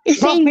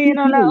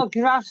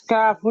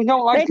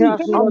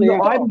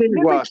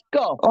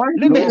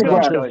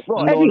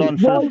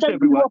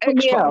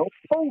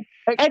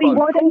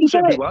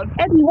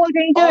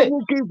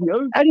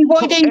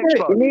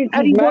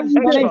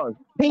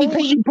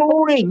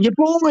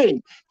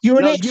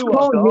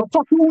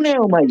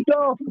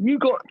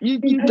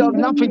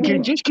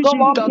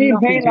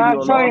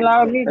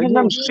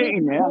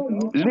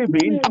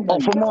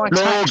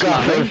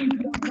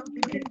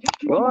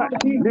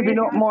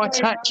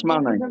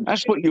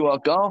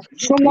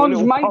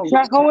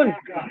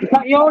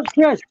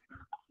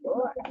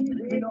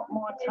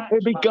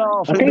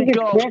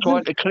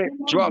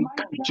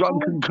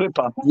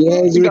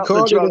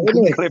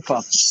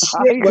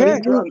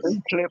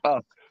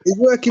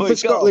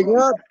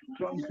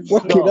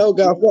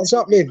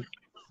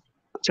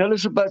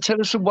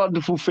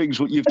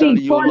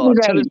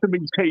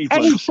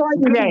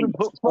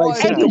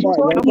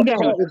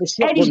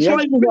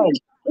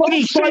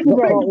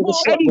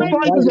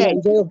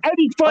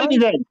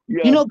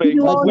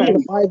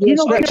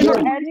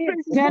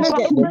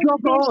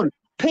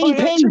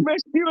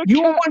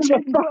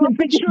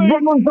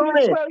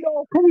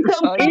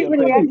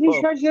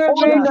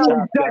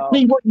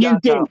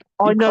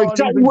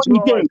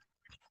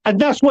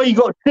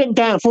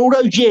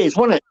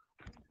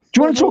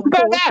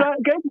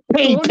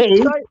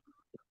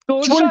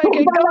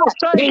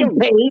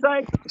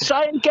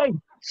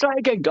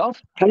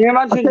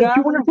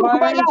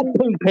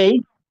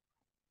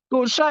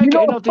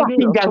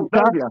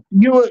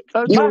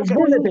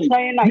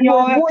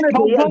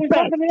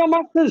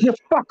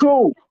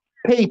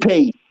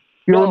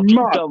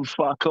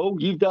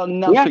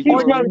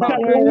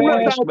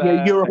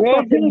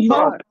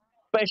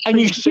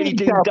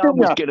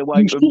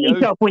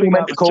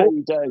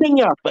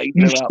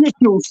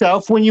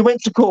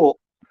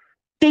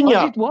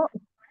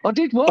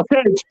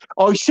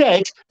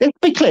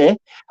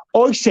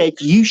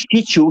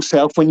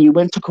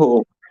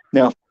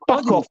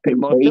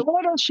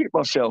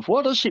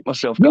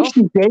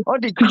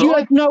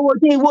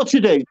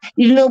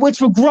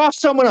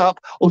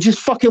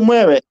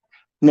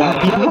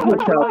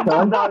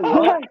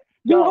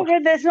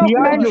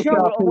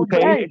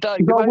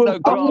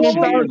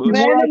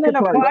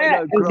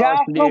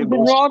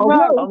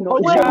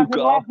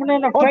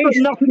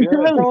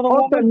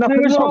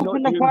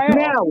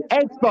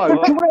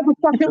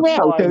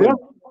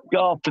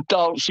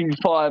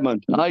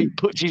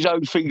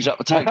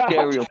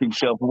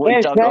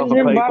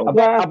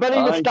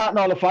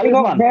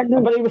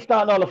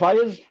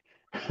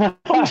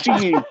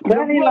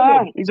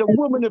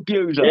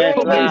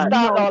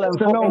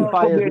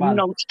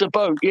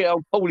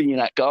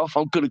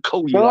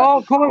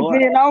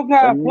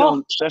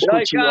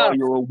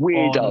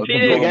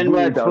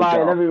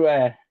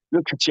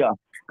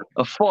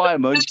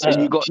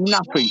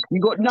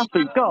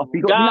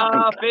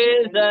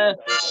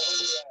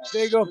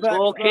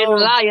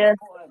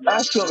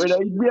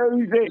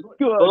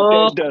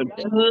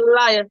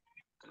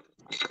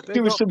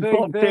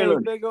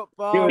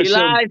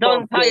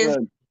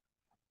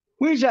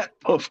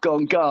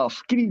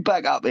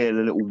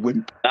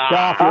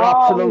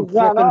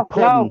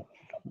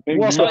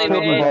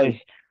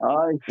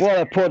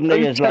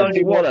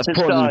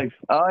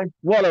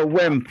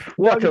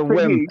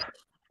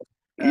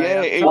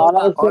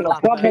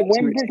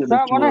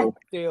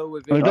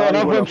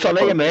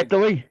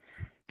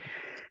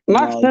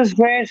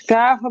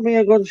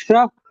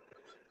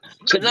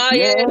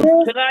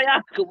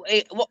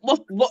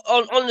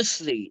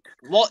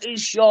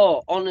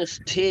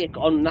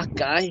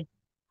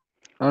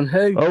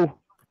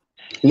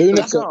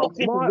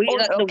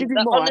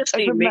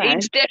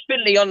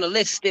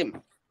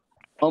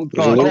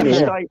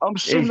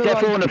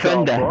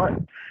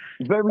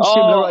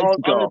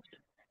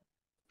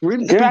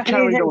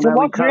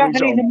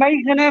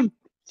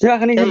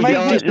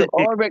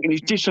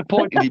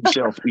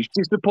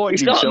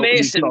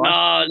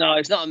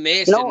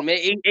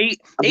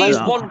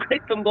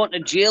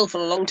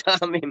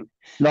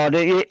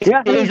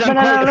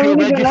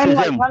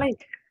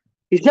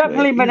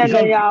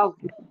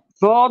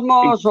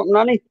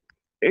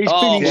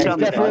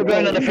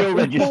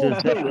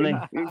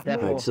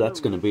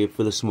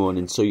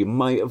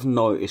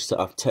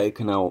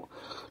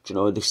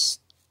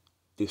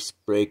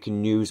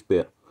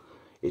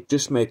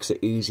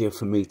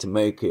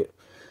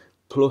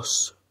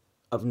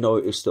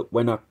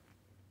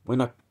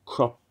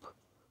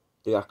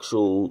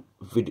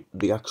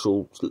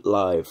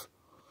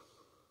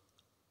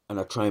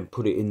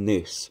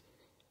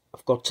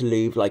 I've got to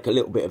leave like a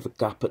little bit of a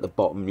gap at the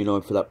bottom, you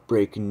know, for that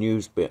breaking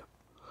news bit.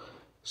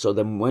 So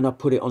then when I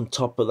put it on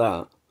top of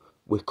that,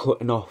 we're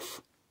cutting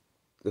off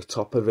the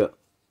top of it.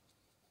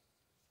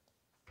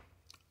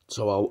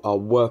 So I'll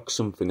work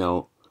something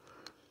out.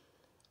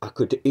 I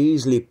could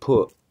easily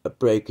put a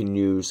breaking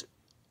news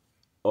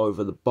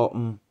over the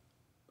bottom,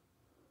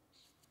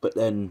 but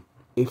then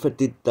if I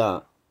did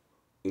that,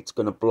 it's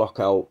going to block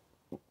out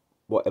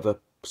whatever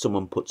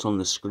someone puts on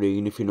the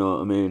screen, if you know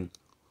what I mean.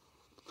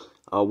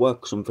 I'll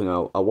work something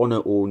out. I want an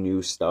all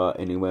new start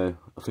anyway.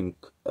 I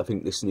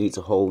think this needs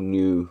a whole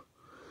new,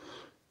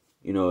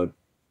 you know,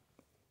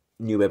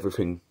 new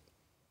everything.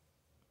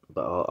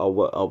 But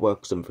I'll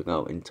work something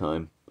out in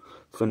time.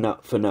 For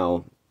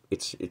now,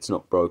 it's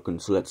not broken,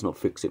 so let's not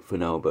fix it for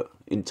now. But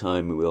in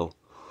time we will.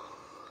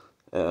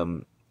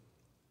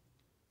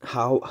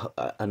 How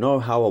I know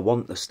how I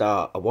want the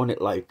start. I want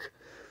it like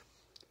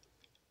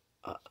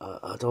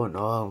I don't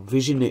know. I'll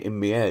vision it in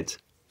my head,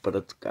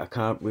 but I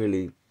can't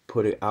really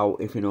put it out,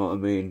 if you know what I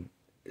mean.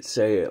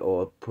 Say it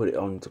or put it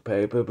onto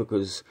paper,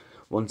 because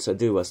once I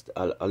do,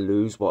 I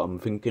lose what I'm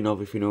thinking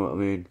of, if you know what I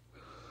mean.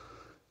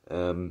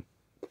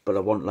 But I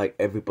want like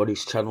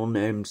everybody's channel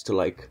names to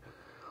like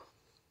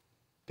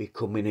be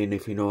coming in,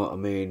 if you know what I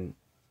mean.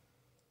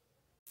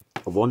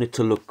 I want it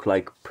to look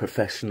like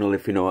professional,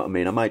 if you know what I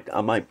mean. I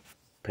might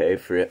pay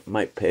for it.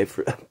 Pay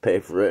for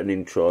it an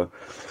intro.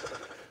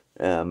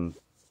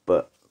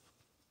 But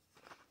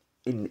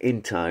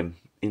in time.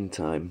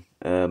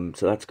 So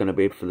that's going to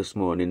be it for this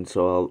morning.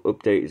 So I'll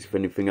update you if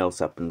anything else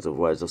happens.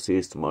 Otherwise, I'll see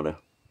you tomorrow.